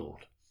and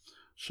outlawed.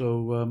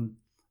 So,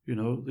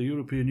 the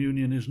European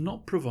Union is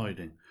not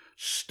providing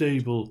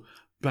stable,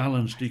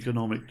 balanced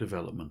economic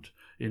development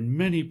in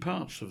many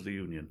parts of the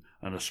Union,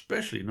 and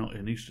especially not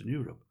in Eastern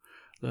Europe,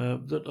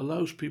 that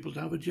allows people to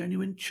have a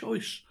genuine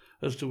choice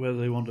as to whether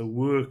they want to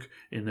work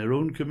in their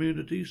own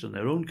communities and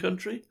their own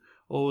country,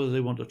 or whether they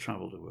want to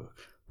travel to work.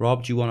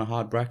 Rob, do you want a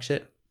hard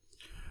Brexit?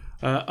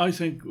 I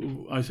think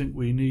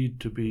we need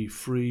to be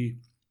free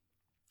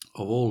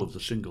of all of the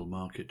single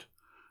market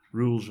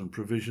rules and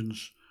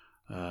provisions.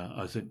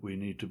 I think we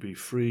need to be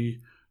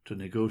free to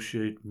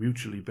negotiate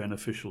mutually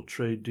beneficial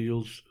trade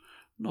deals.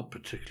 Not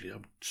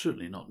particularly,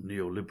 certainly not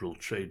neoliberal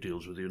trade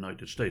deals with the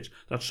United States.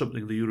 That's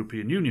something the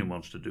European Union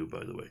wants to do,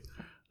 by the way.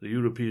 The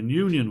European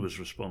Union was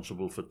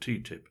responsible for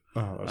TTIP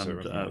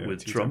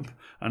with TTIP. Trump.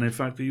 And in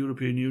fact, the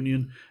European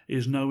Union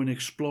is now in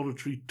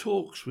exploratory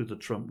talks with the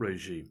Trump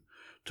regime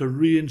to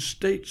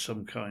reinstate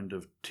some kind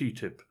of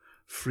TTIP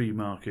free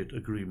market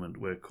agreement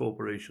where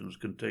corporations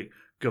can take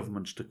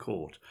governments to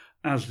court,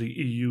 as the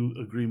EU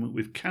agreement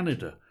with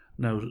Canada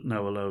now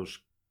allows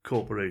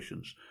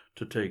corporations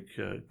to take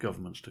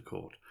governments to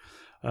court.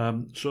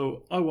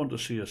 So I want to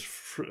see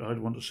I'd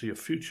want to see a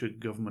future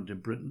government in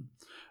Britain,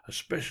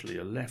 especially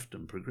a left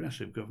and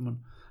progressive government.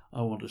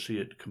 I want to see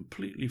it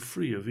completely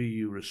free of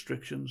EU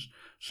restrictions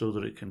so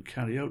that it can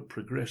carry out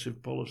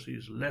progressive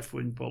policies,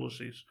 left-wing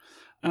policies,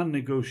 and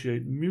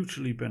negotiate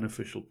mutually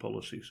beneficial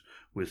policies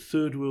with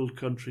third world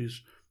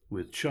countries,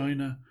 with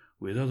China,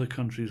 with other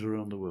countries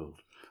around the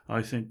world.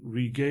 I think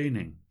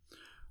regaining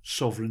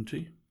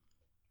sovereignty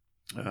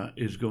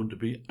is going to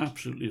be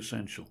absolutely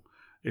essential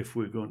if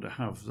we're going to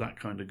have that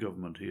kind of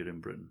government here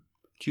in Britain.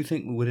 Do you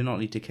think, would it not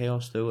lead to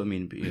chaos, though? I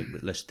mean,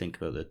 let's think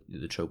about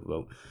the trope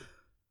about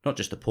not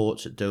just the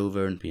ports at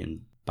Dover and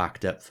being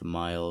backed up for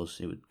miles.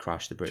 It would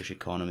crash the British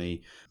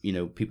economy.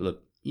 People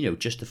are,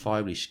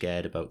 justifiably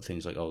scared about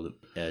things like,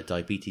 the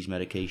diabetes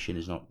medication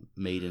is not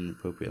made in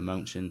appropriate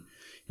amounts in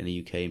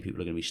the UK, and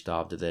people are going to be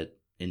starved of their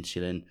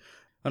insulin.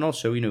 And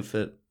also,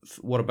 for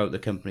what about the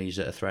companies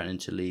that are threatening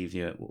to leave?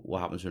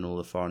 What happens when all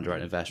the foreign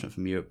direct investment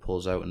from Europe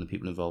pulls out and the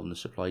people involved in the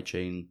supply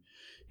chain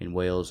in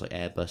Wales, like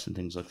Airbus and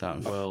things like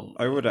that? Well,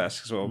 I would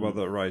ask as well about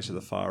the rise of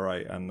the far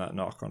right and that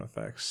knock-on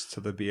effects to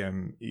the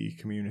BME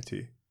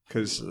community,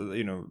 because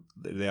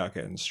they are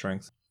getting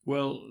strength.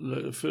 Well,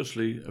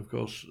 firstly, of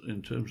course,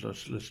 in terms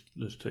of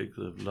let's take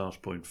the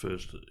last point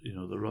first.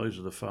 The rise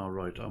of the far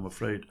right. I'm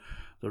afraid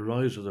the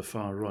rise of the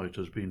far right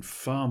has been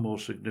far more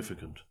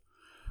significant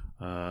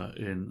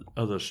in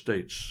other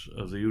states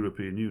of the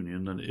European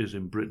Union than it is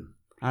in Britain.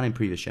 And in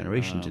previous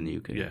generations in the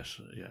UK. Yes.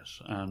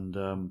 And,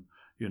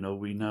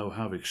 we now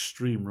have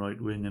extreme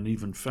right-wing and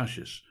even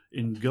fascists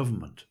in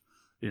government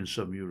in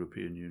some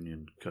European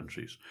Union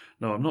countries.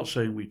 Now, I'm not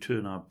saying we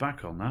turn our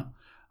back on that.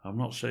 I'm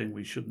not saying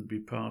we shouldn't be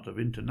part of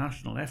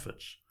international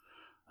efforts.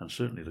 And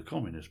certainly the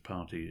Communist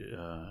Party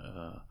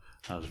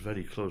has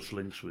very close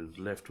links with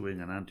left-wing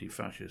and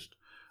anti-fascist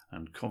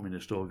and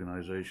communist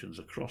organisations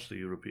across the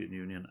European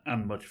Union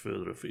and much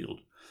further afield.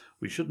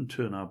 We shouldn't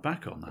turn our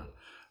back on that.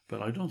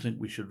 But I don't think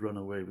we should run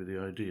away with the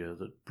idea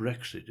that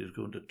Brexit is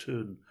going to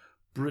turn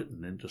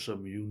Britain into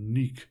some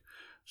unique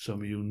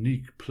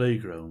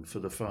playground for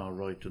the far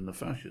right and the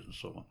fascists and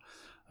so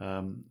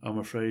on. I'm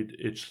afraid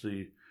it's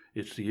the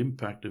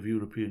impact of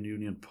European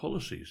Union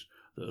policies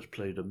that has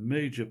played a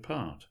major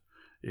part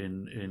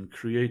in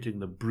creating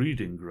the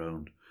breeding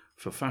ground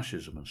for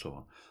fascism and so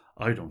on.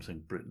 I don't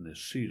think Britain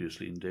is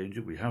seriously in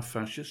danger. We have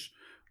fascists,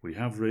 we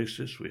have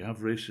racists, we have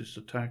racist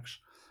attacks.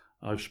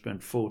 I've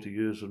spent 40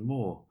 years and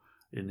more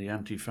in the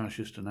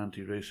anti-fascist and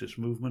anti-racist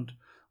movement.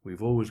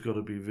 We've always got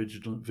to be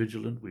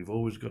vigilant. We've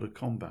always got to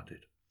combat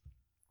it.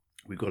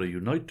 We've got to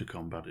unite to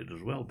combat it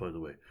as well, by the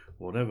way,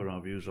 whatever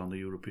our views on the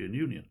European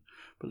Union.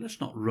 But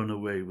let's not run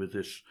away with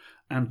this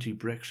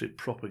anti-Brexit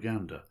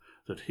propaganda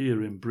that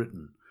here in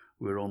Britain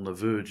we're on the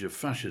verge of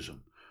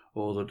fascism,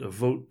 or that a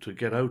vote to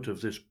get out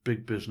of this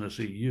big business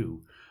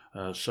EU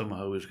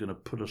somehow is going to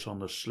put us on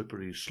the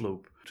slippery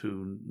slope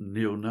to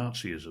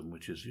neo-Nazism,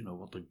 which is,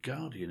 what The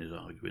Guardian is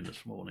arguing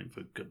this morning,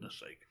 for goodness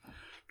sake,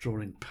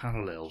 drawing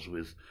parallels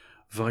with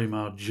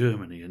Weimar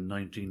Germany in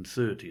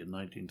 1930 and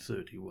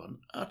 1931.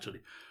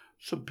 Utterly.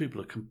 Some people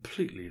are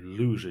completely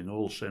losing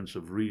all sense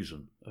of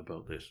reason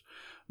about this.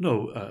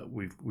 No,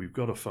 we've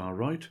got a far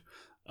right.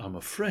 I'm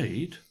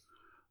afraid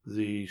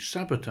the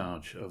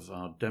sabotage of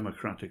our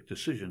democratic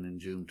decision in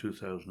June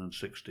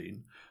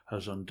 2016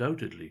 has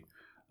undoubtedly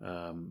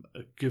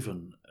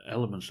given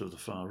elements of the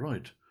far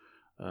right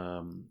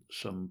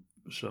some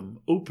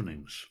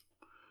openings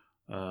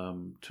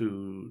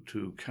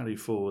to carry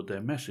forward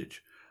their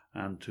message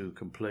and to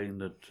complain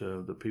that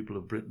the people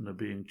of Britain are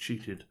being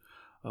cheated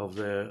of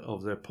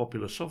their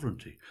popular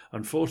sovereignty.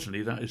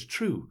 Unfortunately, that is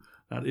true.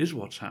 That is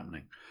what's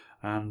happening.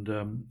 And,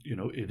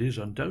 it is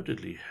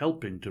undoubtedly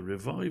helping to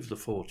revive the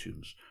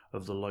fortunes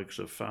of the likes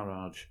of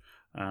Farage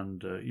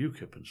and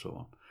UKIP and so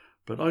on.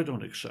 But I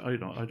don't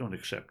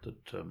accept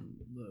that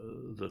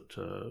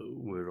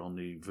we're on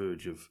the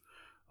verge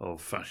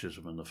of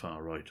fascism and the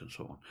far right and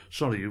so on.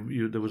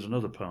 Sorry, there was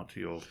another part to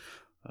your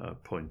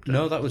point there.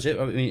 No, that was it.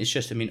 I mean, it's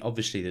just,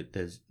 obviously that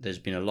there's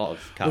been a lot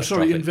of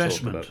catastrophic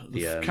investment, talk about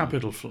the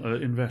capital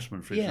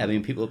investment. For example. I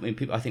mean, people.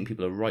 I think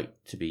people are right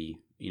to be.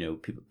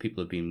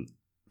 People have been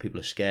people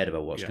are scared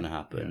about what's Yeah, going to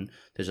happen.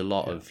 There's a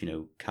lot of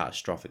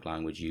catastrophic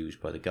language used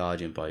by the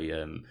Guardian,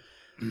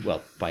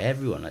 by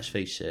everyone. Let's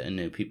face it.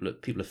 And people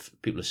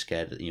are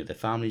scared that their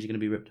families are going to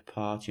be ripped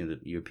apart. The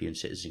European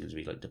citizens are going to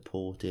be like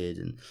deported,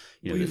 and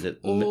the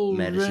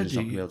medicine's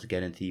not going to be able to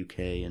get into the UK.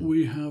 And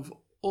we have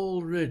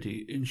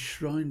already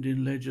enshrined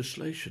in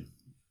legislation.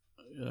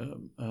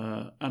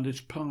 And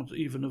it's part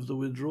even of the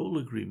withdrawal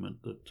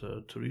agreement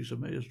that Theresa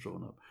May has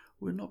drawn up.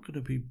 We're not going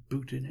to be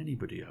booting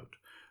anybody out.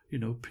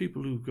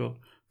 People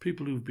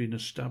who've been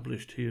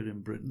established here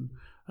in Britain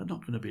are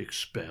not going to be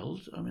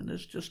expelled. I mean,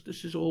 this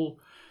is all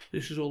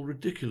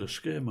ridiculous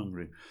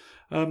scaremongering.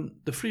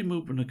 The free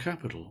movement of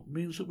capital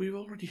means that we've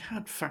already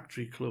had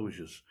factory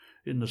closures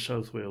in the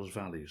South Wales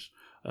valleys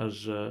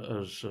as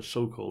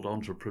so-called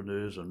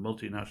entrepreneurs and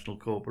multinational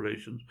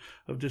corporations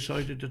have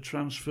decided to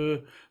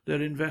transfer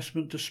their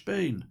investment to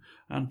Spain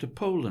and to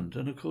Poland.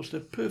 And of course, they're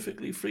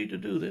perfectly free to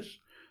do this.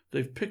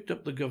 They've picked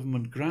up the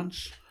government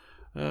grants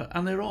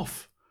and they're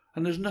off.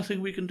 And there's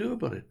nothing we can do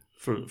about it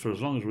for as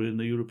long as we're in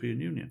the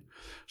European Union.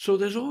 So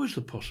there's always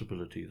the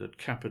possibility that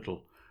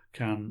capital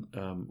can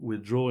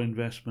withdraw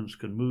investments,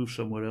 can move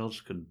somewhere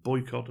else, can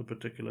boycott a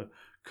particular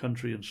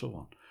country and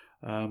so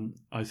on.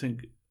 I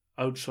think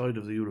outside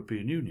of the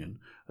European Union,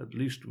 at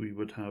least we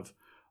would have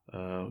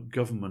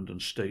government and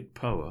state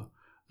power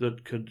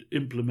that could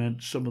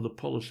implement some of the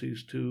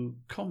policies to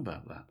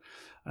combat that.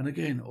 And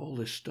again, all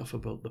this stuff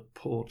about the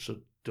ports at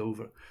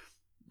Dover.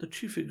 The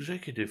chief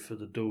executive for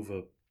the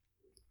Dover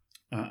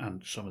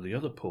and some of the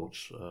other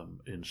ports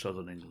in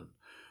southern England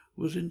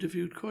was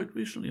interviewed quite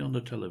recently on the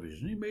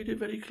television. He made it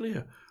very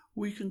clear,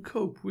 we can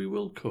cope, we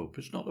will cope,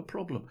 it's not a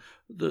problem.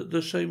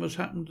 The same has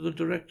happened to the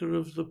director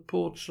of the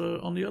ports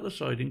on the other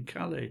side in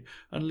Calais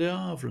and Le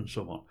Havre and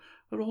so on.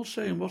 They're all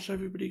saying, what's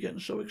everybody getting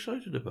so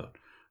excited about?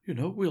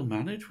 We'll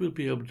manage, we'll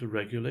be able to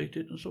regulate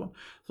it and so on.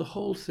 The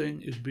whole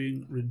thing is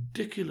being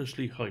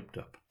ridiculously hyped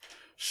up.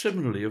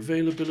 Similarly,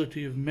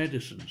 availability of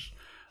medicines,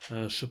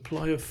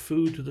 supply of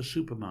food to the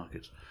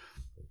supermarkets.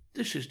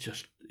 This is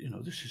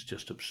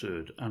just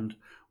absurd. And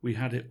we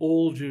had it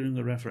all during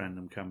the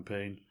referendum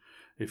campaign.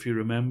 If you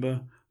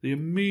remember, the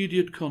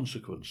immediate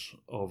consequence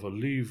of a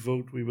Leave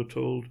vote, we were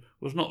told,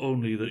 was not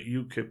only that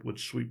UKIP would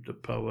sweep to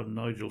power,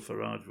 Nigel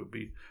Farage would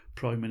be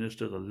Prime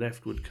Minister, the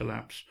left would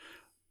collapse.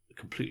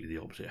 Completely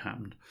the opposite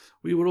happened.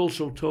 We were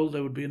also told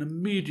there would be an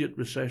immediate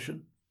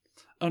recession.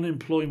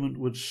 Unemployment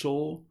would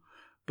soar.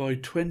 By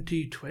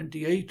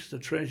 2028, the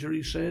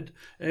Treasury said,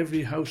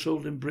 every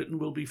household in Britain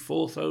will be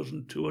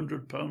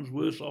 £4,200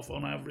 worse off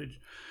on average.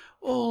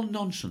 All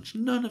nonsense.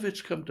 None of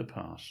it's come to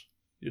pass.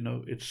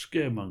 It's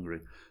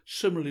scaremongering.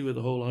 Similarly with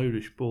the whole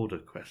Irish border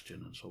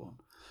question and so on.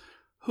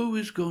 Who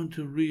is going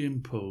to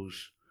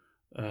reimpose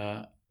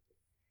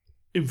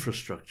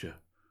infrastructure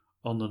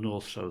on the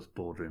north-south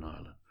border in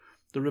Ireland?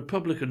 The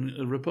Republic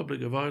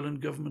of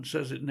Ireland government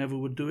says it never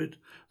would do it.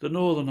 The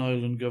Northern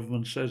Ireland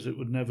government says it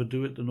would never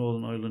do it, the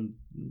Northern Ireland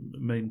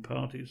main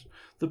parties.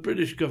 The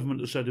British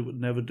government has said it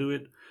would never do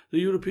it. The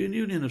European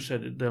Union have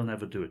said they'll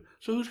never do it.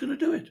 So who's going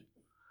to do it?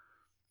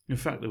 In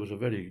fact, there was a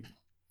very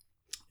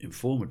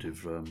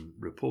informative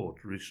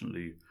report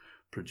recently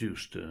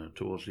produced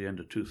towards the end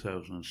of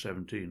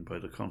 2017 by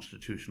the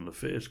Constitutional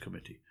Affairs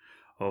Committee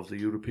of the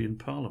European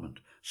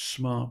Parliament,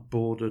 Smart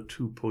Border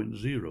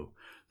 2.0.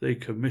 They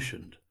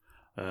commissioned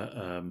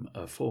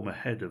a former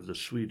head of the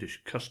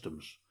Swedish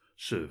Customs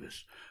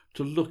Service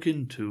to look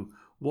into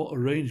what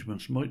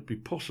arrangements might be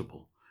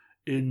possible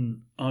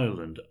in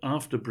Ireland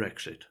after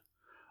Brexit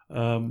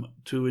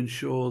to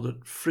ensure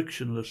that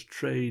frictionless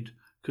trade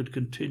could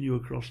continue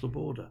across the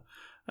border.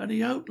 And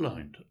he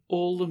outlined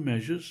all the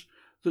measures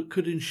that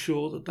could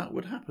ensure that that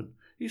would happen.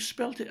 He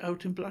spelt it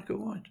out in black and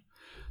white.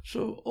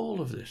 So all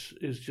of this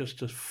is just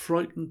to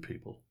frighten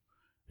people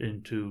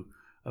into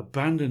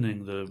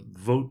abandoning the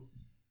vote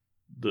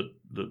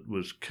that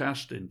was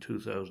cast in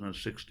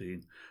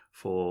 2016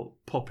 for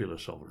popular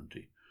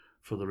sovereignty,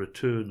 for the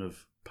return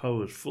of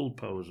powers, full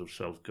powers of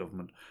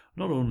self-government,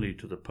 not only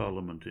to the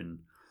Parliament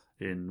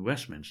in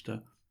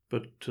Westminster,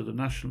 but to the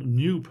national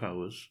new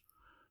powers,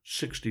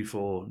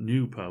 64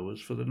 new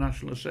powers for the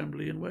National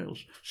Assembly in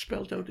Wales,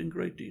 spelt out in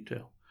great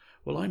detail.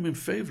 Well, I'm in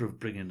favour of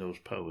bringing those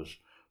powers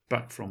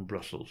back from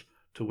Brussels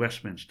to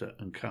Westminster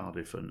and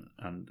Cardiff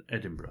and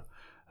Edinburgh.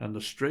 And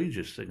the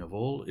strangest thing of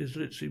all is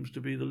that it seems to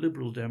be the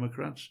Liberal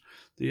Democrats,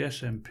 the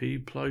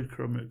SNP, Plaid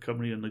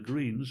Cymru and the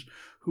Greens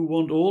who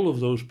want all of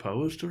those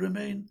powers to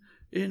remain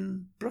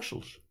in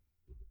Brussels.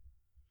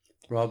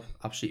 Rob,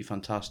 absolutely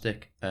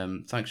fantastic.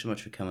 Thanks so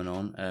much for coming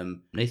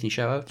on. Nathan,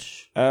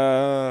 shout-outs?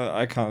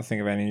 I can't think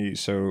of any,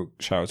 so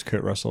shout out to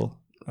Kurt Russell,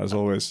 as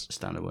always.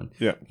 Standard one.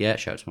 Yeah. Yeah,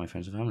 shout out to my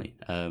friends and family.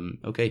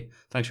 Okay,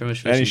 thanks very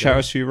much for Any listening. shout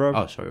outs to you, Rob?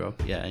 Oh, sorry, Rob.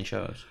 Yeah, any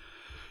shout-outs?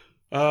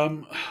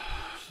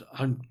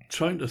 I'm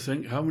trying to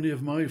think how many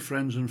of my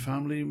friends and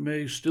family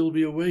may still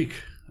be awake.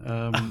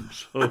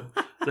 So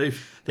they've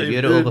heard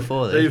it all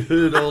before. They've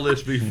heard all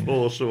this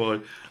before,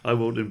 so I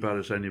won't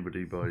embarrass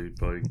anybody by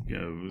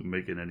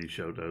making any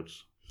shout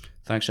outs.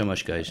 Thanks so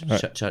much, guys. Right.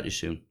 Chat to you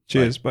soon.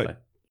 Cheers. Bye.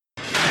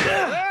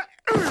 Bye.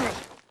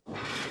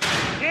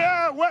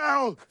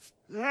 Well,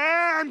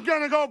 I'm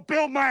gonna go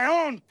build my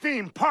own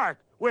theme park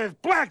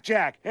with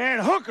blackjack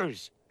and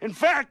hookers. In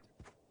fact,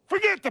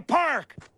 forget the park.